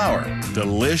sugar and flour.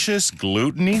 Delicious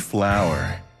gluten-y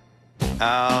flour.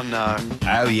 Oh, no.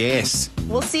 Oh, yes.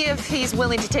 We'll see if he's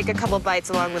willing to take a couple bites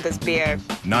along with his beer.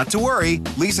 Not to worry,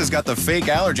 Lisa's got the fake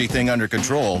allergy thing under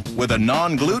control with a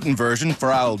non-gluten version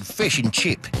for our old fish and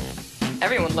chip.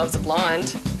 Everyone loves a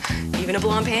blonde, even a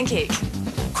blonde pancake.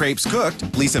 Crepes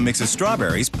cooked, Lisa mixes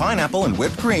strawberries, pineapple, and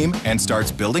whipped cream and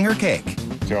starts building her cake.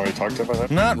 You already talked about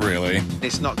that? Not really.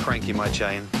 It's not cranky, my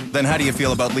chain. Then how do you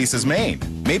feel about Lisa's main?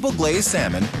 Maple glazed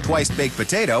salmon, twice baked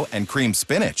potato, and creamed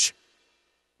spinach.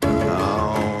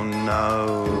 Oh,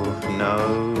 no,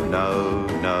 no, no,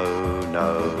 no,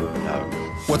 no,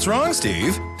 no. What's wrong,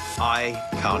 Steve? I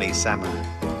can't eat salmon.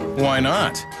 Why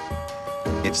not?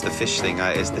 It's the fish thing.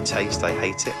 It's the taste. I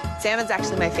hate it. Salmon's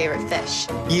actually my favorite fish.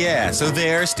 Yeah, so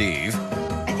there, Steve.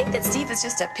 I think that Steve is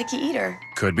just a picky eater.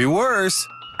 Could be worse.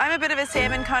 I'm a bit of a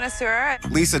salmon connoisseur.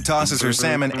 Lisa tosses her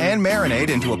salmon and marinade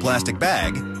into a plastic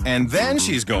bag, and then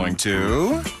she's going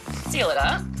to Seal it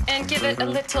up and give it a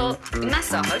little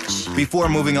massage. before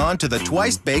moving on to the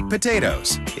twice-baked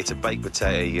potatoes. It's a baked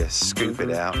potato. You scoop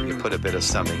it out, you put a bit of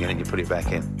something in it, you put it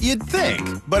back in. You'd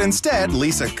think, but instead,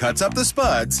 Lisa cuts up the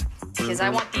spuds Because I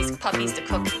want these puppies to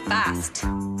cook fast.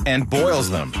 and boils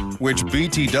them, which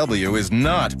BTW is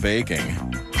not baking.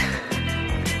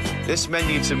 This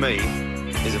menu to me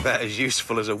is about as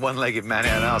useful as a one-legged man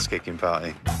at an ass-kicking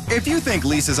party. If you think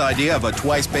Lisa's idea of a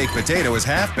twice-baked potato is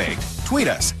half-baked, tweet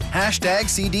us,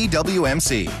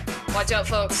 #CDWMC. Watch out,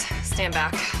 folks. Stand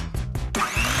back.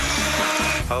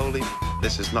 Holy,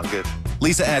 this is not good.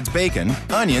 Lisa adds bacon,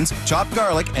 onions, chopped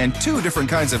garlic, and 2 different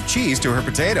kinds of cheese to her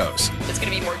potatoes. It's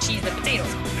gonna be more cheese than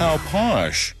potatoes. How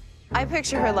posh. I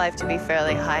picture her life to be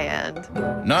fairly high-end.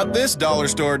 Not this dollar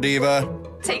store diva.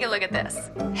 Take a look at this.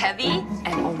 Heavy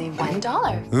and only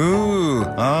 $1. Ooh,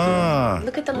 ah.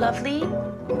 Look at the lovely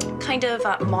kind of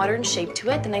modern shape to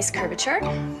it, the nice curvature.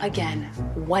 Again,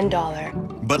 $1.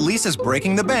 But Lisa's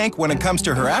breaking the bank when it comes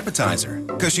to her appetizer,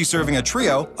 because she's serving a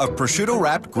trio of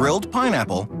prosciutto-wrapped grilled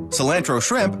pineapple, cilantro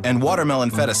shrimp, and watermelon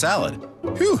feta salad.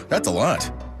 Whew, that's a lot.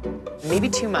 Maybe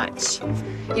too much.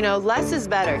 You know, less is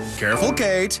better. Careful,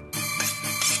 Kate.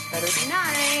 Better be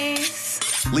nice.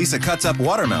 Lisa cuts up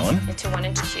watermelon, Into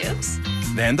 1-inch cubes.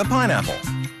 then the pineapple,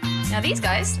 Now these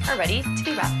guys are ready to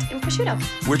be wrapped in prosciutto.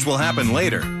 which will happen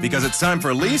later, because it's time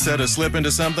for Lisa to slip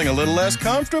into something a little less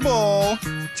comfortable.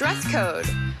 Dress code.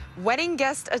 Wedding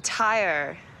guest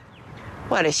attire.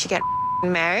 What, is she getting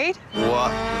married?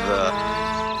 What the...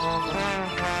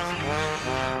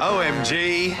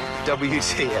 OMG,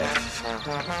 WTF.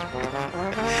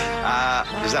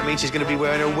 Does that mean she's going to be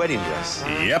wearing her wedding dress?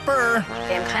 Yepper.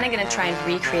 Okay, I'm kind of going to try and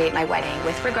recreate my wedding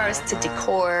with regards to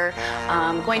decor.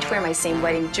 I'm going to wear my same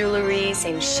wedding jewelry,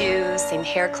 same shoes, same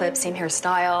hair clip, same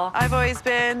hairstyle. I've always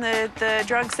been the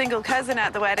drunk single cousin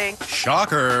at the wedding.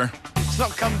 Shocker. It's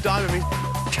not come dine with me,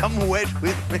 come wed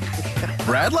with me.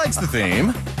 Brad likes the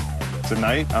theme.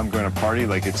 Tonight, I'm going to party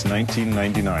like it's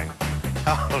 1999.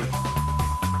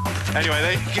 Anyway,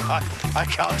 there you go. I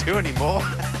can't do any more.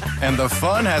 And the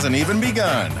fun hasn't even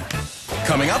begun.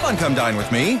 Coming up on Come Dine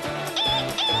With Me,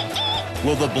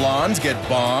 will the blondes get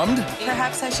bombed?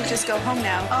 Perhaps I should just go home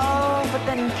now. Oh, but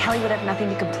then Kelly would have nothing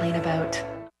to complain about.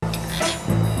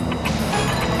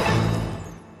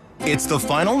 It's the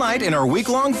final night in our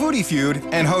week-long foodie feud,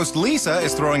 and host Lisa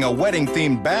is throwing a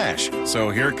wedding-themed bash. So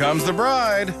here comes the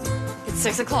bride. It's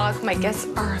 6 o'clock. My guests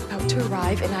are about to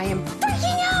arrive, and I am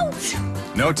freaking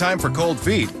out. No time for cold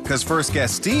feet, because first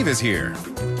guest Steve is here.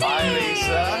 Bye,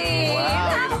 Lisa.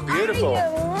 Wow, you look beautiful.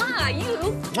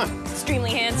 You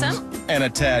extremely handsome. And a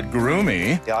tad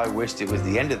groomy. I wished it was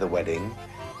the end of the wedding,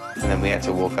 and then we had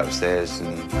to walk upstairs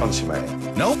and consummate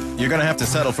it. Nope, you're gonna have to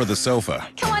settle for the sofa.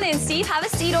 Come on in, Steve. Have a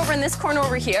seat over in this corner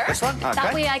over here. This one? Okay.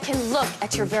 That way I can look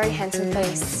at your very handsome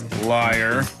face.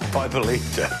 Liar. I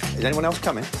believed her. Is anyone else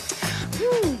coming?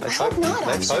 I hope not,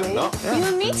 Let's actually. hope not. Yeah. You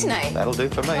and me tonight. That'll do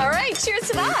for me. All right, cheers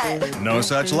to that. No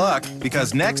such luck,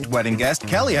 because next wedding guest,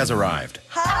 Kelly, has arrived.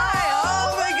 Hi!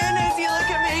 Oh my goodness, you look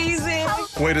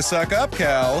amazing. Way to suck up,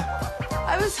 Cal.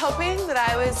 I was hoping that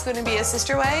I was going to be a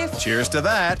sister wife. Cheers to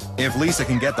that, if Lisa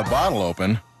can get the bottle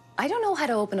open. I don't know how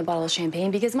to open a bottle of champagne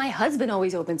because my husband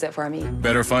always opens it for me.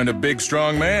 Better find a big,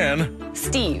 strong man.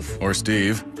 Steve, Or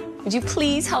Steve. would you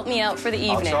please help me out for the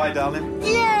I'll evening? try, darling.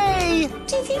 Yay!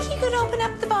 Do you think you could open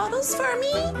up the bottles for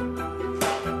me?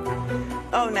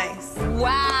 Oh, nice.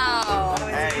 Wow.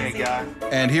 There you go.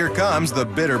 And here comes the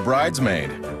bitter bridesmaid.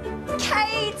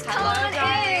 Kate, come on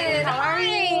in.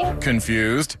 Hi.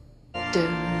 Confused.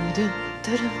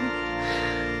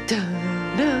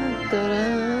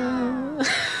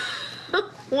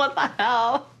 What the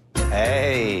hell?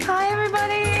 Hey. Hi,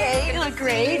 everybody. Hey, you look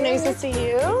great. Nice to see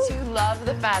you. You love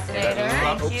the fascinator.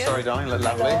 Oops, sorry, darling. Look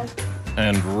lovely.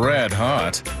 And red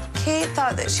hot. Kate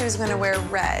thought that she was going to wear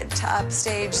red to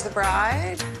upstage the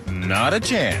bride. Not a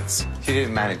chance. She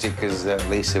didn't manage it because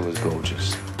Lisa was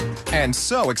gorgeous. And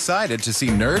so excited to see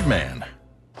Nerd Man.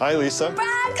 Hi, Lisa.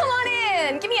 Brad, come on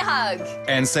in. Give me a hug.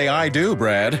 And say I do,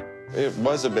 Brad. It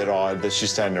was a bit odd that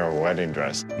she's standing in her wedding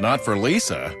dress. Not for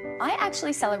Lisa. I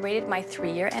actually celebrated my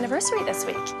 3-year anniversary this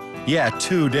week. Yeah,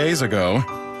 2 days ago.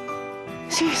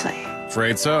 Seriously.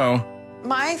 Afraid so.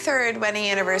 My 3rd wedding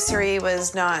anniversary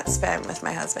was not spent with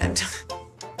my husband.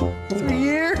 3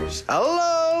 years.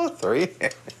 Hello. 3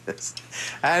 years.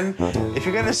 And if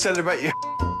you're going to celebrate your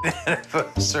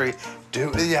anniversary, do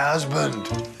it with your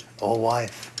husband or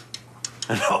wife,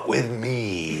 and not with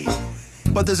me.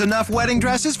 But there's enough wedding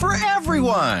dresses for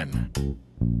everyone.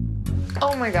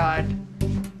 Oh my God.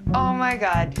 Oh my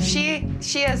God. She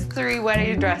has 3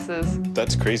 wedding dresses.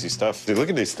 That's crazy stuff. Look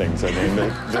at these things. I mean,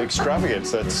 the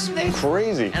extravagance, that's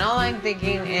crazy. And all I'm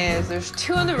thinking is there's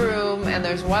 2 in the room and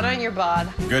there's 1 on your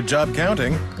bod. Good job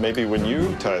counting. Maybe when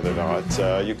you tie the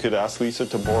knot, you could ask Lisa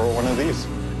to borrow one of these.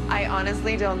 I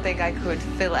honestly don't think I could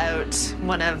fill out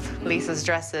one of Lisa's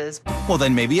dresses. Well,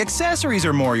 then maybe accessories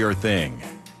are more your thing.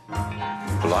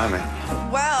 Blimey.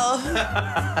 Well,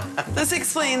 this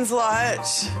explains a lot.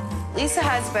 Lisa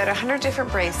has about 100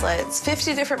 different bracelets,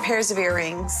 50 different pairs of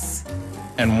earrings.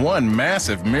 And 1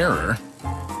 massive mirror.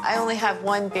 I only have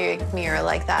 1 big mirror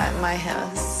like that in my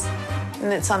house,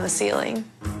 and it's on the ceiling.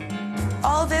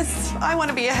 All this, I want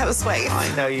to be a housewife.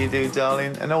 I know you do,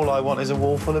 darling. And all I want is a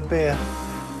wall full of beer.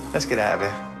 Let's get out of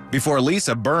here. Before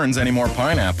Lisa burns any more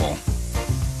pineapple.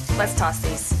 Let's toss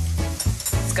these.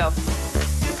 Let's go.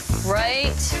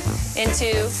 Right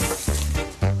into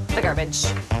the garbage.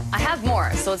 I have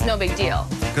more, so it's no big deal.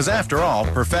 Because after all,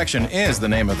 perfection is the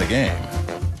name of the game.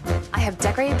 I have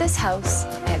decorated this house.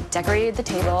 I have decorated the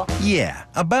table. Yeah,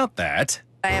 about that.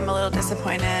 I am a little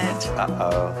disappointed.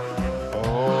 Uh-oh.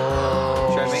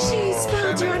 Show me. She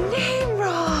spelled your name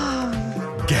wrong.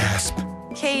 Gasp.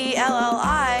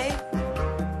 Kelli.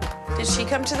 Did she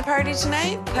come to the party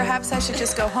tonight? Perhaps I should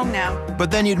just go home now.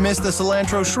 But then you'd miss the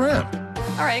cilantro shrimp.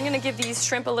 All right, I'm gonna give these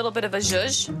shrimp a little bit of a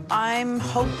zhuzh. I'm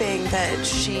hoping that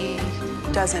she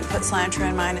doesn't put cilantro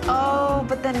in mine. Oh,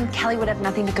 but then Kelly would have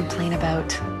nothing to complain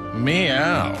about.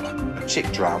 Meow.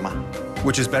 Chick drama.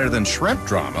 Which is better than shrimp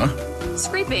drama.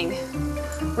 Scraping.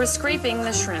 We're scraping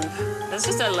the shrimp. There's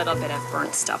just a little bit of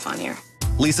burnt stuff on here.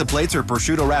 Lisa plates her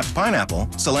prosciutto-wrapped pineapple,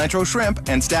 cilantro shrimp,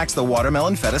 and stacks the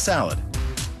watermelon feta salad.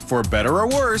 For better or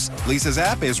worse, Lisa's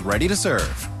app is ready to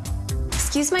serve.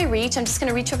 Excuse my reach. I'm just going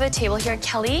to reach over the table here.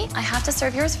 Kelly, I have to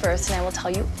serve yours first, and I will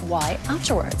tell you why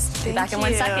afterwards. Be back in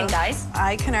 1 second, guys.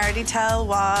 I can already tell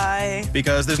why.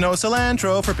 Because there's no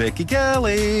cilantro for Picky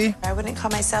Kelly. I wouldn't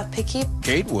call myself picky.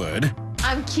 Kate would.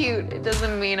 I'm cute. It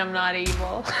doesn't mean I'm not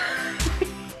evil.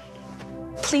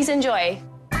 Please enjoy.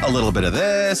 A little bit of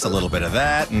this, a little bit of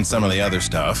that, and some of the other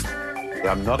stuff.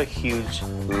 I'm not a huge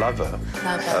lover of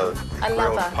grilled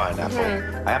pineapple.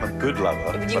 I am a good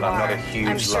lover, but I'm not a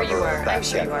huge lover of that. I'm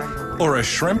sure you are. Or a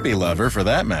shrimpy lover, for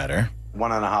that matter.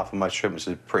 1.5 of my shrimps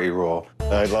is pretty raw.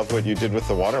 I love what you did with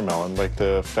the watermelon, like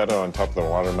the feta on top of the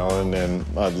watermelon, and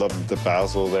I loved the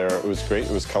basil there. It was great.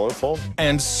 It was colorful.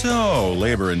 And so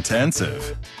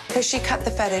labor-intensive. Because she cut the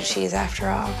feta cheese after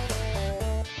all.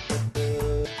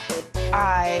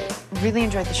 I really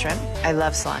enjoyed the shrimp. I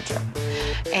love cilantro.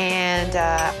 And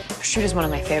prosciutto is one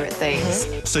of my favorite things.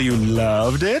 So you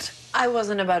loved it? I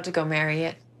wasn't about to go marry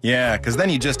it. Yeah, because then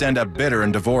you just end up bitter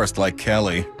and divorced like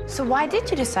Kelly. So why did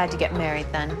you decide to get married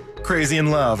then? Crazy in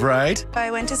love, right?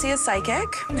 I went to see a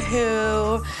psychic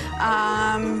who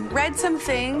read some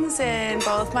things in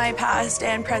both my past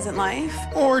and present life.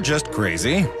 Or just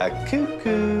crazy. A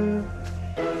cuckoo.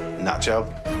 Nut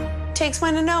job. Takes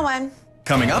one to know one.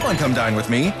 Coming up on Come Dine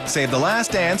With Me, save the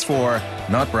last dance for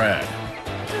Not Brad.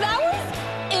 That was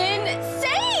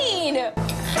insane!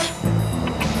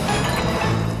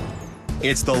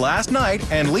 It's the last night,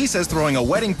 and Lisa's throwing a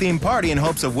wedding-themed party in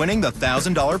hopes of winning the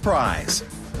 $1,000 prize.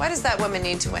 Why does that woman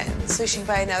need to win? So she can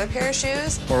buy another pair of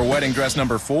shoes? Or wedding dress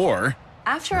number 4.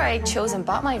 After I chose and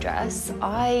bought my dress,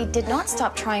 I did not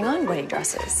stop trying on wedding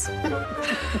dresses.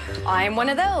 I'm one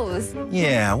of those.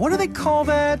 Yeah, what do they call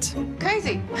that?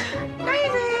 Crazy.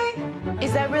 Crazy.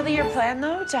 Is that really your plan,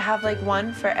 though? To have like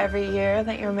one for every year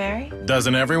that you're married?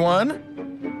 Doesn't everyone?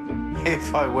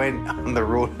 If I went on the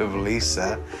rule of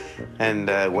Lisa and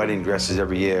wedding dresses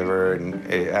every year of her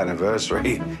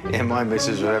anniversary, yeah, my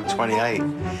missus would have 28.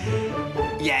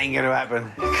 Yeah, ain't gonna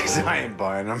happen, because I ain't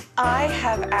buying them. I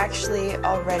have actually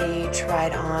already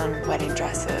tried on wedding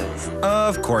dresses.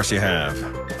 Of course you have.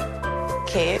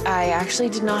 Kate, I actually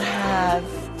did not have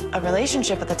a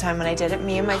relationship at the time when I did it.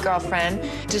 Me and my girlfriend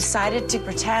decided to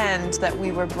pretend that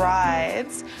we were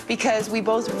brides because we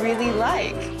both really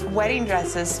like wedding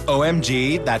dresses.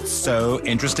 OMG, that's so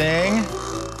interesting.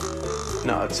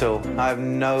 Not at all. I have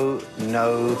no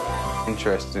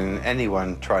interest in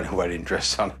anyone trying a wedding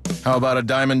dress on. How about a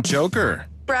diamond choker?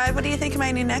 Brad, what do you think of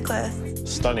my new necklace?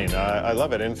 Stunning. I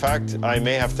love it. In fact, I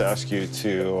may have to ask you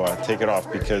to take it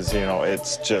off because, you know,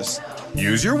 it's just...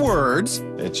 Use your words.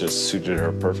 It just suited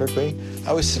her perfectly.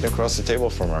 I was sitting across the table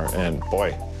from her, and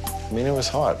boy, I mean, it was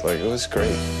hot. Like, it was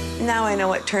great. Now I know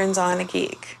what turns on a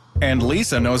geek. And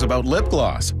Lisa knows about lip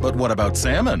gloss, but what about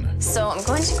salmon? So I'm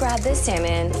going to grab this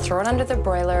salmon, throw it under the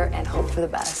broiler, and hope for the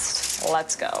best.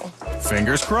 Let's go.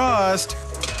 Fingers crossed.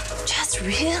 Just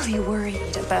really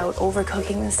worried about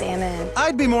overcooking the salmon.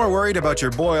 I'd be more worried about your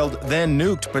boiled, then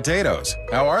nuked potatoes.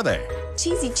 How are they?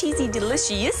 Cheesy, cheesy,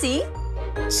 delicious-y.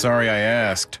 Sorry I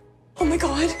asked. Oh my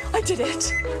God, I did it.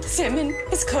 Salmon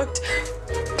is cooked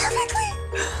perfectly.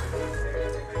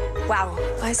 Wow,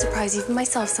 I surprise even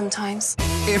myself sometimes.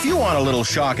 If you want a little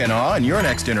shock and awe in your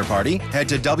next dinner party, head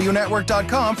to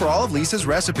WNetwork.com for all of Lisa's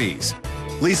recipes.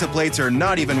 Lisa plates her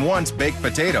not even once baked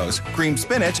potatoes, creamed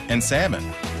spinach, and salmon.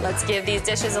 Let's give these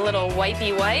dishes a little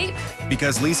wipey wipe.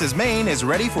 Because Lisa's main is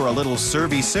ready for a little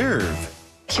servy serve.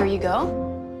 Here you go.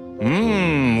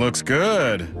 Mmm, looks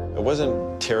good. It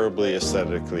wasn't terribly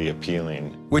aesthetically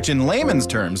appealing. Which in layman's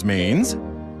terms means...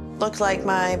 Looked like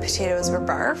my potatoes were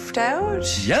barfed out.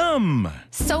 Yum!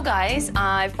 So guys,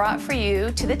 I've brought for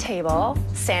you to the table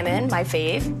salmon, my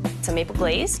fave, some maple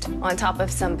glazed, on top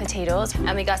of some potatoes,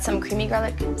 and we got some creamy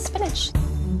garlic spinach.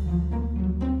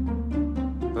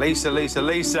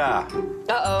 Lisa.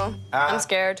 Uh-oh, I'm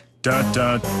scared. Da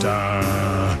da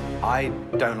da. I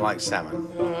don't like salmon.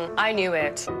 I knew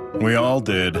it. We all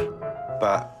did.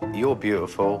 But you're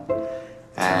beautiful,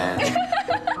 and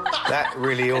that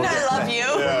really all. I love you.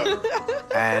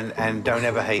 Yeah. And don't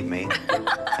ever hate me,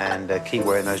 and keep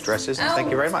wearing those dresses. Thank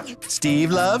you very much.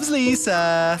 Steve loves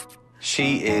Lisa.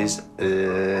 She is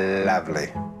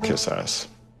lovely. Kiss ass.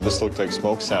 This looked like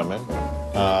smoked salmon,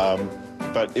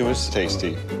 but it was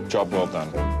tasty. Job well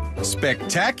done.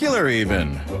 Spectacular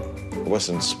even. It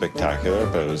wasn't spectacular,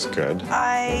 but it was good.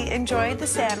 I enjoyed the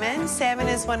salmon. Salmon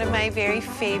is one of my very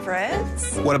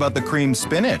favorites. What about the creamed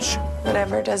spinach?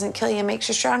 Whatever doesn't kill you makes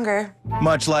you stronger.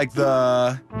 Much like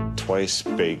the... Twice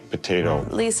baked potato.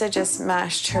 Lisa just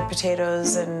mashed her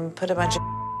potatoes and put a bunch of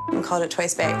and called it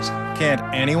twice baked. Can't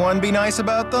anyone be nice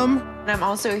about them? And I'm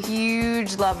also a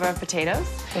huge lover of potatoes.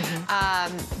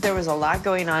 There was a lot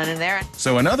going on in there.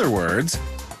 So in other words...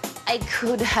 I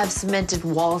could have cemented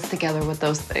walls together with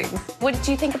those things. What did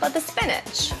you think about the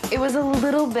spinach? It was a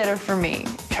little bitter for me.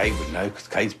 Kate would know, because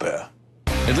Kate's better.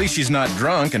 At least she's not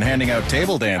drunk and handing out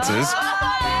table dances. That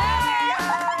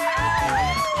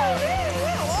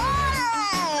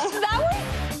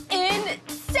was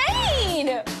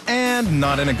insane! And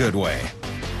not in a good way.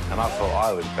 And I thought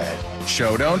I was bad.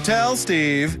 Show don't tell,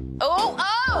 Steve. Oh!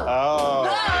 Oh.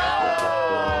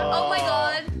 Oh my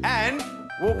God. And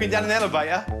walking down an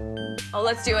elevator. Oh,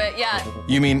 let's do it, yeah.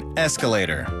 You mean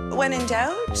escalator. When in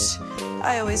doubt,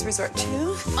 I always resort to...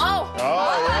 Oh!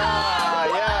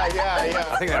 Yeah.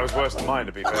 I think that was worse than mine,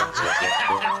 to be fair.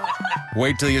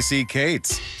 Wait till you see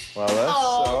Kate's. Well, that's...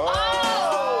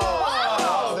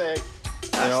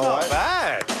 That's not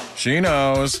bad. She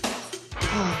knows.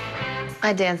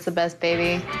 I dance the best,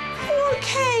 baby. Poor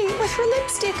Kate with her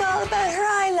lipstick all about her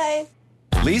eyelid.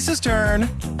 Lisa's turn.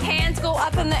 Hands go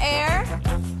up in the air.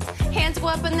 Hands go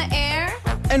up in the air.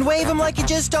 And wave them like you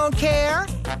just don't care.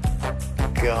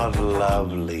 God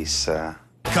love Lisa.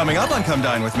 Coming up on Come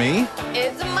Dine With Me,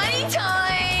 It's money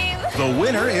time. the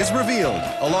winner is revealed,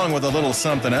 along with a little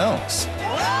something else.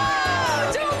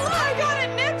 Whoa! Don't look, I got a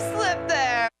nip slip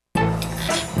there.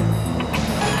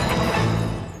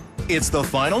 It's the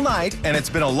final night, and it's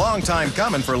been a long time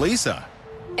coming for Lisa.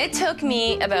 It took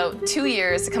me about 2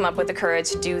 years to come up with the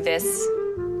courage to do this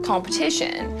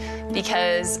competition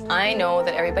because I know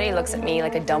that everybody looks at me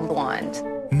like a dumb blonde.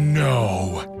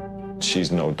 No.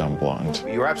 She's no dumb blonde.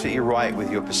 You're absolutely right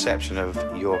with your perception of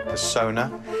your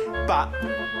persona, but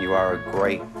you are a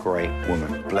great, great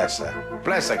woman. Bless her.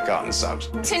 Bless her cotton socks.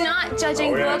 To not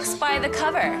judging books by the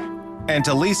cover. And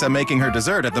to Lisa making her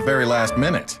dessert at the very last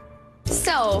minute.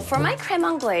 So for my creme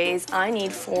anglaise, I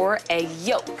need 4 egg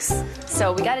yolks.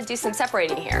 So we gotta do some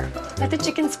separating here. Let the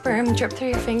chicken sperm drip through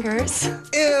your fingers.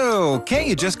 Ew, can't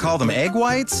you just call them egg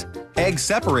whites? Eggs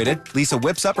separated, Lisa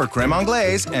whips up her creme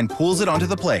anglaise and pulls it onto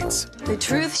the plates. The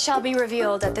truth shall be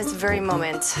revealed at this very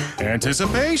moment.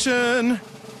 Anticipation.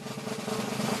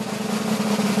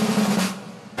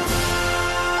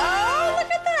 Oh,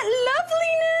 look at that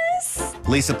loveliness.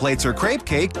 Lisa plates her crepe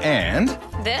cake and...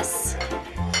 This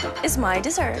is my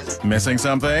dessert. Missing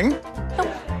something? Nope.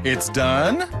 It's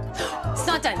done? It's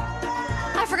not done.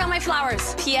 I forgot my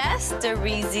flowers. Pièce de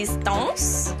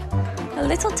résistance. A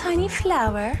little tiny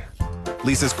flower.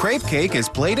 Lisa's crepe cake is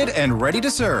plated and ready to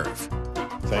serve.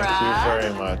 Thank you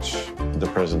very much. The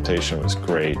presentation was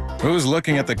great. Who's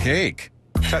looking at the cake?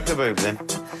 Tuck the boobs in.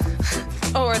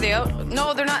 Oh, are they out?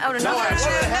 No, they're not out enough. What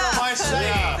the hell am I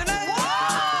saying?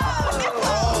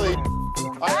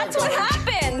 That's what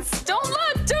happens. Don't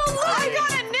look, don't look. I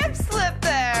got a nip slip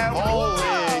there.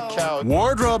 Holy cow.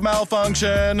 Wardrobe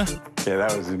malfunction. Yeah,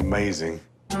 that was amazing.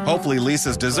 Hopefully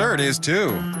Lisa's dessert is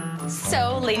too.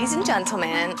 So, ladies and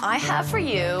gentlemen, I have for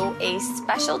you a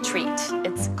special treat.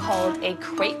 It's called a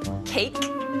crepe cake,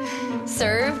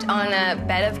 served on a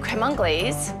bed of creme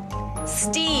anglaise.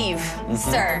 Steve,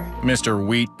 sir. Mr.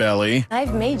 Wheat Belly.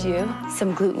 I've made you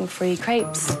some gluten-free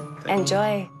crepes.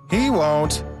 Enjoy. He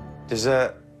won't.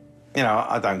 Dessert, you know,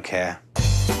 I don't care.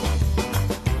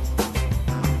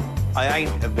 I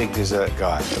ain't a big dessert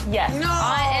guy. Yes. No.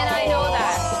 I know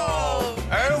that.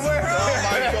 Oh my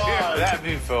God. That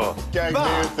before. Gag me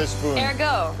with the spoon.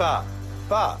 Ergo.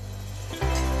 But,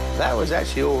 that was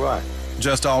actually all right.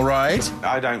 Just all right?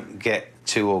 I don't get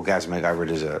too orgasmic over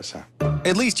dessert, so.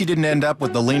 At least you didn't end up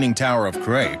with the Leaning Tower of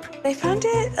Crepe. I found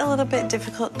it a little bit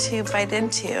difficult to bite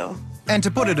into. And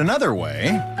to put it another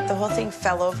way... The whole thing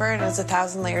fell over and it was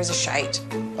 1,000 layers of shite.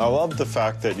 I love the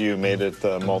fact that you made it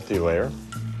multi-layer.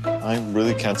 I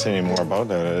really can't say any more about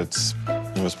it.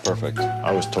 It was perfect.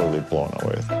 I was totally blown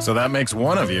away. So that makes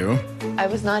one of you. I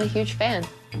was not a huge fan.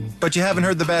 But you haven't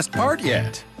heard the best part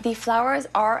yet. The flowers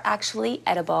are actually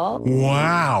edible.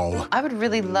 Wow. I would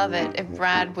really love it if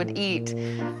Brad would eat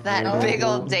that big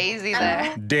old daisy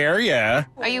there. Dare ya?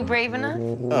 Are you brave enough?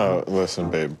 Oh,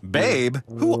 listen, babe. Babe?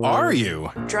 Who are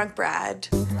you? Drunk Brad.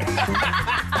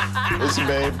 Listen,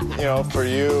 babe, you know, for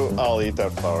you, I'll eat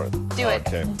that flower. Do it.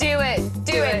 Okay. Do it.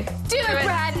 Do it. Do it,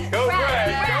 Brad. Go, Brad.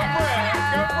 Go, Brad.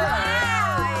 Go, Brad.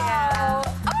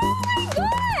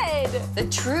 The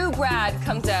true Brad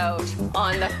comes out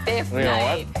on the 5th You know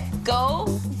night. Go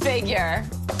figure.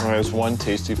 There's one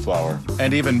tasty flower.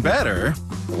 And even better...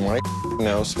 My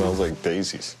now smells like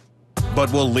daisies.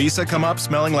 But will Lisa come up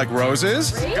smelling like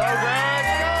roses? Go, Brad,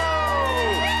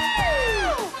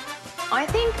 go! I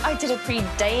think I did a pretty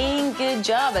dang good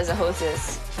job as a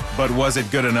hostess. But was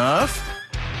it good enough?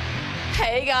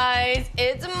 Hey guys,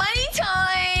 it's money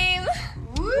time!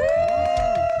 Woo!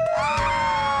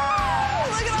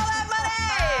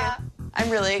 I'm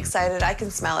really excited. I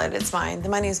can smell it. It's mine. The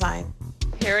money's mine.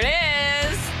 Here it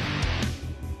is.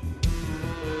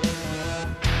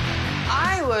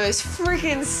 I was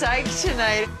freaking psyched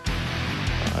tonight.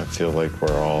 I feel like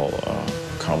we're all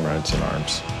comrades in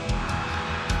arms.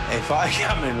 If I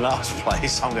come in last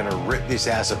place, I'm gonna rip this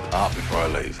house apart before I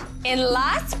leave. In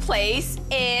last place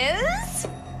is...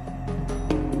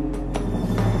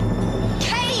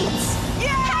 Kate!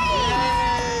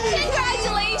 Yay!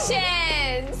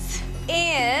 Congratulations!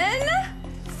 In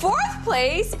 4th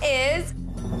place is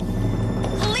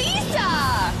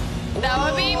Lisa! That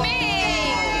would be me!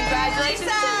 Congratulations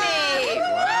to me!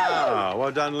 Wow,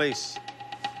 well done, Lise.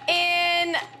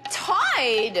 In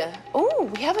tied... Oh,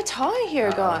 we have a tie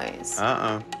here, guys.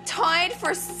 Tied for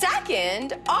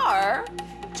 2nd are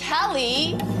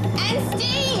Kelly and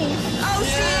Steve. Oh,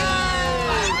 Steve!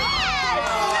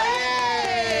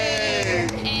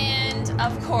 Yes! And,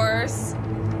 of course,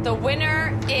 The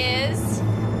winner is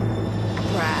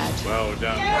Brad. Well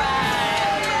done.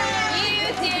 You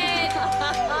did.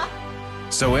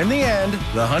 So in the end,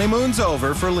 the honeymoon's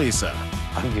over for Lisa.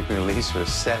 I'm giving Lisa a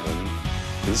 7.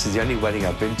 This is the only wedding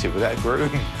I've been to without a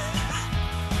groom.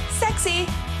 Sexy.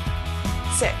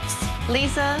 6.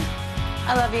 Lisa,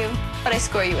 I love you, but I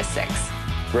score you a 6.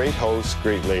 Great host,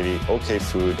 great lady, okay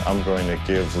food. I'm going to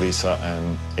give Lisa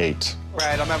an 8.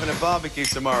 Brad, I'm having a barbecue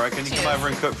tomorrow. Can you come over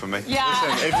and cook for me? Yeah.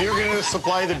 Listen, if you're going to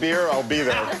supply the beer, I'll be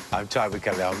there. I'm tired with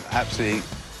Kelly. I'm absolutely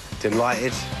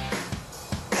delighted.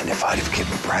 And if I'd have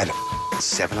given Brad a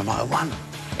 7, I might have won.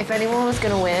 If anyone was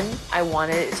gonna win, I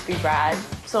wanted it to be Brad,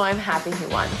 so I'm happy he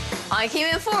won. I came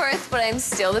in 4th, but I'm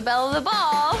still the belle of the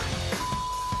ball.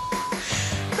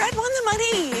 Brad won the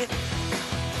money.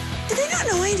 Did they not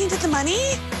know I needed the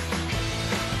money?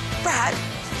 Brad,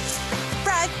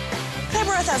 can I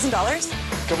borrow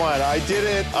 $1,000? Come on, I did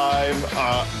it. I'm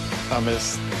a...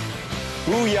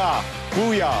 Booyah,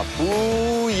 booyah,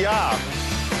 booyah.